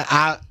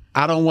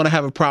 I don't want to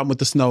have a problem with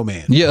the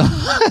snowman. Yeah,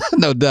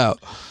 no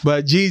doubt.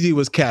 But Jeezy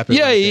was capping.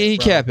 Yeah, he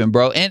capping,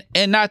 bro. And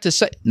not to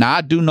say,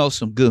 I do know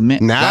some good men.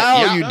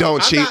 Now you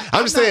don't cheat.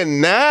 I'm just saying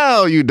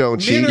now you don't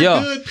cheat. Men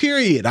are good,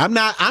 period. I'm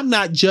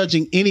not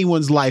judging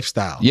anyone's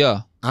lifestyle.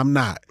 Yeah. I'm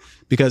not.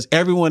 Because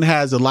everyone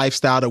has a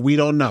lifestyle that we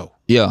don't know.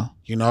 Yeah.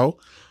 You know?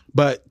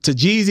 But to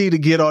Jeezy to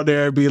get on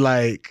there and be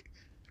like,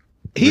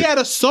 he had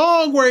a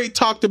song where he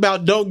talked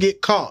about don't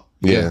get caught.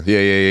 Yeah.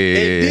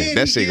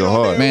 That shit go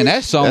hard. Man,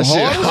 that song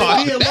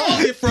hard. He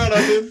alone in front of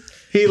him.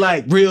 He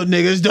like, real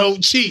niggas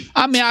don't cheat.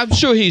 I mean, I'm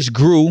sure he's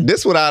grew.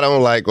 This what I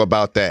don't like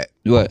about that.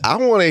 What? I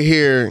want to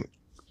hear.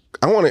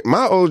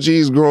 My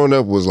OGs growing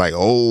up was like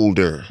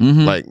older.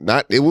 Like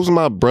it was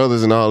my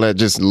brothers and all that,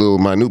 just a little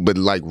minute, but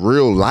like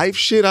real life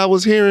shit I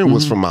was hearing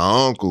was from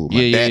my uncle,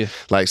 my dad.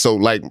 Like, so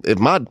like if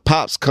my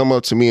pops come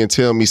up to me and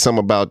tell me something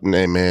about,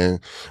 hey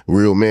man,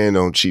 real men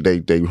don't cheat,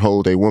 they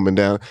hold their woman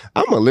down,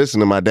 I'm gonna listen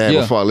to my dad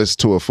before I listen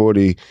to a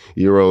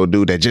 40-year-old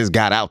dude that just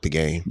got out the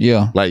game.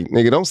 Yeah. Like,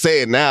 nigga, don't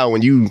say it now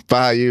when you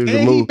 5 years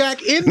removed.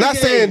 Back in not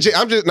saying,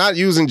 I'm just not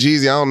using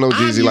Jeezy. I don't know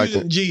Jeezy like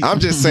that. Jeezy.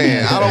 I'm just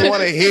saying, I don't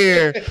want to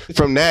hear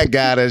from that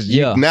guy that's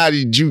now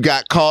you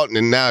got caught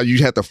and now you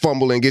have to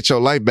fumble and get your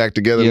life back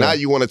together. Now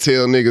you want to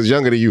tell niggas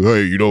younger than you,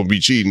 hey, you don't be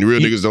cheating.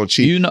 Real niggas don't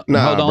cheat. You know,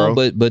 nah, hold on,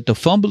 bro. but the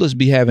fumblers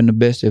be having the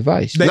best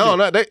advice.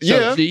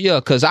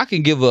 Because I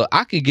can give a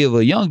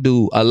young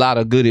dude a lot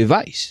of good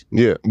advice.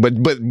 Yeah,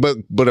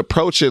 but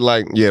approach it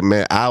like, yeah,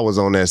 man, I was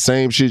on that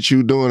same shit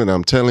you doing, and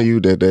I'm telling you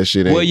that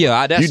shit ain't. Well,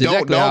 yeah, that's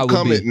exactly how I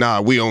would be.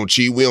 Nah, we don't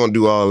cheat. We don't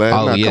do all that.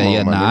 Oh,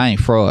 I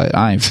ain't fraud.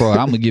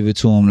 I'm gonna give it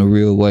to him the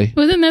real way.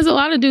 Well, then there's a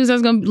lot of dudes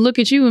that's gonna look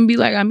at you and be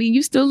like, I mean,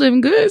 you still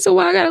living good, so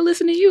why I gotta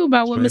listen to you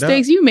about what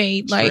mistakes you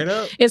made? Like,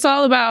 it's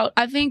all about,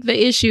 I think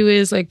the issue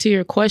is, like, to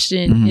your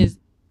question, is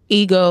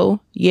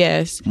ego,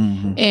 yes.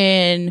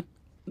 And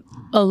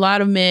a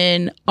lot of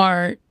men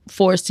aren't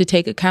forced to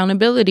take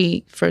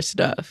accountability for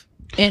stuff.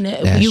 And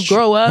you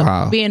grow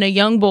up being a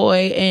young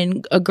boy,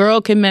 and a girl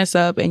can mess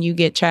up and you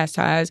get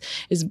chastised.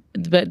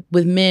 But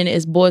with men,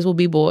 it's boys will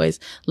be boys.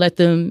 Let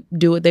them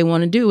do what they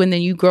want to do. And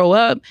then you grow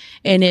up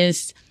and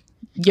it's,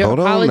 your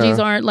apologies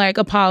aren't like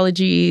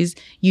apologies.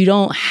 You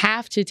don't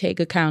have to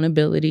take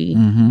accountability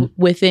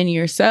within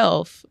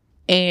yourself.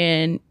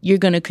 And you're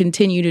going to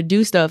continue to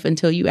do stuff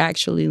until you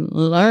actually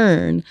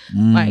learn.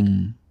 Like,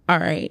 all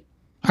right,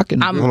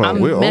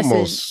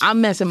 I'm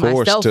messing forced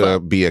myself to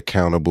up. be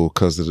accountable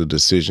because of the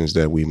decisions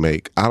that we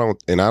make. I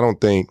don't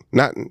think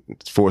not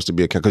forced to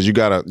be accountable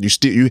because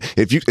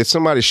if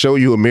somebody show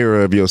you a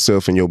mirror of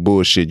yourself and your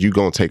bullshit, you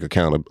gonna take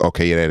accountability.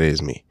 Okay, yeah, that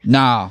is me.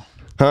 No.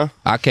 Huh?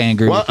 I can't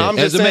agree with that. I'm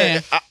just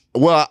saying,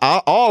 Well,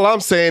 all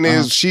I'm saying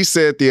is she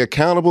said the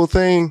accountable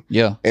thing.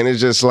 Yeah. And it's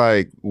just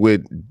like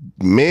with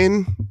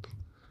men,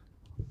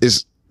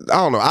 I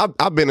don't know.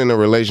 I've been in a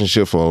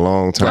relationship for a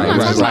long time. I'm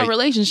not talking about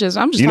relationships.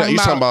 I'm just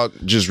talking about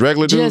just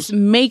regular dudes? Just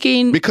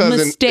making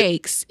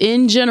mistakes.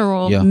 In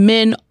general,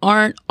 men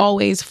aren't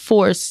always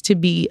forced to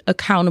be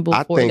accountable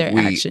for their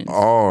actions. I think we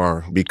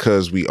are,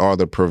 because we are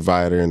the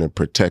provider and the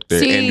protector.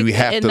 And we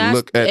have to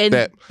look at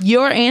that.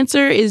 Your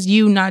answer is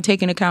you not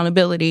taking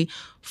accountability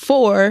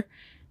for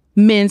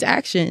men's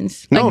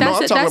actions. I'm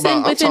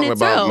talking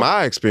about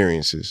my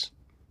experiences.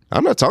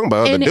 I'm not talking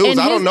about other dudes.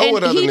 I don't know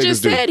what other niggas do. He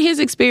just said his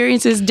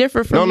experiences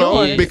differ from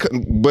yours.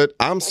 But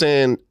I'm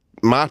saying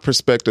my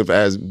perspective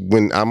as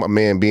when I'm a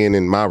man being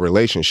in my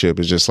relationship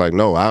is just like,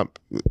 no,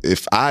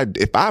 if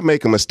I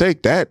make a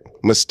mistake, that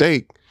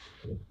mistake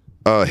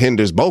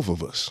hinders both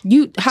of us.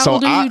 How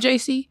old are you,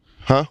 JC?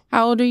 Huh?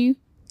 How old are you?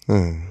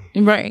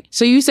 Right.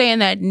 So you saying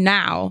that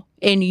now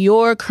in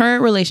your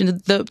current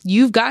relationship,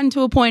 you've gotten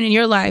to a point in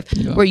your life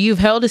where you've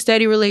held a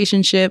steady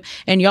relationship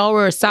and y'all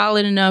were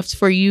solid enough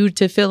for you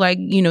to feel like,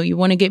 you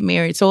want to get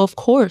married. So of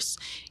course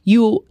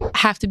you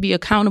have to be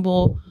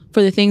accountable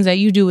for the things that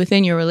you do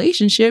within your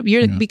relationship.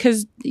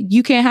 Because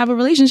you can't have a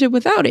relationship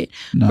without it.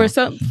 No.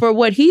 For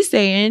what he's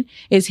saying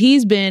is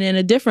he's been in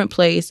a different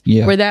place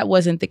where that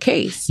wasn't the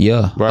case.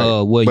 Yeah.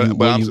 Right.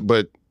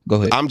 But go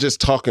ahead. I'm just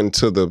talking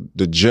to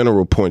the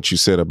general point you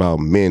said about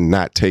men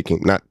not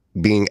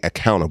being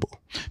accountable.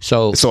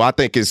 So I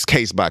think it's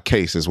case by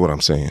case is what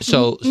I'm saying.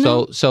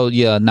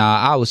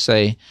 I would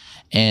say,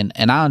 and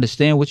I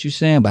understand what you're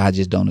saying, but I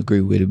just don't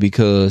agree with it,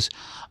 because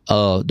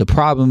the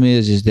problem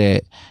is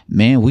that,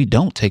 man, we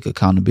don't take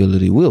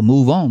accountability. We'll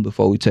move on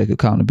before we take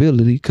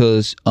accountability,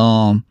 because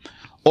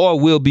or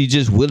we'll be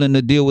just willing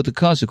to deal with the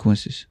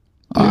consequences.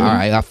 All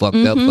right, I fucked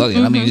up. Fuck it.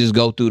 Let me just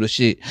go through the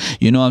shit.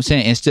 You know what I'm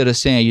saying? Instead of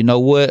saying, you know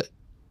what?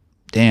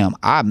 Damn,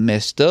 I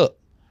messed up.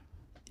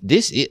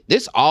 This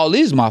all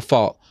is my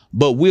fault.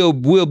 But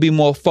we'll be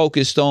more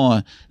focused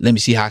on, let me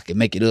see how I can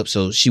make it up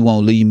so she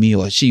won't leave me,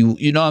 or she,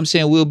 you know what I'm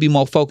saying? We'll be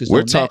more focused on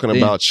that. We're talking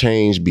about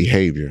change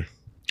behavior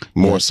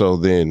more so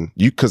than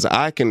you, because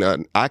I can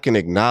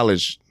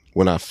acknowledge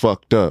when I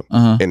fucked up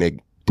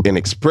and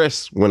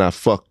express when I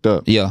fucked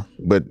up. Yeah.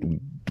 But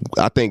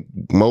I think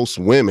most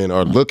women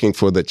are looking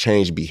for the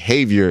change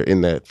behavior in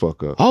that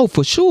fuck up. Oh,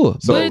 for sure.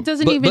 So, but it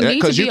doesn't even need to be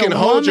because you can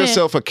hold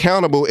yourself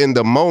accountable in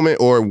the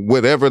moment or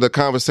whatever the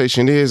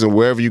conversation is and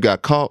wherever you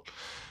got caught.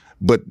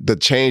 But the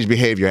change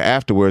behavior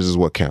afterwards is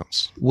what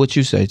counts. What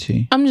you say,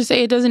 T? I'm just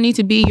saying it doesn't need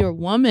to be your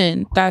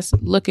woman that's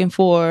looking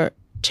for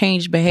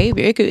change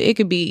behavior. It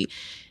could be.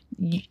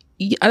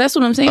 That's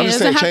what I'm saying. It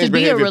doesn't have to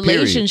be a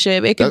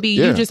relationship. It could be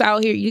you just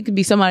out here. You could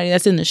be somebody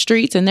that's in the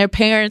streets and their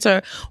parents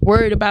are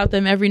worried about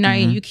them every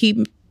night, and you keep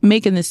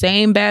making the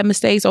same bad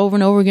mistakes over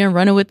and over again,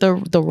 running with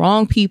the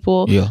wrong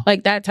people,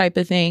 like that type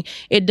of thing.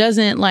 It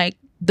doesn't like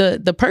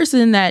the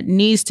person that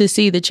needs to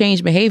see the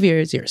change behavior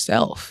is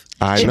yourself.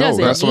 I know.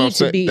 That's what I'm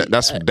saying.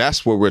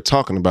 That's what we're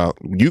talking about.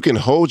 You can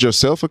hold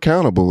yourself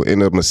accountable in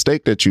a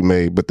mistake that you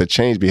made, but the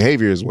change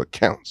behavior is what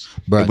counts.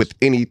 Bruh, with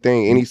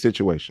anything, any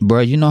situation. Bro,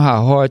 you know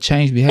how hard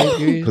change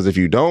behavior is? Because if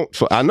you don't,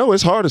 I know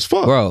it's hard as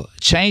fuck. Bro,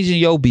 changing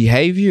your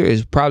behavior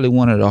is probably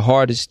one of the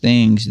hardest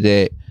things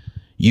that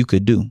you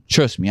could do.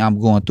 Trust me,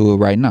 I'm going through it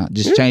right now.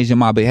 Just changing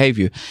my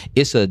behavior.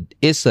 It's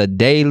a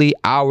daily,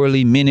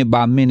 hourly, minute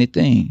by minute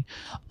thing.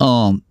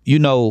 One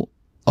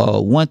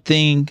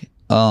thing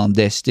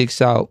that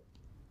sticks out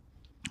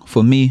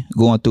for me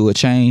going through a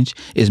change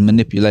is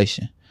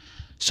manipulation.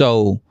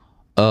 So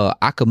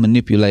I could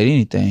manipulate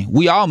anything.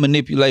 We all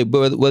manipulate,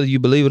 whether you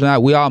believe it or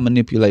not, we all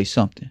manipulate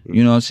something.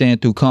 You know what I'm saying?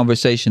 Through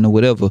conversation or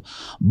whatever.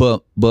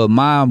 But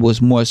mine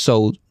was more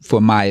so for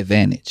my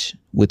advantage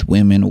with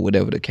women or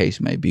whatever the case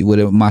may be,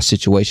 whatever my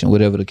situation,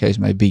 whatever the case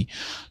may be.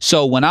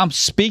 So when I'm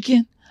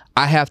speaking,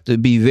 I have to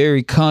be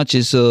very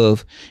conscious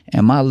of,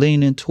 am I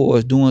leaning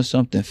towards doing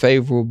something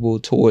favorable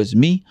towards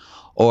me,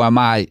 or am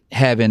I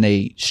having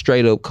a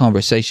straight up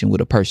conversation with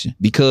a person?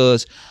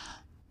 Because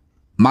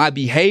my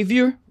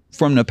behavior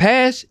from the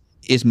past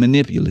is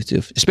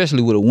manipulative,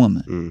 especially with a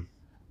woman.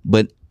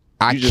 But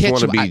I just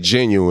want to be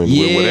genuine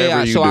with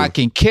whatever you do. I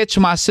can catch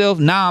myself.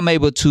 Now I'm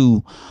able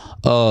to,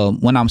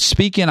 when I'm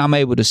speaking, I'm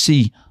able to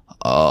see,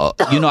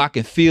 I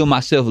can feel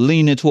myself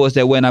leaning towards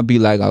that way, and I'd be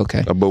like,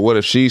 okay. But what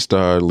if she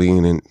started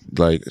leaning,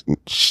 like,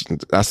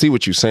 I see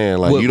what you're saying.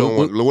 Like,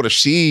 what if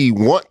she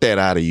want that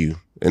out of you?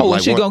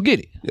 And she gonna get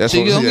it. That's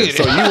what I'm saying.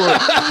 So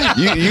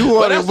you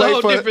want to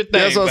wait for.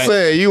 That's what I'm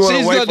saying. You want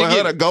to wait for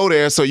her to go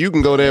there so you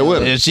can go there with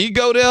her. If she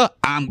go there,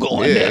 I'm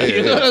going there.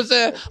 You know what I'm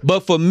saying?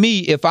 But for me,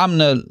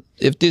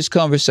 if this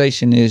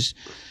conversation is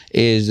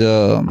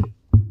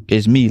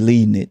me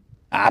leading it,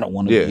 I don't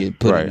want to get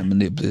put in the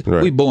manipulation.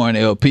 Right. We boring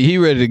LP. He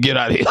ready to get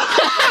out of here.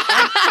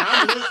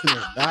 I'm listening.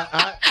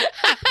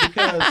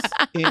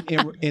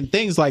 Because in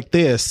things like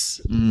this,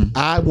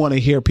 I want to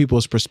hear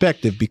people's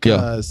perspective,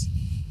 because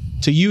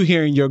to you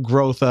hearing your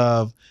growth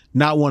of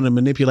not wanting to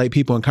manipulate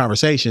people in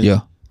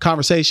conversations,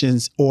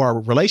 conversations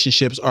or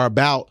relationships are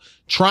about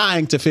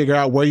trying to figure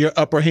out where your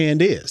upper hand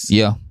is.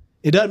 Yeah.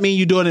 It doesn't mean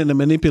you're doing it in a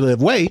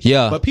manipulative way.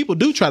 Yeah. But people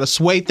do try to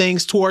sway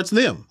things towards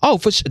them. Oh,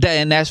 for sure.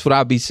 And that's what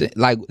I be saying.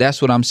 Like,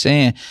 that's what I'm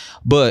saying.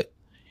 But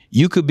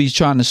you could be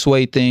trying to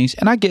sway things.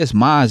 And I guess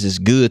mine's is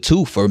good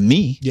too for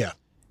me. Yeah.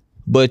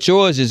 But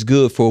yours is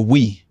good for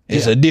we.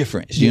 It's a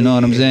difference. You know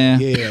what I'm saying?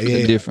 Yeah.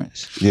 It's a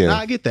difference. Yeah. Nah,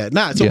 I get that.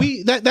 So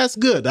that's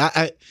good.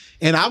 I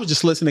was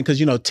just listening because,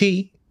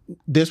 T,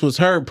 this was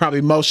her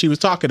probably most she was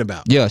talking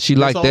about. Yeah, she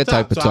liked that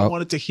type of so talk. I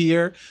wanted to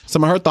hear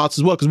some of her thoughts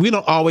as well because we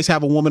don't always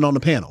have a woman on the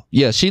panel.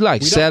 Yeah, she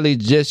liked Sally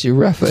Jesse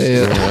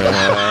Raphael.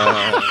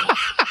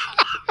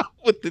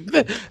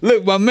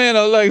 Look, my man,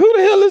 I was like, who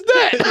the hell is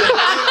that?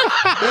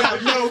 They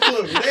have no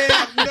clue. They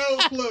have no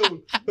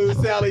clue who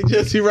Sally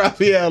Jesse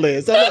Raphael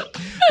is. So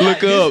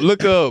Look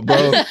up, bro.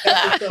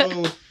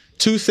 Episode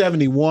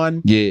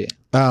 271. Yeah.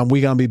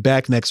 We're going to be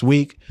back next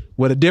week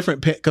with a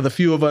different pick because a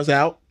few of us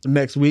out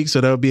next week.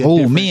 So there'll be a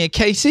different. Me and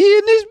KC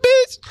in this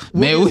bitch?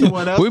 We'll get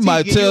someone else. we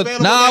might T, you tell.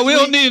 available Nah, next we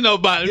don't week? need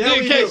nobody. Yeah, Me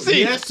and we do. KC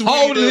Yes, we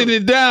holding do.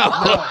 it down.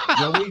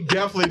 No, we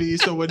definitely need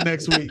someone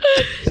next week.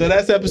 So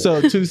that's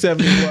episode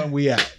 271. We out.